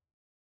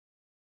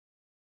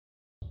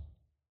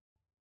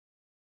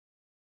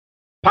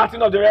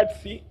 parting of the Red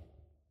Sea,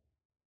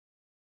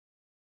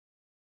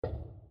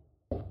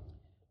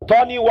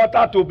 turning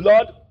water to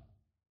blood.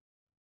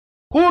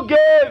 Who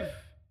gave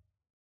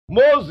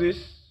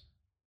Moses,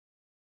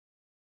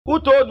 who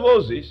told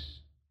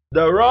Moses,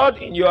 the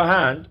rod in your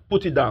hand,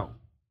 put it down?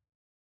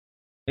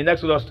 In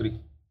Exodus 3.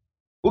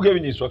 Who gave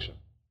him the instruction?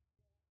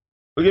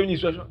 Who gave him the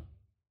instruction?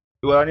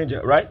 It was an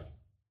angel, right?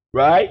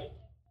 Right?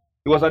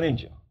 It was an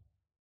angel.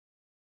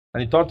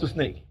 And he turned to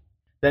snake.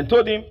 Then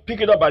told him,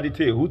 pick it up by the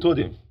tail. Who told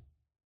him?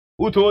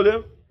 Who told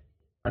him?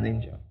 An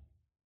angel.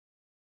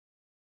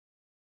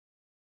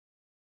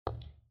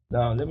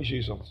 Now, let me show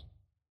you something.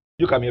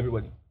 Look at me,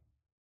 everybody.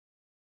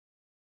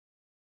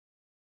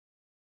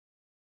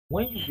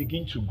 When you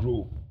begin to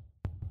grow,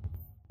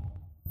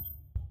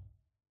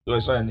 so I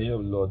saw in the name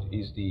of the Lord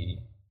is the,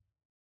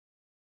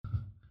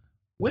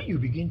 when you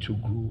begin to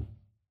grow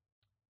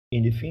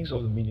in the things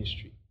of the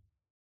ministry,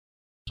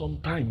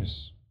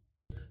 sometimes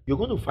you're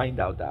going to find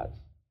out that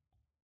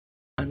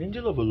an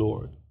angel of the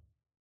Lord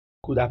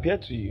could appear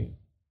to you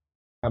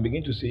and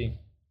begin to say,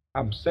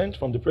 I'm sent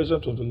from the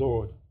presence of the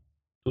Lord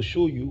to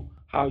show you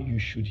how you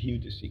should heal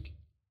the sick.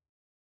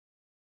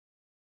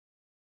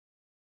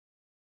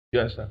 You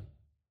understand?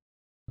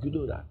 You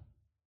do that.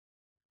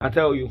 I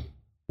tell you,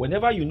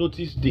 whenever you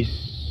notice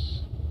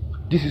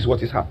this is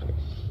what is happening.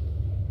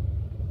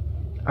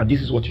 And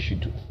this is what you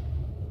should do. Do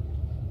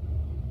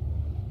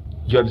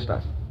you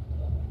understand?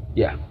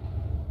 Yeah.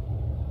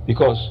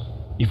 Because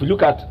if you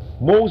look at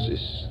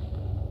Moses,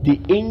 the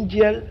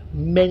angel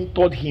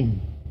mentored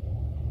him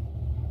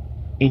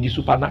in the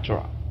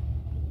supernatural.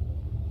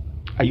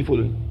 Are you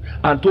following?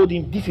 And told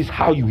him, this is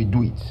how you will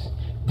do it.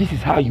 This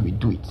is how you will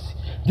do it.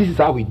 This is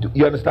how we do.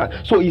 You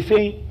understand? So he's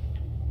saying,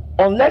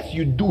 unless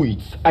you do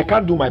it, I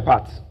can't do my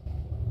part.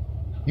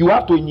 You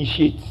have to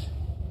initiate.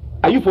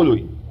 Are you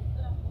following?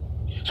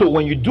 So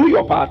when you do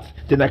your part,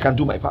 then I can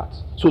do my part.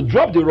 So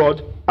drop the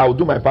rod, I will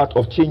do my part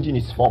of changing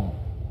its form.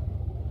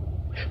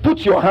 Put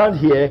your hand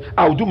here,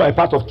 I will do my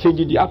part of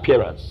changing the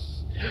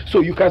appearance.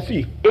 So you can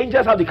see,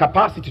 angels have the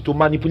capacity to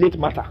manipulate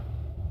matter.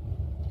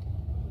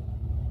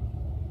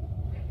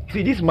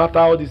 See, this matter,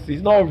 all this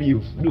is not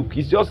real. Look,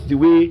 it's just the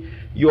way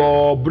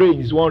your brain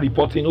is one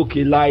reporting,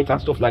 okay, light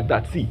and stuff like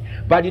that. See,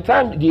 by the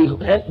time the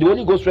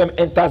Holy Ghost realm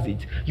enters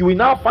it, you will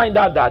now find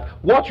out that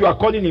what you are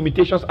calling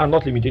limitations are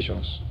not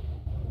limitations.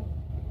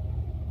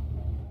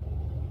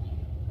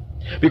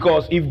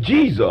 Because if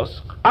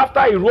Jesus,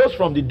 after he rose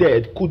from the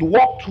dead, could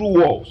walk through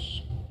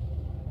walls,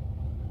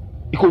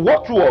 he could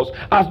walk through walls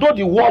as though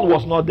the wall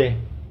was not there.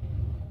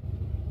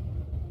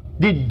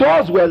 The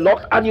doors were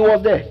locked and he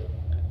was there.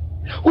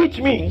 Which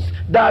means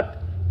that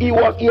he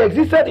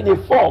existed in a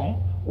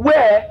form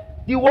where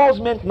the walls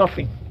meant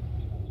nothing.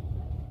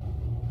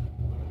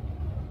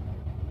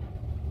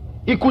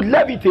 He could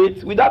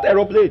levitate without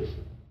aeroplanes.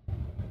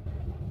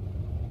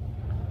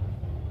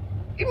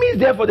 It means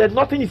therefore that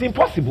nothing is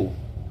impossible.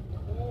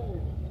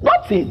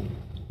 Nothing.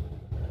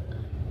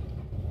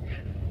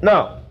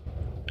 Now,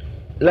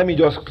 let me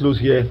just close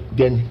here.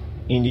 Then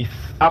in this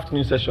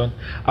afternoon session,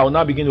 I will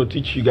now begin to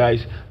teach you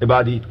guys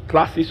about the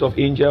classes of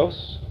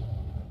angels,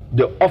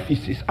 the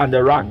offices and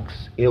the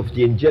ranks of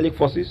the angelic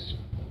forces,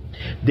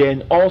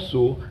 then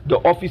also the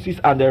offices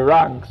and the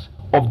ranks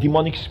of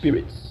demonic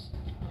spirits.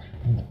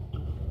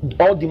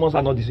 All demons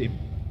are not the same.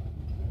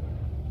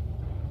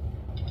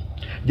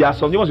 There are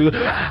some demons who go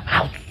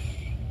out,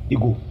 they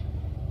go.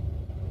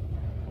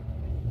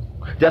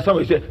 There are some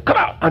who say come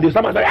out, and there's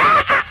some like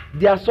ah.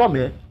 There are some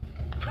there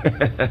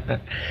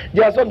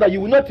are some that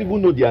you will not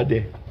even know they are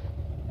there.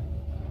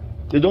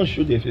 They don't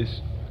show their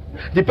face.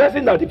 The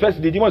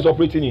demon is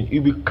operating in,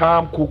 he'll be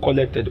calm, cool,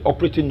 collected,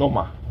 operating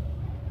normal.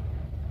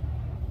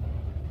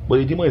 But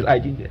the demon is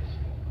hiding there.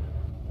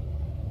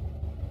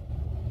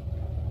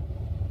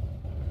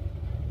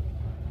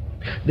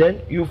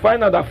 Then you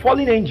find out that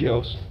fallen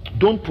angels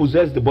don't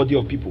possess the body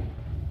of people.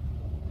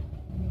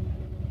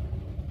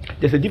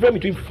 There's a difference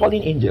between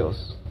fallen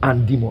angels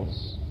and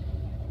demons.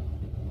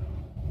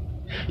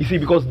 You see,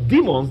 because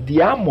demons,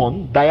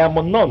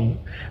 diamonon,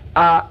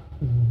 are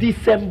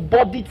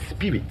disembodied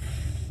spirits.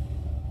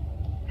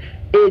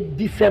 A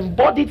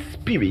disembodied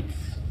spirit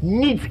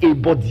needs a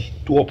body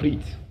to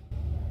operate.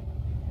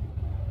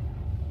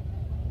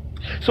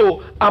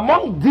 So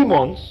among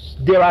demons,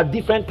 there are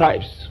different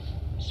types: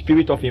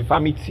 spirit of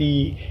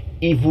infirmity,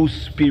 evil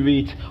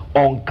spirit,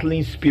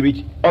 unclean spirit,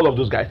 all of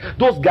those guys.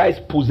 Those guys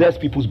possess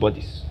people's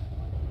bodies.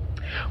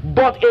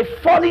 But a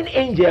fallen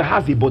angel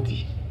has a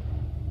body.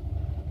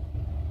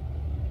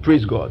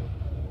 Praise God.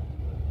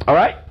 All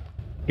right?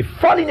 A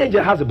fallen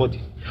angel has a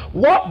body.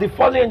 What the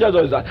fallen angels do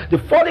is that the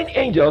fallen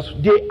angels,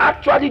 they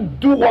actually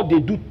do what they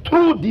do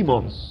through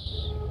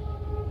demons,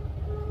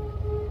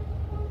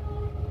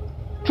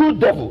 through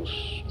devils.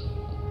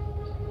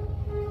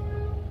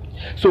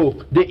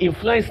 So they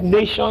influence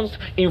nations,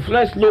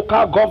 influence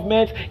local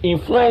government,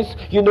 influence,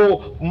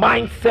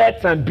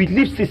 mindsets and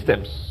belief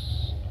systems.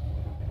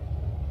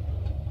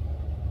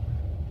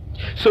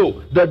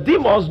 So the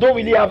demons don't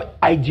really have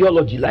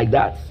ideology like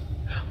that,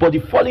 but the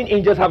fallen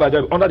angels have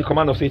ideology under the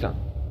command of Satan.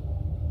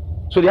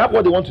 So they have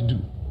what they want to do.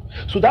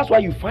 So that's why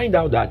you find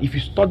out that if you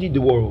study the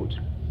world,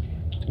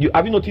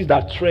 have you noticed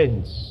that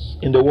trends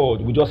in the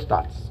world will just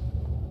start?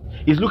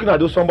 It's looking as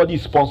though somebody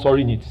is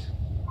sponsoring it.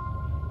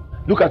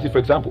 Look at it, for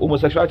example,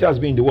 homosexuality has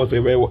been in the world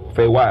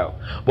for a while,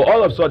 but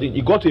all of a sudden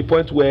it got to a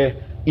point where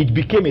it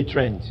became a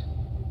trend,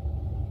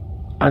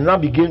 and now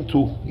began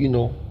to,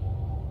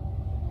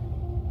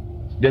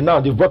 then now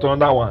they've brought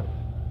another one,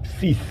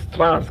 cis,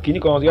 trans,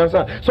 you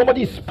understand?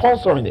 Somebody is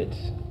sponsoring it.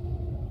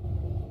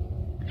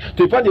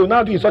 To the point they will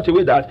now do in such a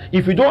way that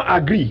if you don't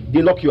agree,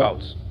 they lock you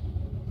out.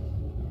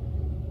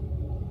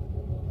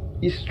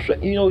 It's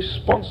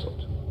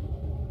sponsored.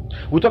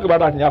 We'll talk about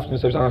that in the afternoon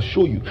service and I'll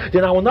show you.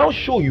 Then I will now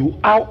show you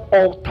how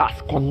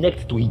altars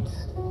connect to it.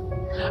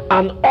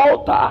 An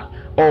altar,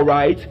 all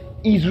right,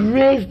 is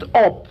raised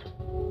up.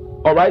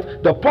 All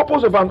right, the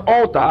purpose of an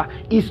altar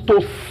is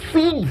to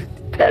feed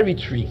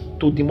territory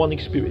to demonic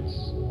spirits.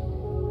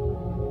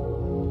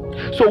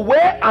 So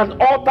where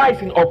an altar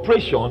is in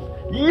operation,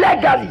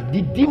 legally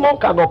the demon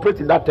can operate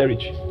in that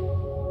territory.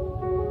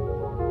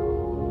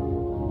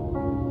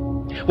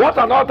 What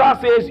an altar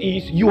says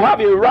is, you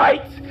have a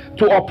right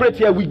to operate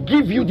here. We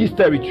give you this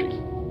territory.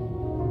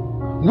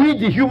 We,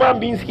 the human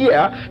beings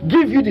here,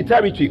 give you the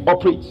territory.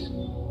 Operate.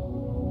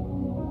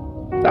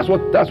 That's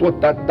what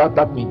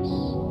that means.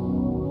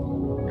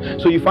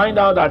 So you find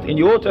out that in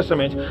the Old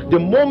Testament, the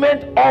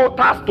moment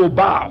altars to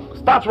Baal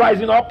start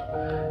rising up,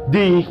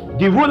 the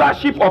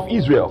rulership of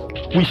Israel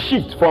will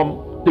shift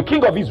from the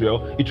king of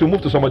Israel. It will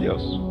move to somebody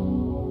else,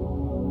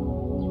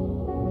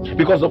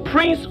 because the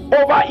prince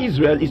over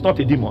Israel is not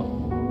a demon.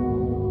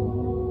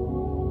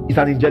 It's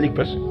an angelic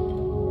person.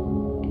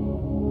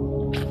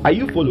 Are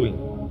you following?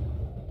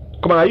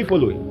 Come on, are you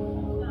following?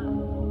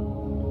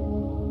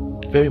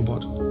 Very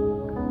important.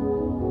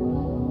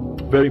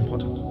 Very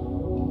important.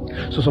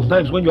 So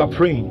sometimes when you are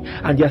praying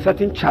and there are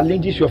certain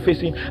challenges you're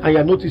facing and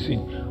you're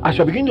noticing, as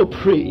you're beginning to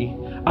pray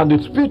and the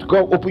Spirit of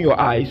God open your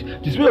eyes,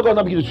 the Spirit of God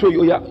now begin to show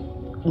you, oh yeah,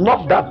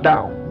 knock that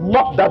down,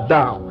 knock that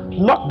down,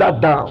 knock that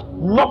down,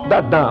 knock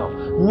that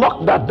down,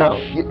 knock that down.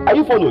 Are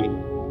you following?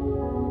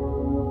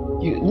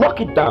 You knock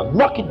it down,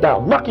 knock it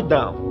down, knock it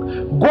down.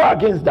 Go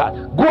against that,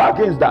 go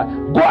against that,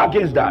 go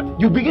against that.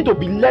 You begin to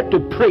be led to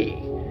pray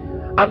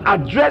and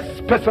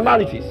address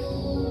personalities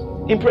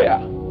in prayer.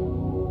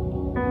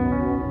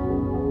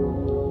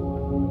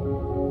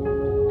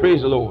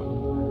 Praise the Lord.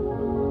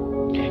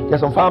 There are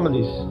some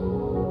families,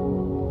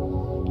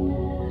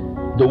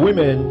 the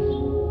women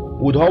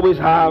would always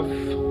have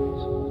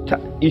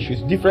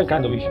issues, different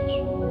kind of issues.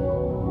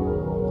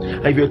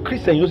 And if you're a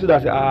Christian, you see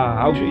that,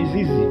 how should it's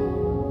easy.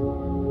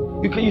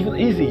 You can even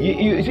easy.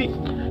 You see,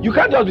 you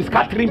can't just be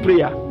scattering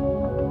prayer.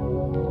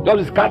 Just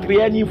be scattering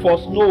any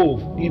force. No,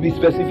 you be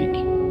specific.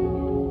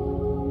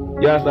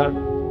 You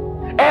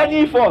understand?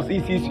 Any force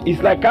is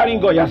like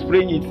carrying God. You're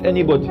spraying it.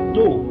 Anybody?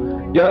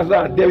 No. You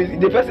understand?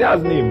 The person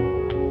has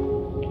name.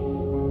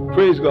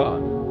 Praise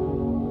God.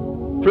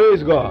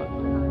 Praise God.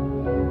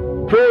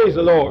 Praise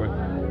the Lord.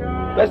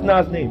 Person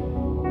has name.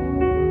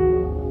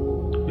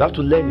 You have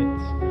to learn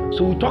it.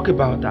 So we talk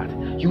about that.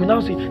 You will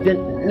now see.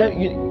 Then,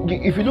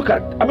 if you look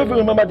at, I don't know if you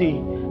remember the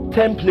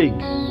 10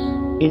 plagues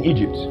in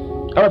Egypt. I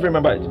don't know if you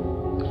remember it.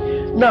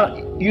 Now,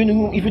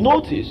 if you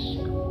notice,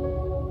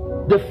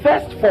 the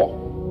first 4,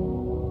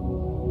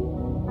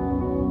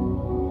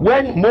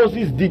 when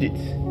Moses did it,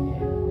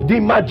 the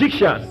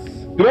magicians,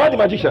 you know the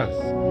magicians,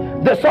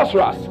 the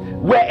sorcerers,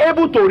 were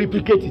able to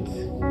replicate it.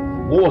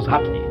 What was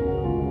happening?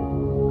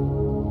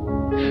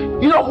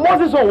 You know,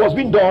 Moses' one was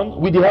being done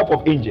with the help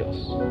of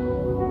angels.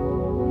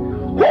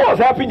 Who was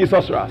helping the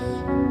sorcerers?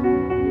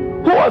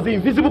 Who was the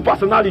invisible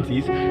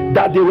personalities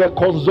that they were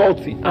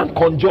consulting and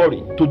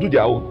conjuring to do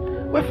their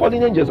own? Were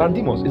fallen angels and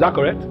demons. Is that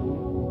correct?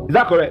 Is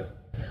that correct?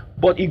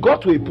 But it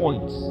got to a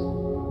point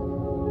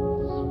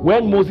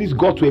when Moses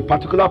got to a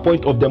particular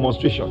point of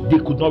demonstration, they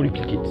could not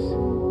replicate.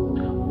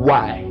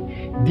 Why?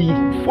 The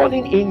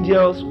fallen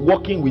angels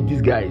working with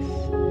these guys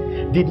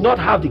did not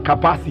have the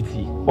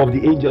capacity of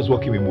the angels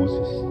working with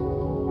Moses.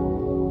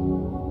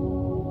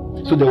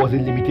 So there was a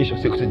limitation.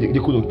 So they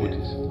couldn't put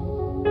it.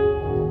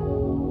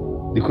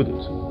 They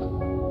couldn't.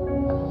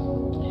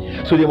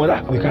 So they were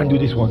like, we can't do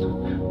this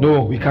one.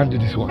 No, we can't do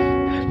this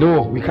one.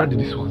 No, we can't do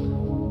this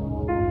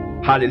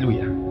one.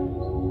 Hallelujah.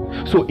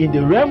 So in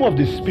the realm of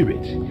the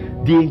spirit,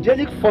 the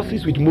angelic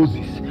forces with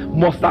Moses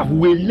must have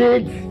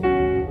waylaid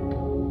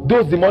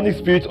those demonic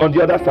spirits on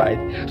the other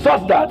side,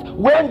 such that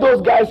when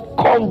those guys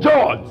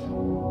conjured,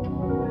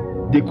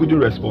 they couldn't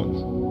respond.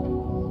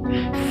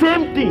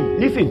 Same thing.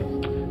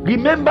 Listen,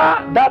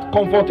 remember that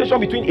confrontation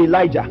between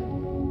Elijah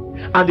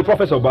and the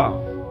prophets of Baal.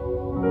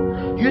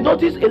 You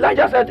notice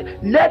Elijah said,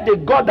 let the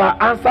God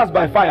that answers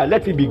by fire,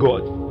 let him be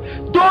God.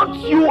 Don't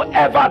you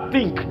ever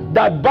think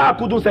that Baal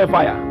couldn't send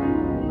fire.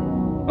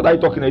 What are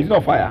you talking about? It's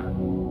not fire.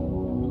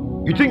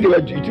 You think they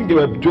were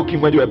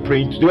joking when they were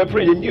praying? They were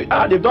praying. They knew,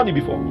 they've done it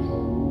before.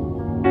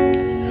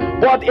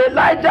 But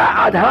Elijah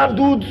had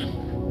handled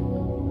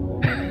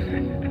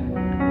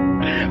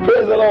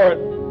praise the Lord.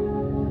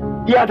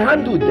 He had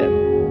handled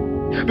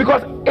them.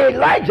 Because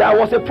Elijah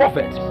was a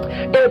prophet.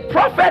 A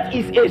prophet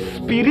is a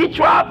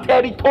spiritual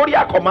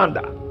territorial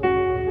commander.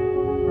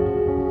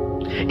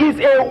 Is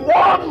a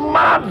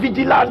one-man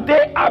vigilante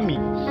army.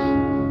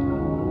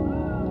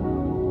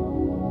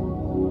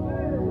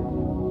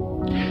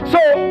 So,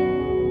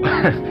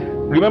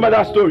 remember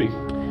that story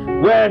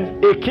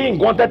when a king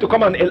wanted to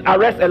come and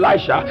arrest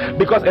Elisha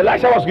because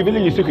Elisha was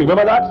revealing his secret.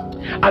 Remember that?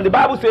 And the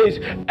Bible says,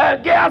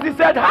 and Gehazi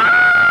said,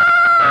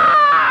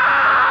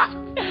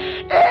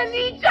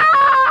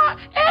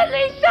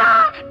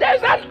 Elisha,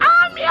 there's an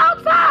army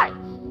outside.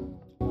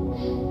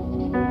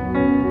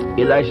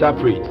 Elisha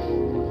prayed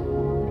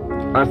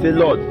and said,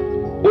 Lord,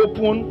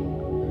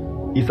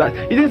 open his eyes.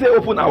 He didn't say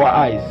open our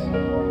eyes.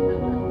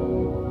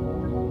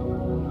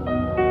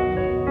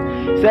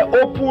 He said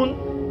open,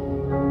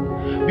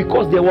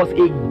 because there was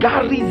a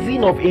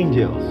garrison of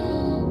angels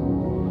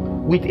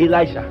with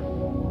Elisha.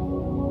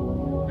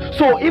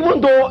 So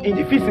even though in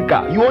the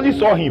physical you only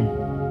saw him,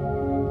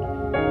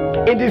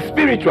 in the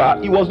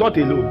spiritual he was not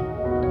alone.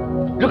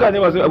 Look at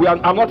him and say,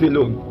 I'm not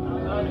alone.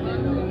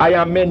 I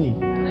am many.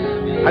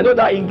 I know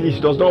that English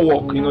does not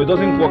work, it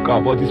doesn't work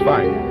out, but it's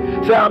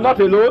fine. Say, I'm not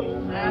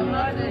alone.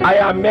 I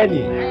am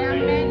many.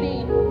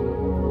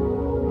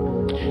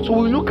 So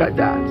we look at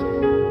that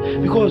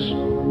because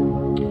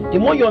the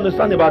more you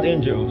understand about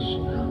angels,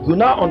 you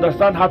now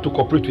understand how to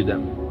cooperate with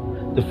them.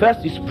 The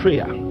first is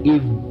prayer. A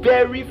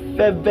very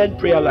fervent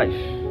prayer life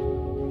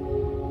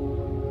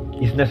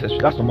is necessary.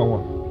 That's number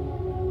one.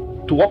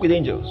 To work with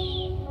angels,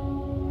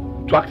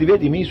 to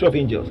activate the ministry of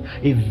angels,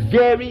 a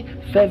very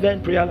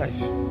fervent prayer life.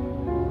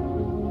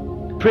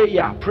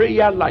 Prayer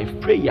life.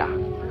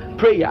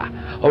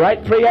 All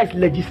right, prayer is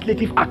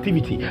legislative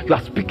activity. You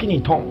are speaking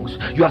in tongues,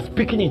 and you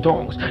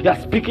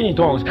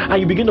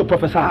begin to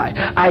prophesy.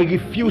 I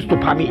refuse to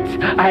permit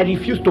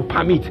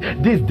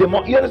this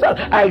demon. You understand?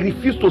 I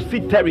refuse to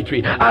cede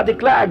territory. I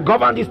declare I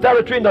govern this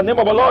territory in the name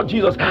of the Lord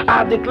Jesus.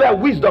 I declare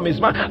wisdom is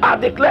mine. I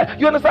declare,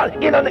 you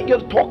understand? You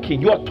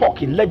are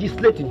talking,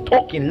 legislating.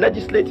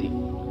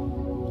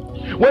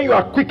 When you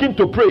are quickened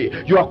to pray,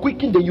 you are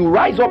quickened, then you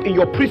rise up in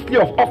your priestly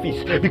of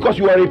office, because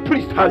you are a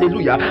priest,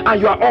 hallelujah,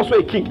 and you are also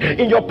a king.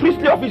 In your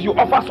priestly office, you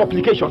offer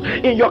supplication.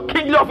 In your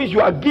kingly office,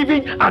 you are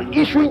giving and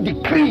issuing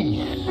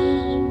decrees.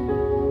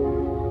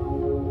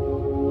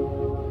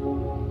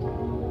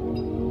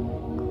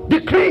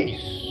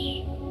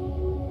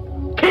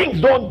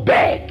 Kings don't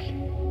beg,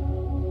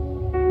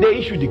 they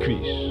issue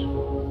decrees.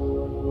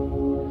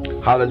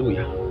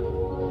 Hallelujah.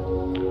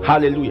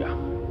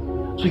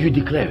 So you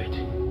declare it.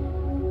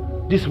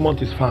 This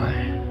month is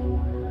fine.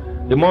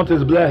 The month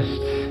is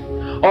blessed.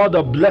 All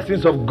the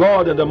blessings of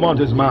God in the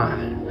month is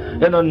mine.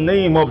 In the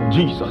name of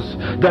Jesus,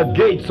 the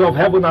gates of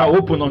heaven are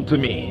open unto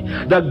me.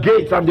 The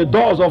gates and the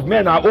doors of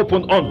men are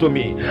open unto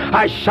me.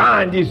 I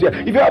shine this year.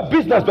 If you're a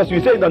business person,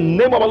 you say, in the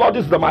name of the Lord,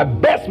 this is my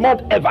best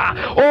month ever.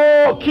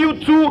 Oh,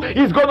 Q2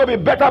 is going to be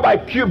better by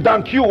Q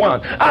than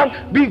Q1. And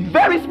be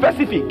very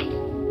specific.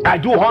 I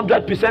do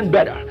 100%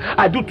 better.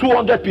 I do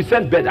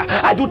 200% better.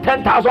 I do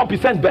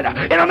 10,000% better.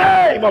 In the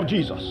name of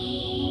Jesus.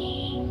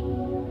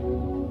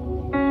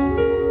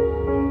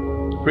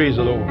 Praise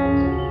the Lord.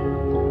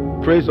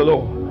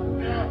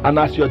 And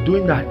as you're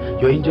doing that,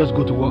 your angels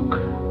go to work.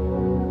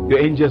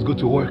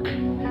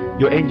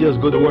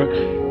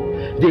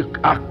 They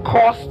are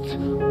caused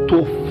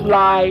to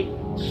fly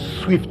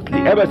swiftly.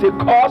 Everybody say,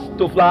 caused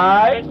to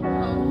fly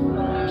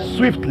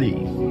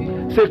swiftly.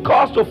 Say,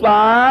 caused to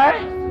fly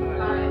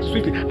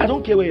swiftly. I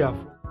don't care where you are.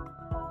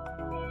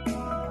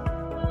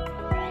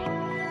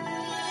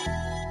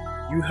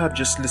 You have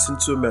just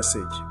listened to a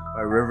message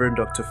by Reverend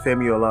Dr.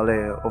 Femi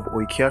Olaleye of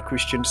Oikea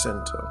Christian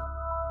Center.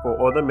 For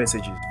other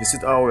messages,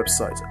 visit our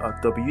website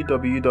at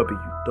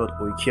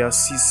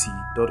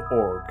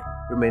www.oikeacc.org.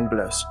 Remain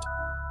blessed.